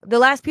who. The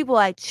last people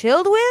I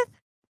chilled with?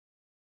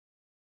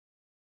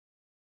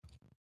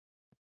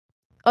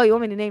 Oh, you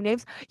want me to name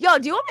names? Yo,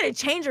 do you want me to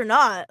change or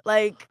not?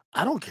 Like,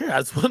 I don't care. I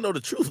just want to know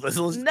the truth.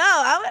 no,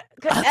 I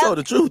know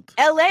the truth.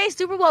 LA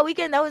Super Bowl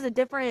weekend, that was a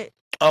different.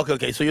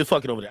 Okay. So you're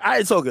fucking over there. All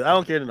right, it's all good. I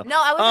don't care to know.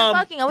 No, I wasn't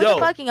fucking. I wasn't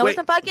fucking. I wait.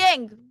 wasn't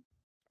fucking.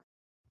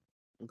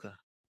 Okay.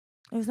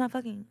 I was not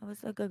fucking. I was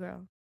a good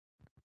girl.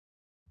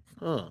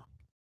 Huh.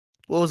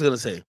 What was I gonna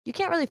say? You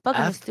can't really fuck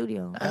in the After-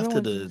 studio. after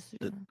Everyone's in the-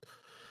 studio.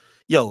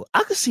 Yo,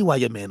 I could see why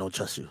your man don't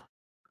trust you.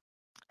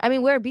 I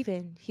mean, we're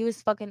beefing. He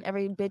was fucking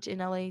every bitch in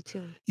LA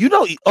too. You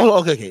know. Oh,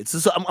 okay.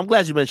 So I'm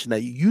glad you mentioned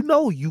that. You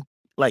know, you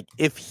like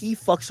if he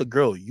fucks a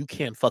girl, you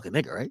can't fuck a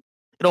nigga, right?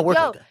 It don't work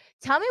Yo, like that.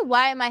 Tell me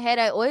why in my head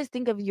I always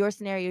think of your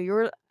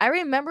scenario. I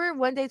remember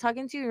one day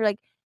talking to you, you're like,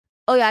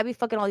 oh yeah, I be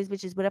fucking all these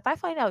bitches. But if I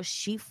find out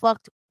she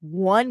fucked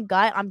one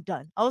guy, I'm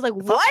done. I was like,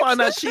 If what? I find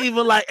out she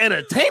even like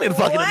entertaining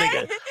fucking a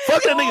nigga. What?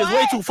 Fucking a nigga is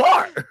way too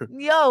far.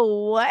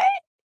 Yo, what?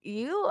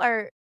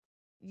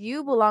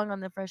 You belong on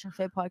the Fresh and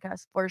Fit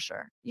podcast for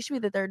sure. You should be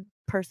the third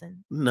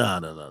person.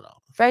 No.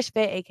 Fresh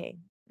Fit AK.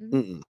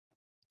 Mm-mm.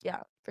 Yeah,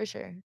 for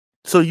sure.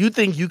 So you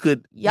think you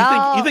could? You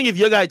think if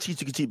your guy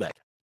cheats, you could cheat back?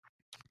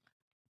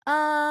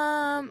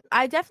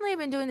 I definitely have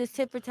been doing this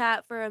tit for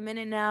tat for a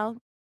minute now.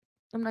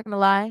 I'm not gonna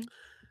lie,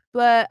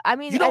 but I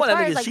mean, You know as when that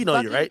far nigga's as, like, cheating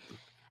on you, fucking-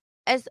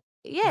 right?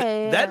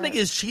 Yeah, That nigga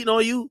is cheating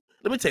on you.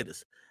 Let me tell you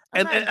this,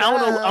 I'm and not I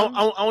don't know.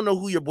 dumb. I don't know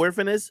who your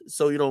boyfriend is,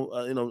 so I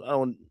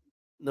don't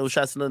no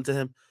shots none to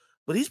him.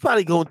 But he's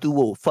probably going through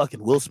what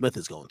fucking Will Smith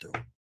is going through.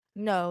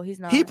 No, he's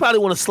not. He probably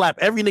want to slap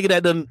every nigga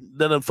that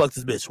done fucked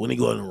his bitch when he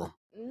go in the room.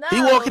 no.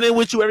 He walking in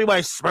with you,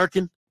 everybody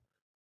smirking,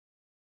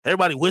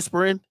 everybody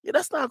whispering. Yeah,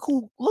 that's not a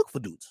cool look for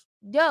dudes.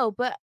 Yo,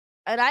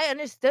 and I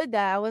understood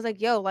that. I was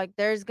like, yo, like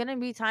there's gonna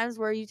be times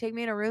where you take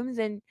me into rooms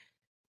and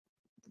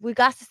we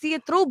got to see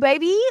it through,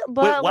 baby.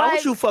 But Wait, why like,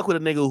 would you fuck with a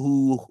nigga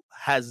who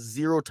has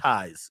zero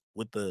ties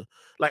with the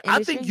like? I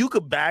think Industry? you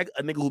could bag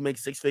a nigga who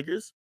makes six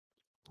figures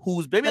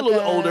who's maybe like a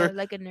little older.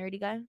 like a nerdy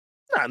guy.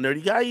 Not a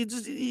nerdy guy.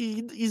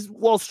 He's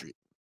Wall Street.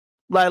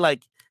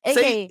 Like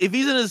say AK, if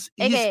he's in his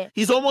AK,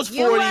 he's almost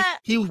you 40. want-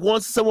 He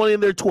wants someone in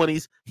their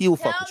 20s. He will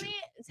fuck Tell with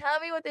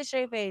you. me with a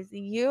straight face.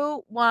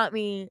 You want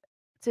me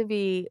to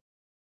be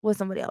with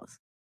somebody else?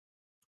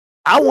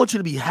 I want you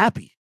to be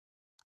happy.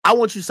 I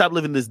want you to stop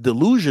living this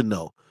delusion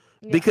though,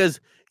 Yeah. because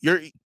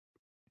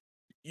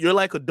you're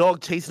like a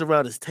dog chasing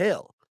around his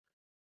tail,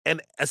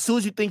 and as soon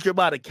as you think you're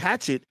about to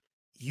catch it,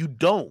 you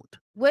don't.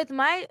 With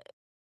my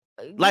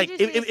Like you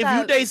just if you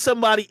stop- date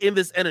somebody in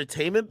this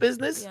entertainment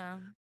business, yeah.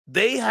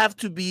 they have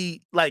to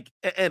be like,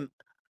 and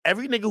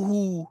every nigga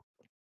who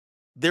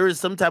there is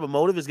some type of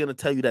motive is gonna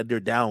tell you that they're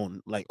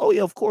down. Like, oh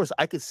yeah, of course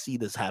I could see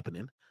this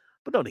happening,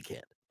 but no, they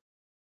can't.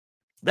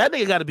 That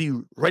nigga got to be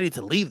ready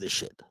to leave this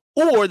shit,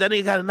 or that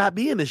nigga got to not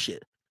be in this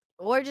shit.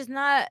 Or just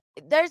not.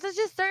 There's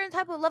just certain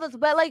type of levels,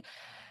 but like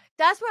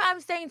that's what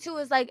I'm saying too.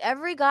 Is like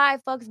every guy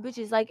fucks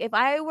bitches. Like if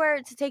I were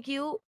to take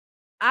you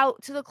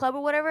out to the club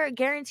or whatever,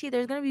 guarantee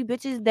there's gonna be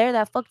bitches there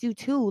that fucked you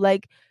too.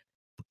 Like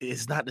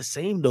It's not the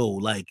same though.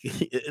 Like,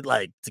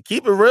 like to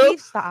keep it real.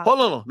 Steve, stop. Hold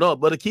on, no,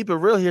 but to keep it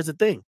real, here's the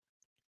thing.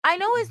 I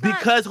know it's not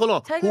Because hold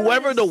on, technically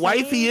whoever the the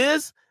wifey same.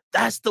 is,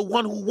 that's the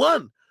one who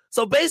won.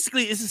 So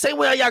basically, it's the same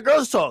way how y'all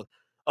girls talk.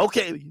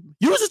 Okay,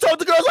 you used to talk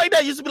to girls like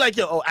that. You used to be like,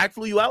 yo, oh, act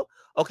flew you out.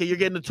 Okay, you're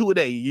getting a 2 a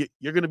day.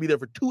 You're gonna be there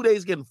for 2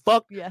 days getting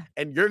fucked, Yeah.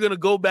 and you're gonna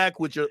go back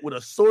with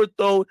a sore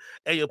throat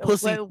and your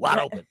pussy Wait, wide what?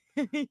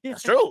 open.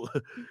 That's true.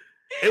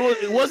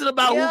 It wasn't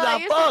about Yo, who I got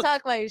used to fucked.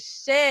 talk my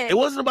shit. It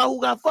wasn't about who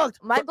got fucked.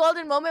 My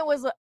golden moment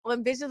was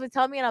when bitches would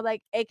tell me, and I'm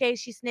like, AK,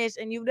 she snitched,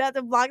 and you'd have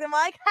to block them.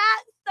 I'm like,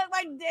 ha, suck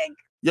my dick.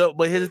 Yo,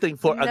 but here's the thing: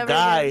 for Never a again.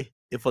 guy,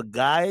 if a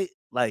guy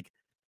like,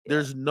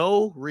 there's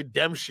no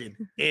redemption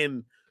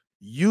in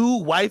you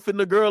wifing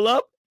the girl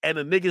up and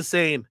a nigga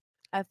saying,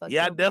 I fucked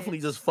 "Yeah, I your definitely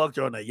bitch. just fucked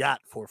her on a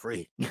yacht for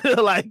free."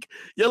 Like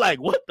you're like,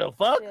 what the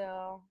fuck?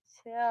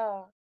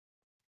 Chill.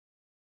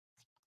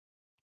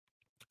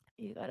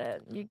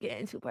 You're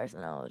getting too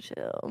personal.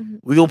 Chill.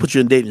 We gonna put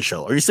you in dating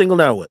show. Are you single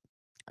now? Or what?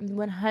 I'm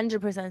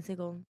 100%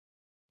 single.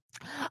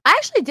 I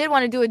actually did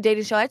want to do a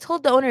dating show. I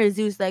told the owner of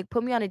Zeus, like,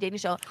 put me on a dating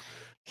show.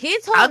 He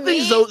told I me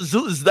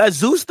think that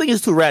Zeus thing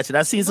is too ratchet.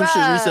 I seen some shit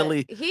Bruh,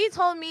 recently. He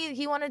told me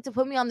he wanted to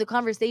put me on the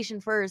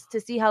conversation first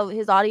to see how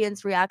his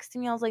audience reacts to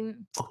me. I was like,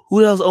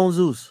 Who else owns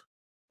Zeus?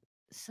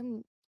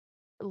 something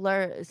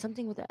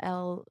with an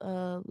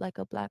L, like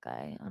a black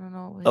guy. I don't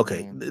know. His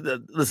Okay,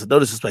 name. listen, no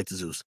disrespect to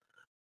Zeus.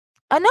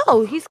 I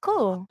know he's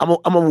cool. I'm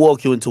gonna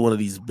walk you into one of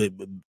these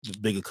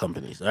bigger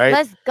companies. All right,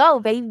 Let's go,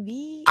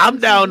 baby. I'm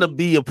down to MTV.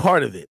 be a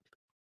part of it.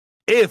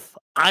 If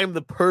I'm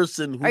the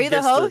person who Are you the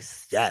gets to-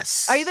 host?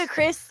 yes. Are you the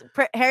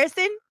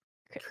Harrison?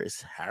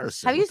 Chris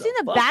Harrison? Have you What seen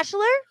The fuck?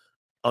 Bachelor?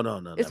 Oh no,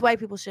 It's never. white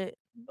people shit.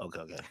 Okay.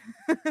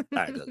 All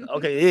right, good.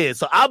 Okay, yeah.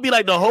 So I'll be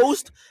like the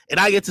host, and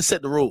I get to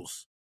set the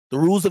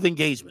rules of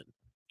engagement.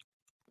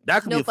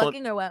 That could be No a fun.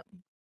 fucking or what?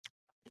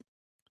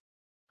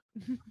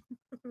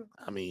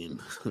 I mean,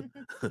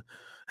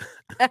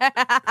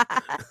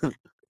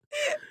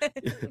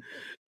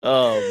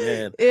 oh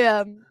man.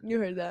 Yeah, you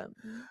heard that.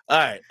 All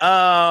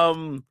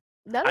right.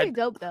 That'd be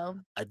dope though.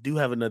 I do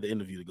have another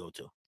interview to go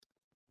to,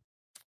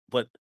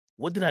 but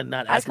what did I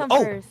not I ask? come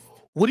Oh, first.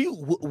 what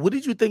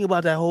did you think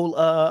about that whole?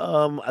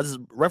 I just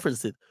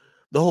referenced it,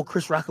 the whole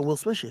Chris Rock and Will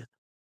Smith shit.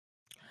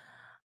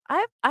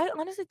 I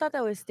honestly thought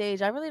that was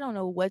staged. I really don't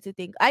know what to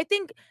think. I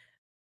think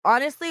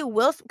honestly,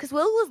 because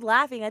Will was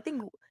laughing. I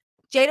think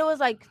Jada was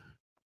like,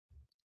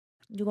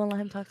 "You gonna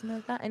let him talk to me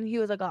like that?" And he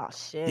was like, "Oh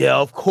shit." Yeah,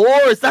 of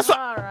course. That's what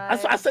All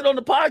That's what I right. said on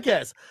the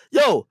podcast.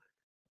 Yo,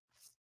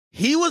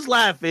 he was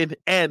laughing,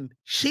 and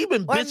she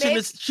been Or bitching maybe-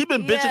 this. She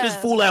been bitching this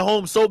yeah. fool at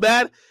home so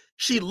bad.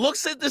 She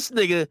looks at this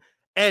nigga,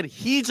 and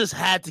he just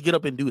had to get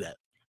up and do that.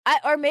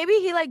 Or maybe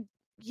he like,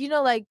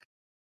 like,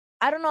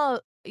 I don't know.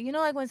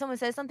 Like when someone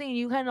says something,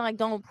 you kind of like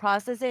don't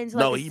process it until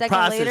No, like a he second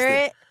processed later.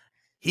 it.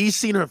 He's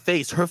seen her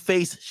face. Her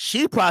face.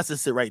 She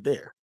processed it right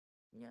there.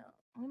 Yeah.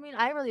 I mean,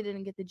 I really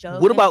didn't get the joke.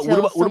 What about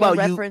until someone you?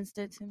 referenced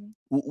it to me.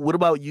 What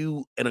about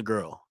you and a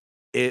girl,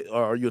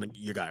 or you and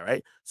your guy,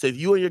 right? So if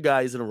you and your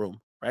guy is in a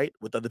room, right,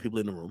 with other people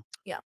in the room,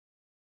 Yeah.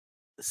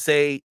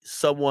 Say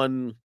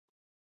someone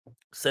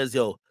says,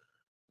 "Yo,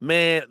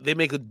 man," they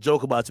make a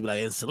joke about you,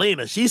 like, "And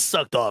Celina, she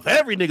sucked off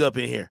every nigga up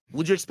in here."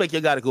 Would you expect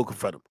your guy to go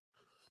confront him?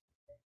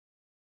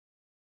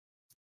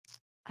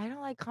 I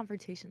don't like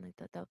confrontation like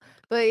that though.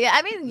 But yeah,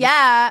 I mean,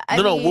 yeah. I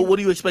No. mean, What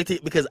do you expect?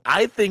 Because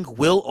I think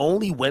Will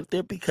only went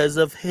there because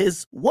of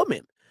his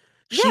woman.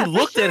 She yeah, for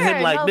looked at him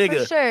sure. like, No, "Nigga,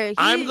 for sure.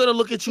 I'm gonna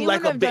look at you he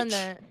like a wouldn't have done bitch."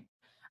 that.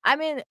 I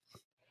mean,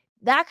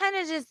 that kind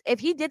of just if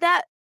he did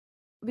that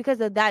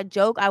because of that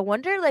joke, I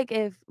wonder like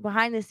if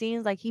behind the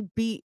scenes like he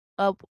beat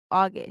up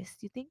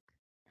August. You think?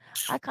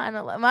 I kind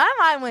of my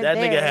mind went That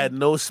there. nigga had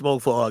no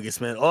smoke for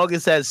August, man.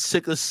 August had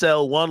sickle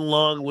cell, one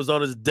lung, was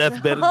on his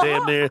deathbed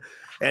damn near,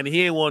 and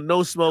he ain't want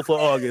no smoke for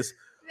August.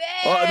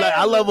 Like,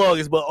 I love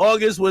August, but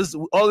August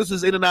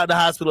was in and out of the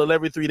hospital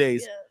every 3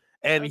 days,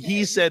 and he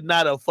okay. said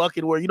not a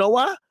fucking word. You know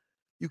why?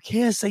 You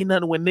can't say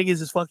nothing when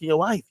niggas is fucking your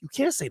wife. You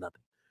can't say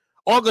nothing.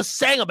 August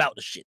sang about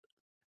the shit.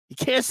 You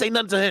can't say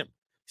nothing to him.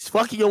 He's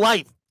fucking your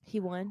wife. He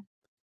won.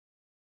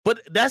 But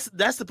that's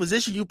the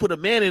position you put a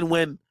man in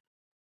when.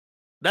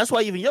 That's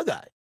why even your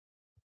guy.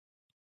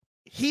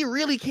 He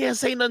really can't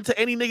say nothing to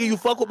any nigga you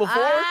fuck with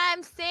before.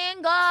 I'm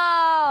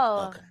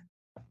single. Okay.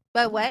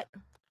 But what?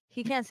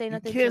 He can't say You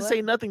nothing. can't to say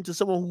it? nothing to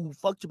someone who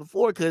fucked you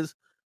before because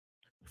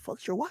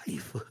fucked your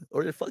wife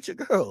or they fucked your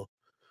girl.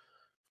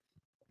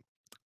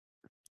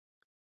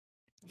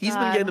 He's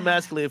been getting God.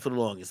 emasculated for the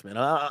longest, man.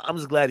 I'm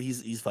just glad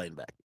he's fighting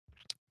back.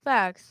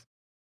 Facts.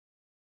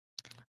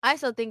 I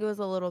still think it was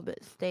a little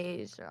bit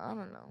staged. I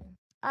don't know.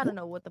 I don't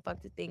know what the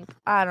fuck to think.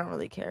 I don't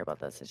really care about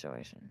that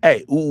situation.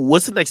 Hey,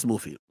 what's the next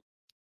move for you?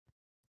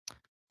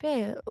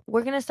 Babe,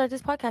 we're gonna start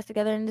this podcast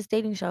together in this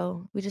dating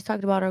show. We just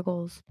talked about our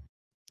goals.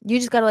 You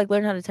just gotta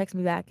learn how to text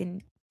me back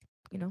and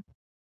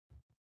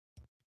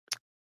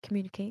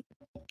communicate.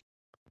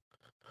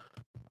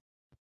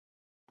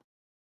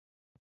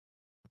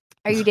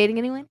 Are you dating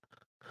anyone?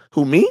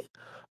 Who, me?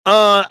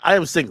 I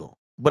am single,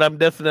 but I'm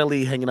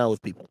definitely hanging out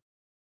with people.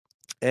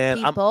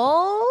 And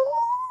People?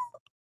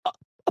 I'm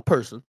a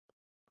person.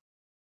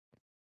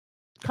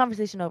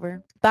 Conversation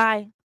over.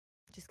 Bye.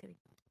 Just kidding.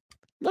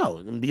 No,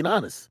 I'm being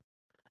honest.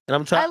 And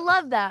I'm trying. I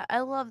love that. I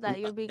love that.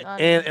 You're being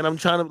honest. And I'm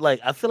trying to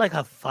I feel like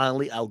I've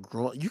finally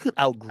outgrown. You could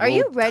outgrow. Are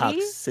you ready?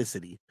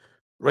 Toxicity.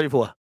 Ready for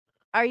what?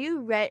 Are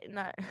you ready?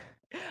 Not.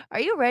 Are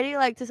you ready?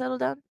 To settle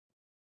down.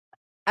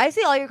 I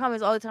see all your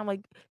comments all the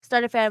time.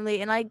 Start a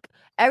family, and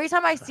every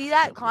time I see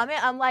that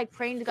comment, I'm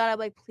praying to God. I'm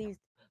like, please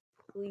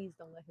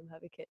don't let him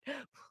have a kid.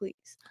 Please.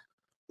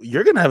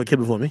 You're gonna have a kid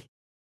before me.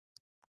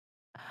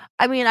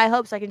 I mean, I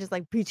hope so I can just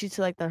beat you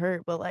to the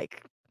hurt, but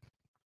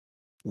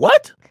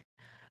What?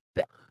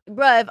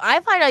 Bruh, if I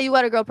find out you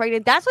got a girl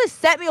pregnant, that's what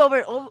set me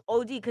over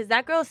OD, because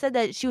that girl said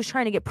that she was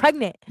trying to get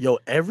pregnant. Yo,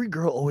 every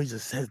girl always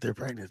just says they're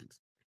pregnant.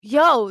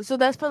 Yo, so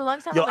that's for the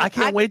long time. Yo, I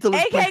can't wait till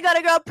this AK got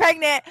a girl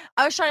pregnant.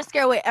 I was trying to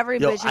scare away every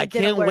bitch. I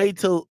can't wait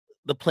till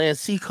the Plan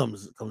C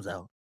comes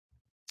out.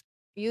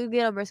 You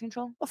get on birth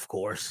control? Of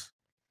course.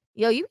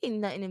 Yo, you ain't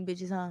nothing in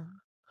bitches, huh?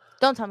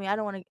 Don't tell me. I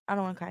don't want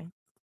to cry.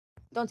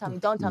 Don't tell me.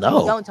 Don't tell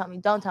No. me. Don't tell me.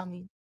 Don't tell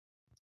me.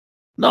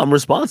 No, I'm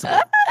responsible.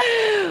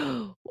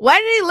 Why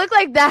did he look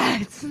like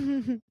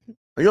that?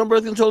 Are you on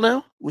birth control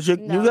now? Was your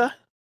new guy?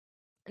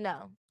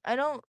 No, I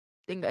don't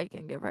think I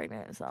can get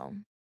pregnant. So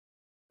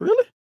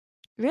Really?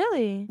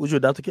 really, Would you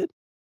adopt a kid?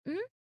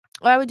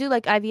 or I would do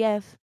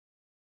IVF.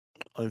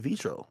 In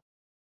vitro.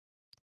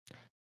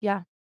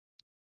 Yeah,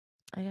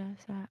 I guess.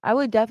 Yeah. I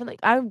would definitely.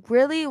 I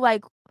really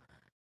want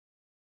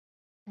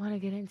to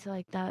get into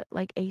that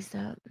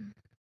ASAP,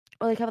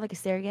 or have a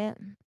surrogate.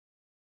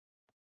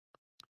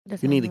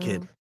 That's You my need a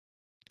kid. move.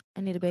 I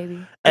need a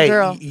baby. Hey,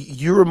 girl.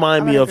 you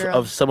remind I me want a of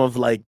girl. some of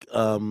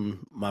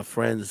my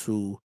friends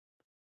who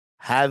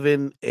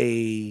having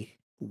a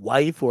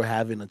wife or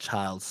having a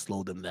child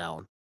slowed them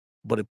down,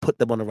 but it put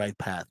them on the right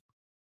path.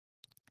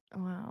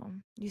 Wow,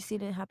 you see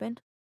it happen?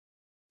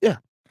 Yeah.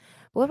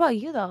 What about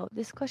you though?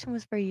 This question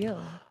was for you.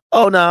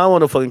 Oh no, I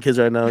want no fucking kids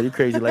right now. You're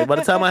crazy. By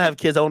the time I have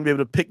kids, I want to be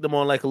able to pick them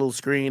on a little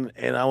screen,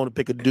 and I want to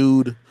pick a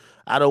dude.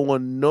 I don't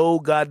want no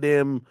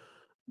goddamn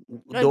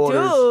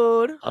daughters.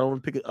 Dude. I don't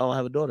want to pick. I don't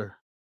have a daughter.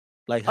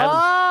 Yo,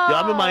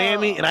 I'm in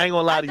Miami, and I ain't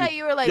gonna lie to you. I thought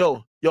you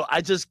were yo,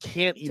 I just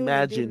can't dating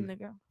imagine. the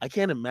girl. I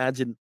can't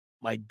imagine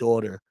my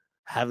daughter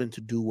having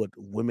to do what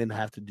women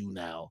have to do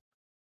now,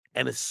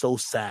 and it's so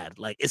sad.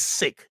 It's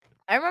sick.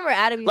 I remember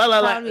Adam used to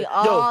tell me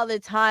all the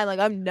time,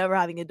 I'm never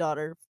having a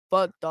daughter.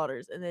 Fuck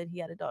daughters. And then he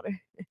had a daughter.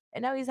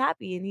 And now he's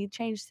happy and he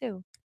changed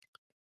too.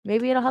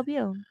 Maybe it'll help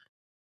you.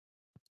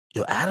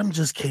 Yo, Adam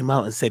just came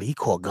out and said he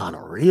called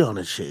gonorrhea on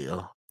this shit,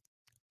 yo.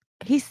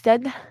 He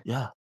said that?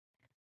 Yeah.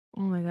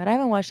 Oh my God. I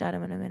haven't watched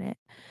Adam in a minute.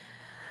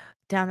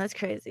 Damn, that's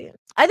crazy.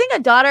 I think a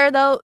daughter,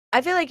 though,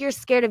 I feel like you're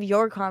scared of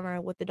your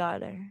karma with the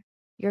daughter.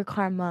 Your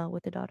karma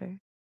with the daughter.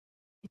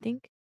 You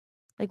think?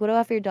 What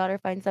if your daughter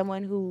finds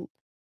someone who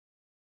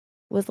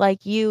was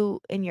like you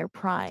in your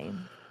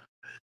prime?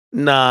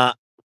 Nah,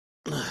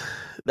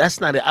 that's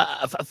not it.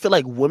 I feel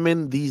like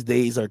women these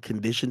days are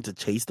conditioned to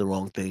chase the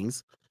wrong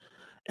things,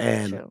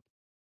 and True.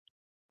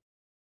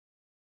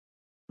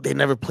 they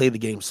never play the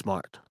game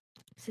smart.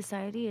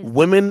 Society is.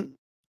 Women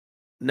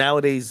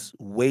nowadays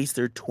waste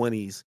their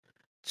 20s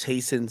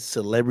chasing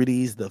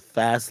celebrities, the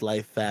fast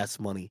life, fast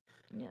money.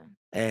 Yeah.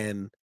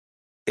 And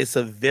it's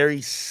a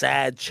very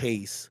sad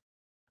chase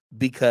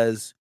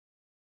because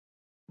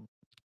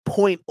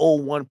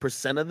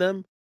 0.01% of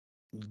them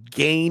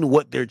gain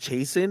what they're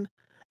chasing,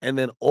 and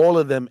then all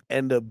of them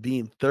end up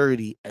being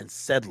 30 and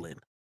settling.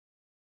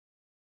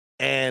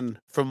 And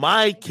for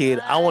my kid,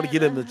 I want to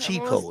give him the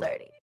cheat code.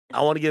 30.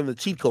 I want to give him the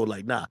cheat code.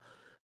 Nah,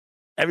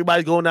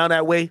 everybody's going down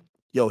that way.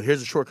 Yo,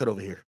 here's a shortcut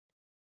over here.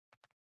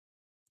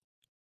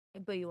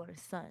 But you want a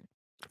son.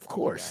 Of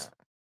course.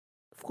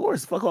 Yeah. Of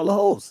course. Fuck all the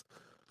hoes.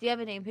 Do you have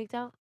a name picked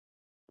out?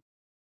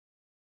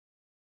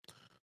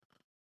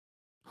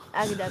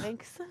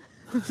 Academics?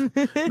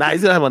 Nah,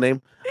 he's gonna have my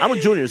name. I'm a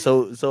junior,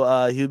 so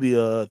he'll be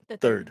a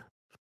third.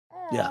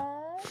 Aww,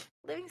 Yeah.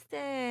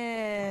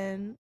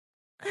 Livingston.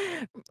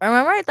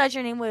 Remember I thought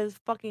your name was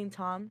fucking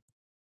Tom?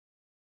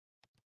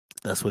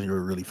 That's when you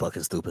were really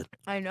fucking stupid.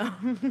 I know.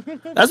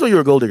 That's when you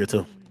were a gold digger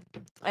too.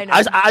 I know.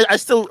 I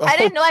still. I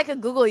didn't know I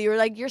could Google you. You were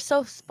like, you're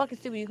so fucking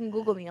stupid. You can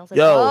Google me. I was like,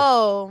 Yo.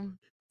 oh.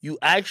 You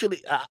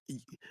actually,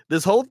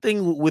 this whole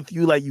thing with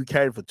you, like you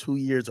carried for 2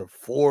 years or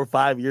 4 or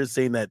 5 years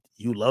saying that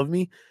you love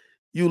me.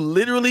 You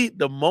literally,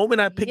 the moment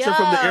I picked you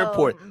from the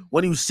airport,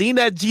 when you seen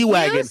that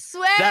G-Wagon,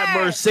 that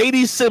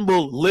Mercedes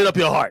symbol lit up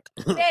your heart.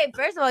 Hey,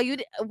 first of all,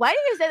 why did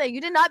you say that? You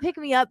did not pick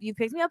me up. You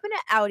picked me up in an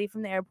Audi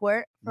from the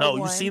airport. No,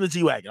 you seen the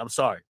G-Wagon. I'm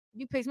sorry.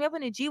 You picked me up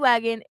in a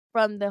G-Wagon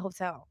from the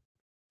hotel.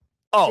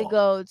 Oh. To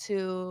go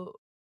to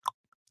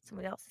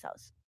somebody else's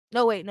house.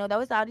 No, wait. No, that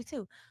was the Audi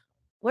too.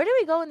 Where did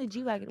we go in the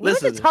G-Wagon? We went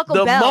to Taco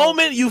Bell. The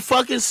moment you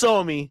fucking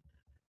saw me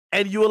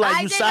and you were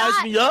like, you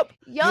sized me up,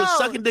 you were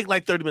sucking dick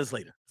like 30 minutes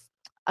later.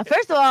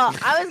 First of all,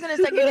 I was gonna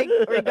suck your dick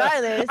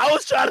regardless. I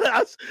was trying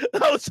to.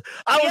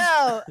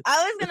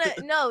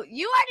 No,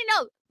 you already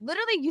know.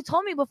 Literally, you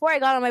told me before I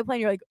got on my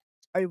plane. You're like,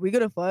 "Are we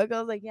gonna fuck?" I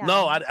was like, "Yeah."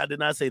 No, I did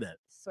not say that.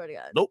 Swear to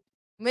God. Nope.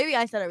 Maybe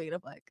I said, "Are we gonna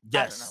fuck?"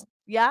 Yes. I don't know.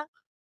 Yeah.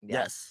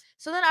 Yes.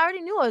 So then I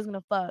already knew I was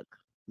gonna fuck.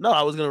 No,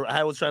 I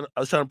was trying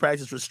to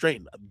practice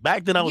restraint.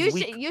 Back then I was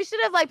weak. You should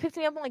have like picked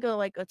me up on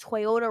like a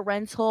Toyota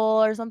rental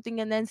or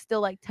something, and then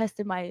still like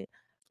tested my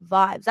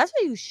vibes. That's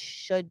what you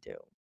should do.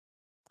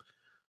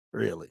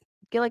 Really?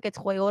 Get like a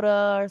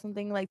Toyota or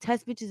something, like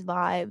test bitches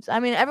vibes. I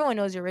mean, everyone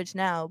knows you're rich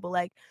now, but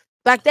like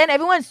back then,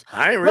 everyone's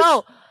I ain't rich.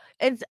 Bro.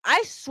 And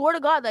I swear to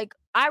God, like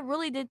I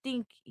really did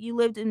think you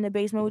lived in the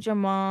basement with your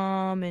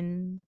mom,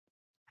 and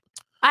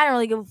I don't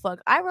really give a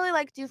fuck. I really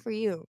liked you for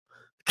you.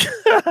 Yo,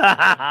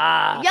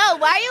 why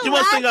are you? You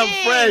must think I'm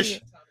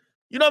fresh.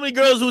 You know how many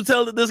girls who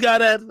tell this guy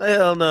that?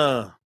 Hell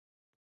no.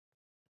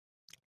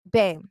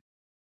 Babe,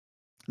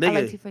 nigga, I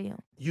liked you for you.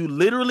 You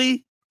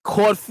literally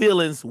caught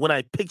feelings when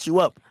I picked you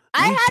up.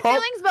 I had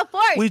feelings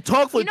before. We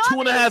talked for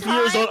 2.5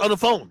 years on the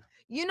phone.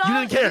 You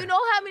didn't care. You know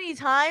how many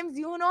times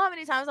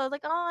I was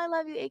like, oh, I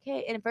love you,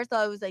 AK. And first of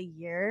all, it was a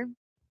year.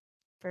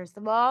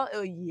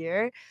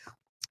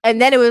 And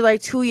then it was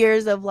like 2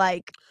 years of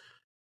like.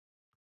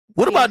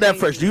 What about that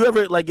first? Do you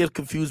ever like get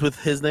confused with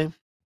his name?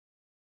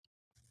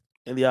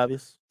 In the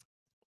obvious?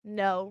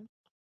 No.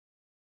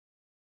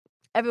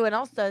 Everyone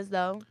else does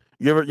though.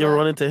 You ever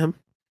run into him?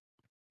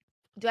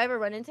 Do I ever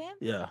run into him?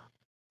 Yeah.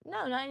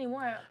 No, not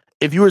anymore.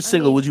 If you were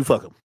single, would you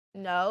fuck him?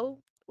 No.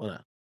 Why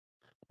not?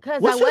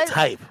 Because what's your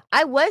type?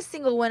 I was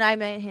single when I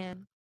met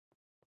him.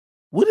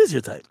 What is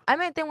your type? I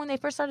met them when they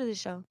first started the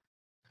show.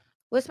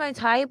 What's my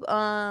type?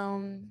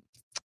 Don't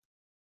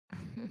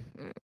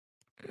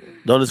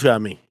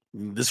describe me.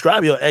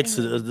 Describe your ex.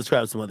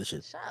 Describe some other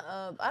shit. Shut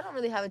up. I don't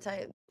really have a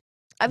type.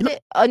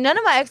 None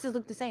of my exes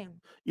look the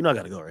same. You know I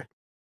gotta go, right?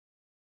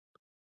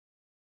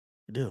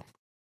 You do.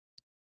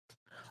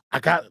 I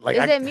got like.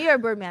 Is it me or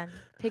Birdman?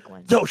 Pick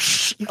one. Yo,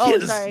 you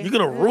can't. Sorry. You're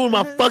gonna ruin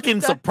my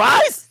fucking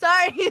surprise.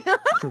 Sorry.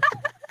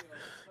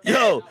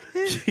 Yo.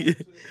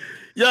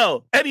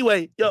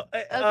 Anyway,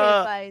 okay,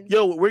 fine.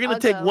 Yo, we're gonna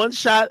take one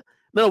shot.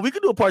 No, we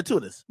can do a part 2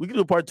 of this. We can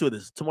do a part 2 of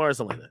this tomorrow or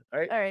something like that. All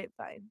right. All right,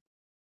 fine.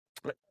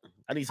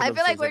 I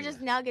feel like we're just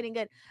now getting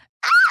good.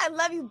 I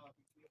love you.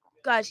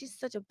 God, she's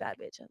such a bad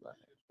bitch. I love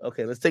her.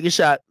 Okay, let's take a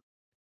shot.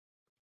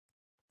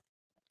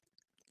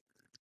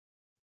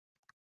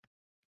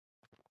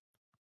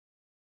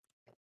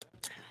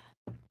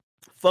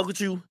 Fuck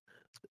with you.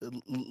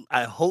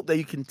 I hope that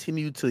you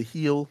continue to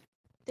heal.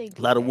 Thank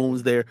you. A lot of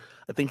wounds there.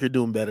 I think you're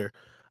doing better.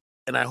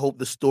 And I hope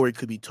the story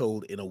could be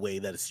told in a way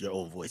that it's your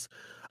own voice.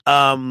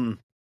 Tomorrow,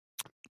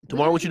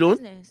 what you doing?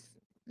 Business.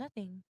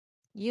 Nothing.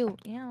 You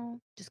know.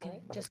 Just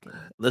kidding.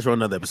 Let's run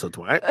another episode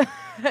tomorrow. All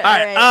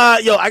right.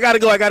 Yo, I gotta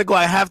go.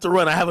 I have to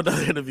run. I have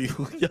another interview.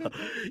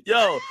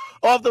 Yo,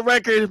 off the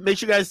record. Make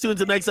sure you guys tune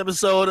into the next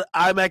episode.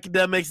 I'm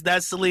Academics.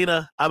 That's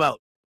Celina. I'm out.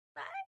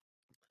 Bye.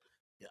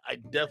 Yeah, I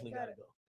definitely gotta go.